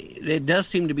it does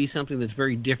seem to be something that's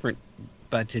very different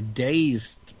by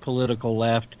today's political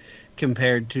left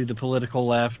compared to the political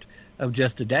left of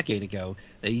just a decade ago.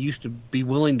 They used to be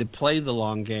willing to play the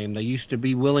long game. They used to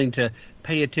be willing to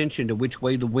pay attention to which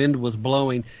way the wind was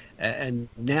blowing. And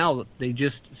now they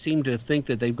just seem to think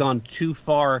that they've gone too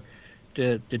far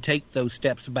to take those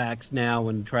steps back now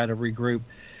and try to regroup.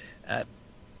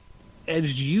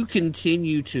 As you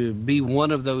continue to be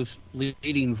one of those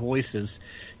leading voices,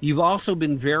 you've also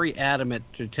been very adamant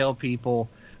to tell people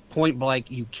point blank,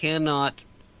 you cannot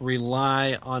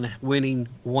rely on winning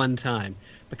one time,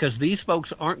 because these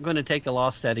folks aren't going to take a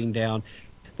loss setting down.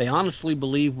 They honestly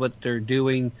believe what they're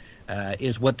doing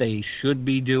is what they should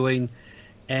be doing.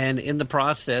 And in the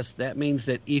process, that means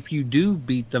that if you do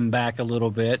beat them back a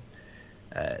little bit,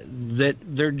 that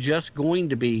they're just going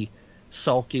to be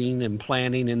sulking and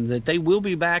planning, and that they will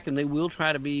be back and they will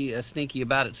try to be sneaky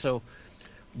about it. So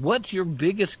what's your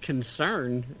biggest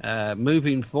concern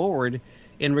moving forward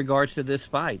in regards to this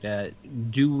fight?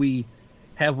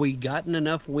 Have we gotten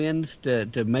enough wins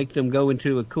to make them go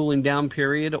into a cooling down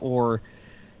period, or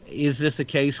is this a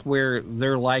case where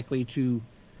they're likely to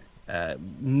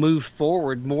move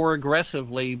forward more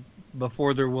aggressively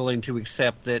before they're willing to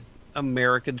accept that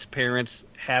Americans' parents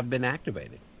have been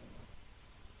activated?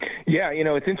 Yeah,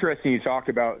 it's interesting you talked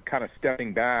about kind of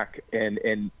stepping back,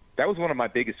 and that was one of my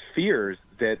biggest fears,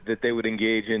 that they would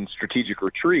engage in strategic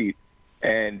retreat.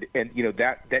 And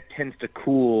that tends to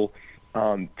cool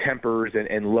tempers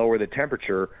and lower the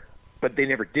temperature, but they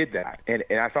never did that. And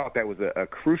I thought that was a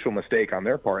crucial mistake on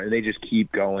their part, and they just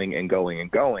keep going and going and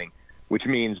going, which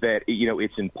means that,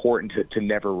 it's important to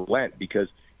never relent, because,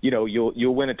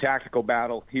 you'll win a tactical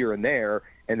battle here and there,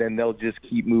 and then they'll just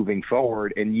keep moving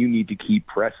forward, and you need to keep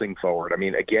pressing forward. I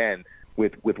mean, again,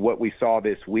 with what we saw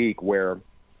this week where,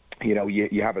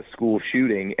 you have a school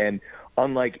shooting, and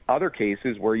unlike other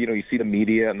cases where, you see the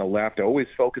media and the left always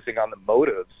focusing on the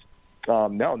motives,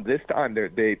 no, this time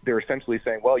they're essentially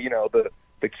saying, well,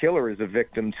 the killer is a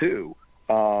victim too.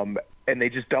 And they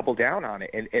just double down on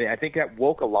it. And I think that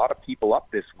woke a lot of people up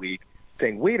this week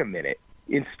saying, wait a minute,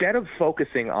 instead of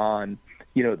focusing on,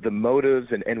 the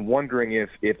motives and wondering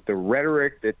if the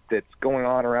rhetoric that's going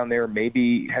on around there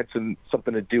maybe had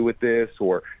something to do with this,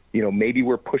 or, maybe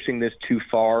we're pushing this too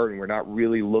far and we're not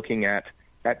really looking at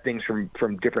things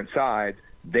from different sides,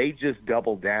 they just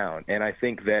double down. And I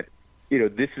think that,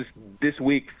 this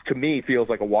week to me feels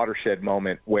like a watershed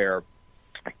moment where,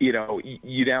 you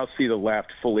now see the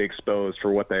left fully exposed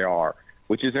for what they are,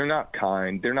 which is they're not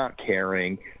kind, they're not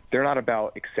caring, they're not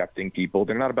about accepting people,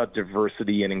 they're not about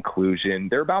diversity and inclusion,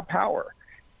 they're about power.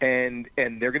 And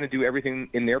they're going to do everything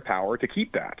in their power to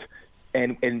keep that.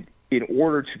 And in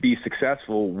order to be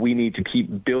successful, we need to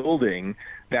keep building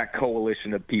that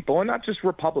coalition of people, and not just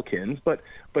Republicans, but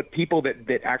people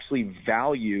that actually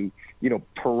value,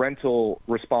 parental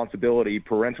responsibility,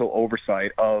 parental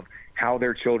oversight of how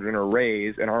their children are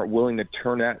raised, and aren't willing to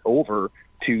turn that over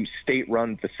to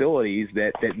state-run facilities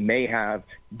that may have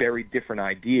very different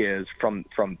ideas from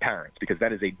parents, because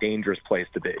that is a dangerous place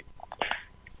to be.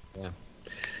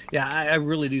 Yeah, I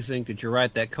really do think that you're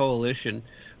right. That coalition,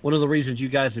 one of the reasons you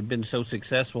guys have been so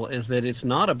successful is that it's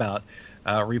not about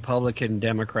Republican,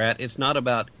 Democrat. It's not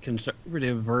about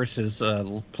conservative versus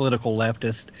political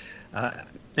leftist.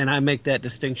 And I make that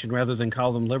distinction rather than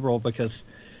call them liberal because,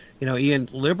 Ian,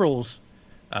 liberals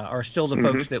are still the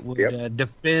folks that would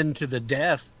defend to the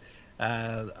death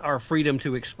our freedom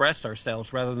to express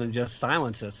ourselves rather than just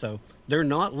silence us. So they're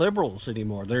not liberals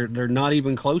anymore. They're not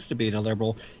even close to being a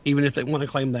liberal, even if they want to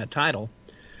claim that title.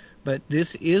 But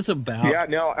this is about...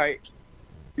 I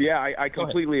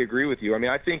completely agree with you. I mean,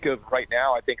 I think of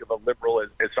a liberal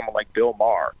as someone like Bill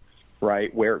Maher,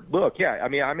 right? Where, look, I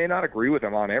mean, I may not agree with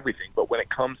him on everything, but when it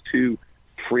comes to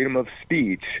freedom of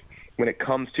speech, when it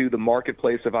comes to the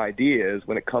marketplace of ideas,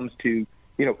 when it comes to,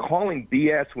 calling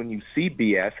BS when you see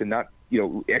BS and not,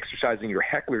 exercising your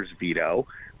heckler's veto,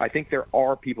 I think there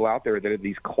are people out there that are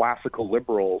these classical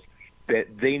liberals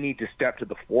that they need to step to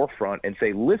the forefront and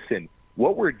say, listen,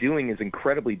 what we're doing is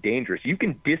incredibly dangerous. You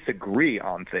can disagree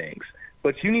on things,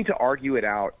 but you need to argue it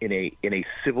out in a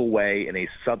civil way, in a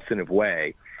substantive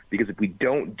way, because if we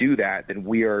don't do that, then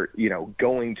we are,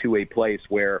 going to a place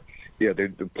where,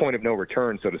 the point of no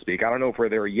return, so to speak. I don't know if we're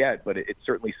there yet, but it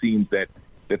certainly seems that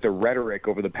the rhetoric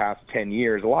over the past 10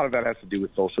 years, a lot of that has to do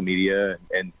with social media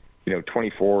and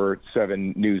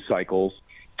 24/7 news cycles.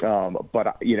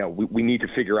 But we need to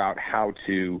figure out how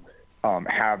to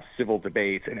have civil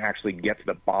debates and actually get to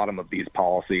the bottom of these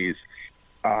policies,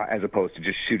 as opposed to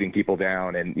just shooting people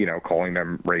down and, calling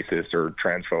them racist or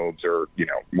transphobes or,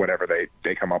 whatever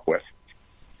they come up with.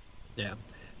 Yeah.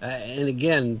 And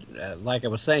again, like I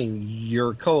was saying,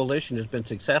 your coalition has been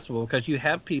successful because you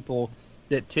have people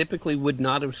that typically would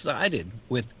not have sided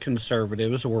with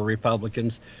conservatives or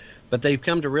Republicans, but they've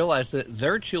come to realize that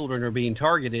their children are being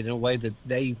targeted in a way that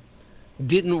they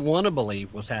didn't want to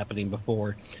believe was happening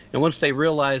before. And once they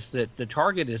realize that the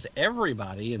target is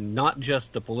everybody and not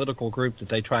just the political group that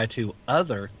they try to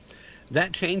other,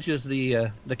 that changes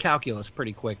the calculus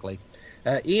pretty quickly.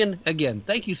 Ian, again,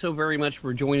 thank you so very much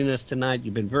for joining us tonight.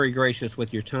 You've been very gracious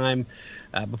with your time.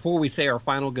 Before we say our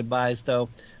final goodbyes, though,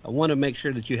 I want to make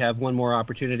sure that you have one more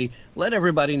opportunity. Let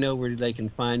everybody know where they can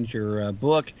find your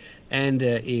book,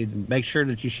 and make sure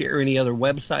that you share any other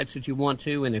websites that you want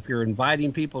to. And if you're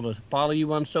inviting people to follow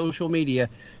you on social media,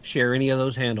 share any of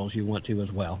those handles you want to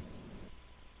as well.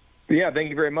 Yeah,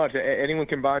 thank you very much. Anyone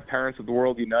can buy Parents of the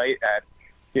World Unite at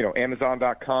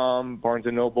Amazon.com, Barnes &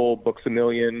 Noble, Books A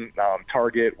Million,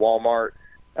 Target, Walmart.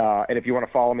 And if you want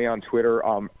to follow me on Twitter,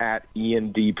 at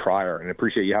Ian D. Pryor. And I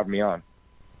appreciate you having me on.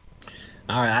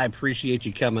 All right, I appreciate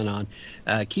you coming on.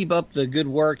 Keep up the good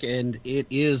work, and it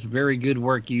is very good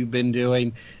work you've been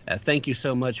doing. Thank you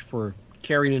so much for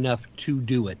caring enough to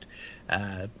do it.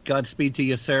 Godspeed to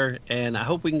you, sir, and I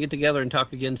hope we can get together and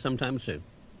talk again sometime soon.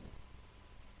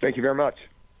 Thank you very much.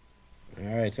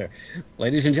 All right, sir.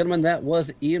 Ladies and gentlemen, that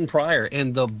was Ian Pryor,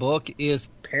 and the book is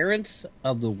Parents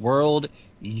of the World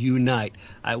Unite.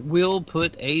 I will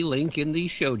put a link in the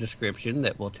show description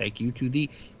that will take you to the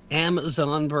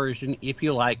Amazon version if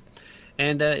you like.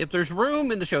 And if there's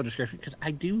room in the show description, because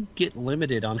I do get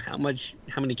limited on how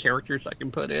many characters I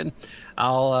can put in,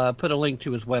 I'll put a link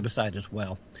to his website as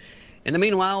well. In the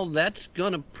meanwhile, that's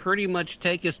going to pretty much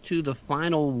take us to the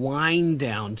final wind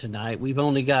down tonight. We've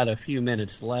only got a few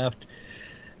minutes left.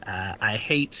 I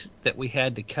hate that we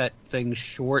had to cut things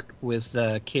short with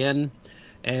Ken,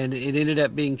 and it ended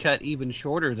up being cut even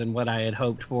shorter than what I had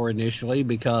hoped for initially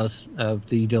because of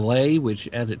the delay, which,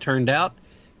 as it turned out,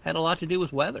 had a lot to do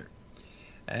with weather.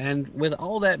 And with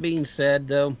all that being said,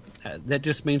 though, that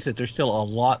just means that there's still a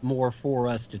lot more for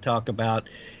us to talk about.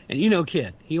 And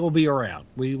Ken, he will be around.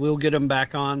 We will get him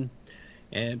back on,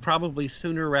 and probably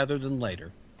sooner rather than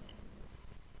later.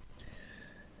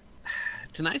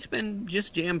 Tonight's been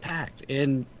just jam-packed,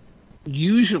 and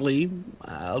usually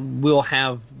we'll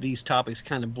have these topics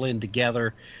kind of blend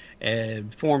together,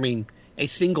 forming a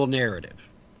single narrative.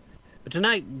 But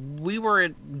tonight, we were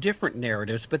at different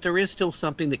narratives, but there is still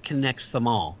something that connects them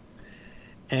all.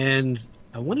 And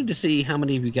I wanted to see how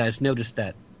many of you guys noticed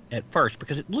that at first,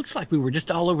 because it looks like we were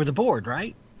just all over the board,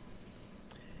 right?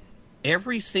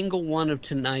 Every single one of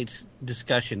tonight's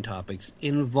discussion topics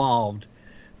involved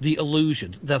the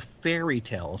illusions, the fairy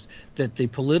tales that the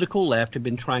political left have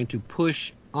been trying to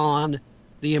push on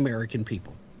the American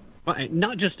people.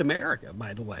 Not just America,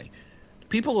 by the way.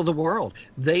 People of the world.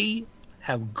 They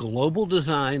have global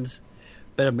designs,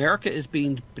 but America is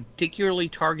being particularly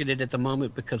targeted at the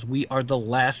moment because we are the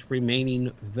last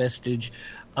remaining vestige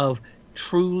of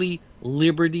truly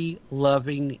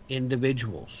liberty-loving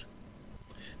individuals.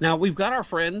 Now, we've got our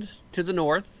friends to the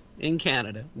north in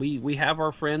Canada. We have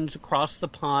our friends across the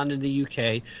pond in the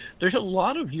UK. There's a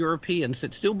lot of Europeans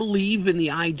that still believe in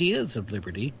the ideas of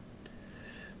liberty,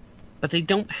 but they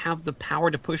don't have the power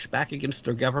to push back against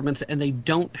their governments, and they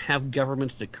don't have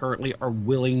governments that currently are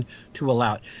willing to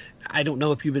allow it. I don't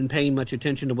know if you've been paying much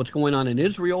attention to what's going on in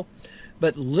Israel,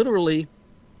 but literally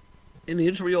in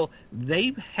Israel,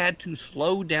 they've had to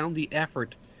slow down the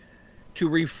effort to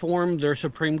reform their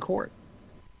Supreme Court,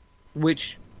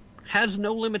 which has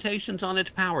no limitations on its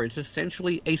power. It's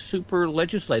essentially a super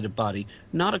legislative body,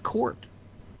 not a court.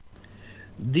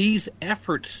 These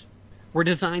efforts were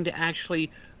designed to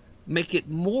actually make it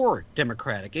more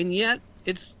democratic, and yet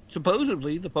it's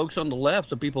supposedly the folks on the left,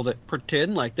 the people that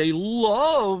pretend like they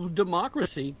love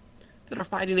democracy, that are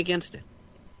fighting against it.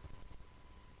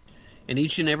 In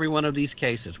each and every one of these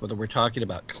cases, whether we're talking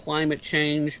about climate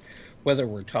change, whether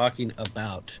we're talking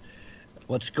about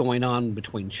what's going on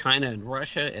between China and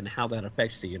Russia and how that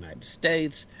affects the United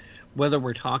States, whether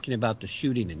we're talking about the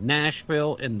shooting in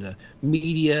Nashville and the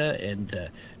media and the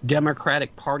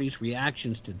Democratic Party's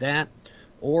reactions to that,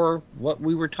 or what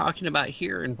we were talking about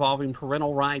here involving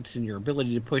parental rights and your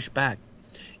ability to push back.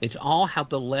 It's all how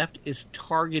the left is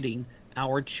targeting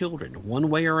our children one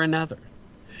way or another.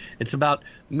 It's about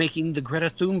making the Greta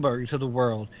Thunbergs of the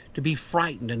world to be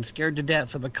frightened and scared to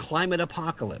death of a climate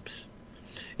apocalypse.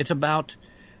 It's about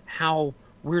how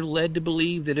we're led to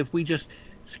believe that if we just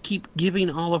keep giving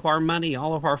all of our money,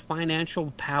 all of our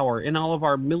financial power, and all of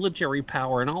our military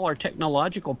power, and all our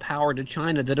technological power to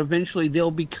China, that eventually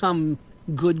they'll become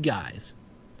good guys.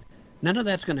 None of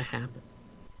that's going to happen.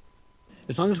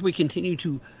 As long as we continue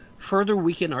to further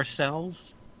weaken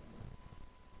ourselves,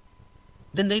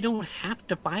 then they don't have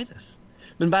to fight us.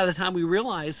 And by the time we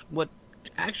realize what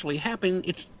actually happened,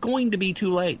 it's going to be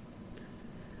too late.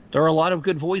 There are a lot of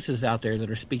good voices out there that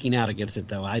are speaking out against it,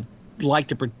 though. I'd like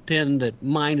to pretend that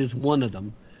mine is one of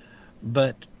them,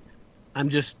 but I'm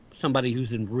just somebody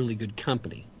who's in really good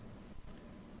company.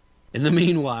 In the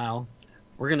meanwhile,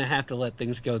 we're going to have to let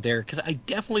things go there, because I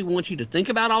definitely want you to think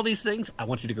about all these things. I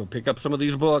want you to go pick up some of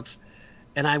these books,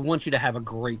 and I want you to have a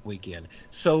great weekend.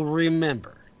 So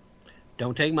remember,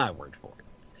 don't take my word for it.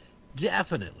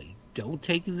 Definitely don't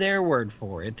take their word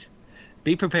for it.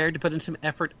 Be prepared to put in some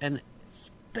effort, and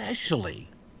especially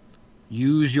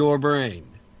use your brain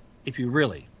if you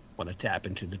really want to tap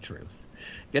into the truth.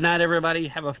 Good night, everybody.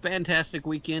 Have a fantastic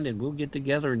weekend, and we'll get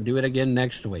together and do it again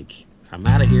next week. I'm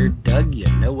out of here. Doug, you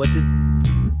know what to do.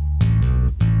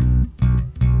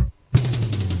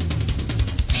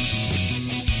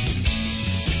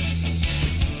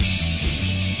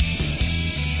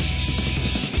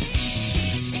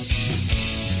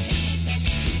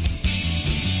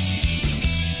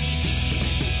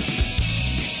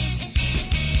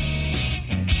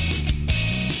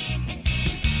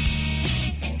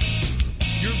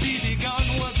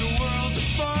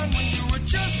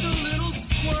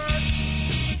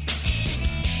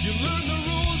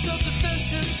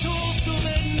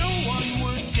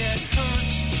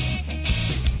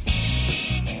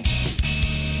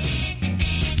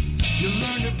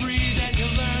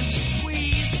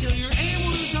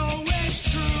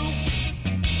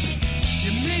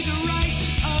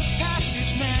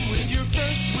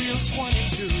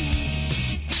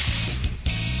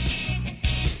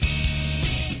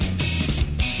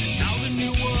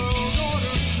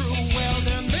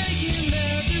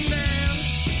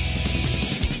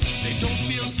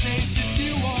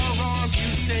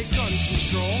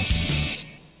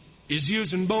 Is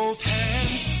using both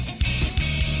hands.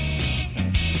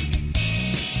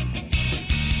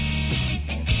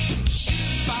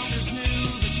 Founders knew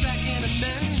the Second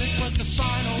Amendment was the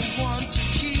final one to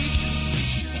keep,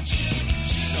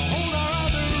 to hold our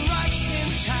other rights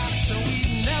intact so we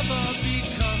never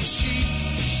become sheep.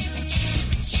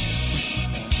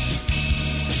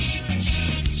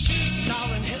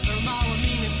 Stalin, Hitler, Mao,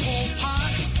 and Pol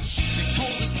Pot, they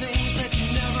told us things that you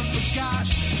never forgot.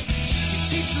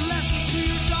 Teach lessons to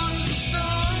your daughters and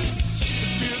sons, to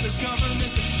fear the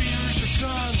government that fears your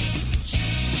guns.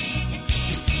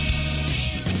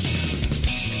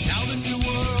 Now the New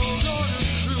World Order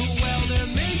crew, well,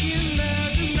 they're making their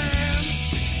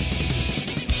demands.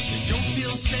 They don't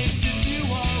feel safe if you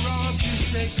are armed. You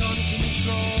say gun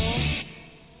control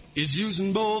is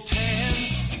using both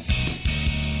hands.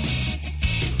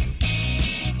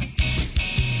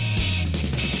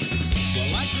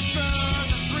 Well, I prefer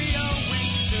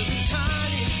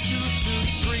tiny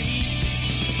 223.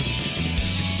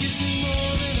 It gives me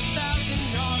more than 1,000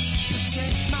 yards to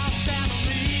protect my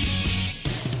family.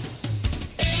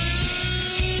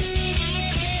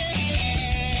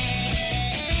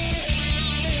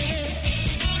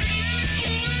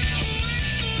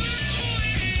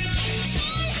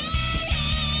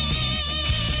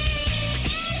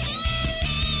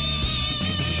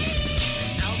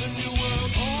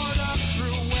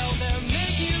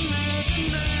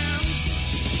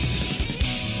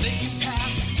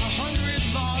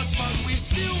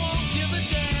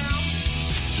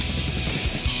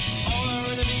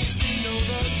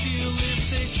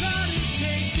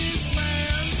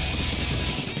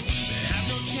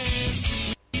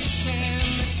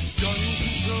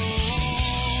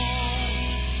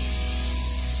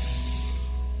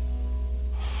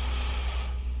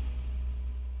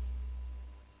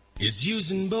 is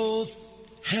using both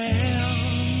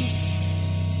hands.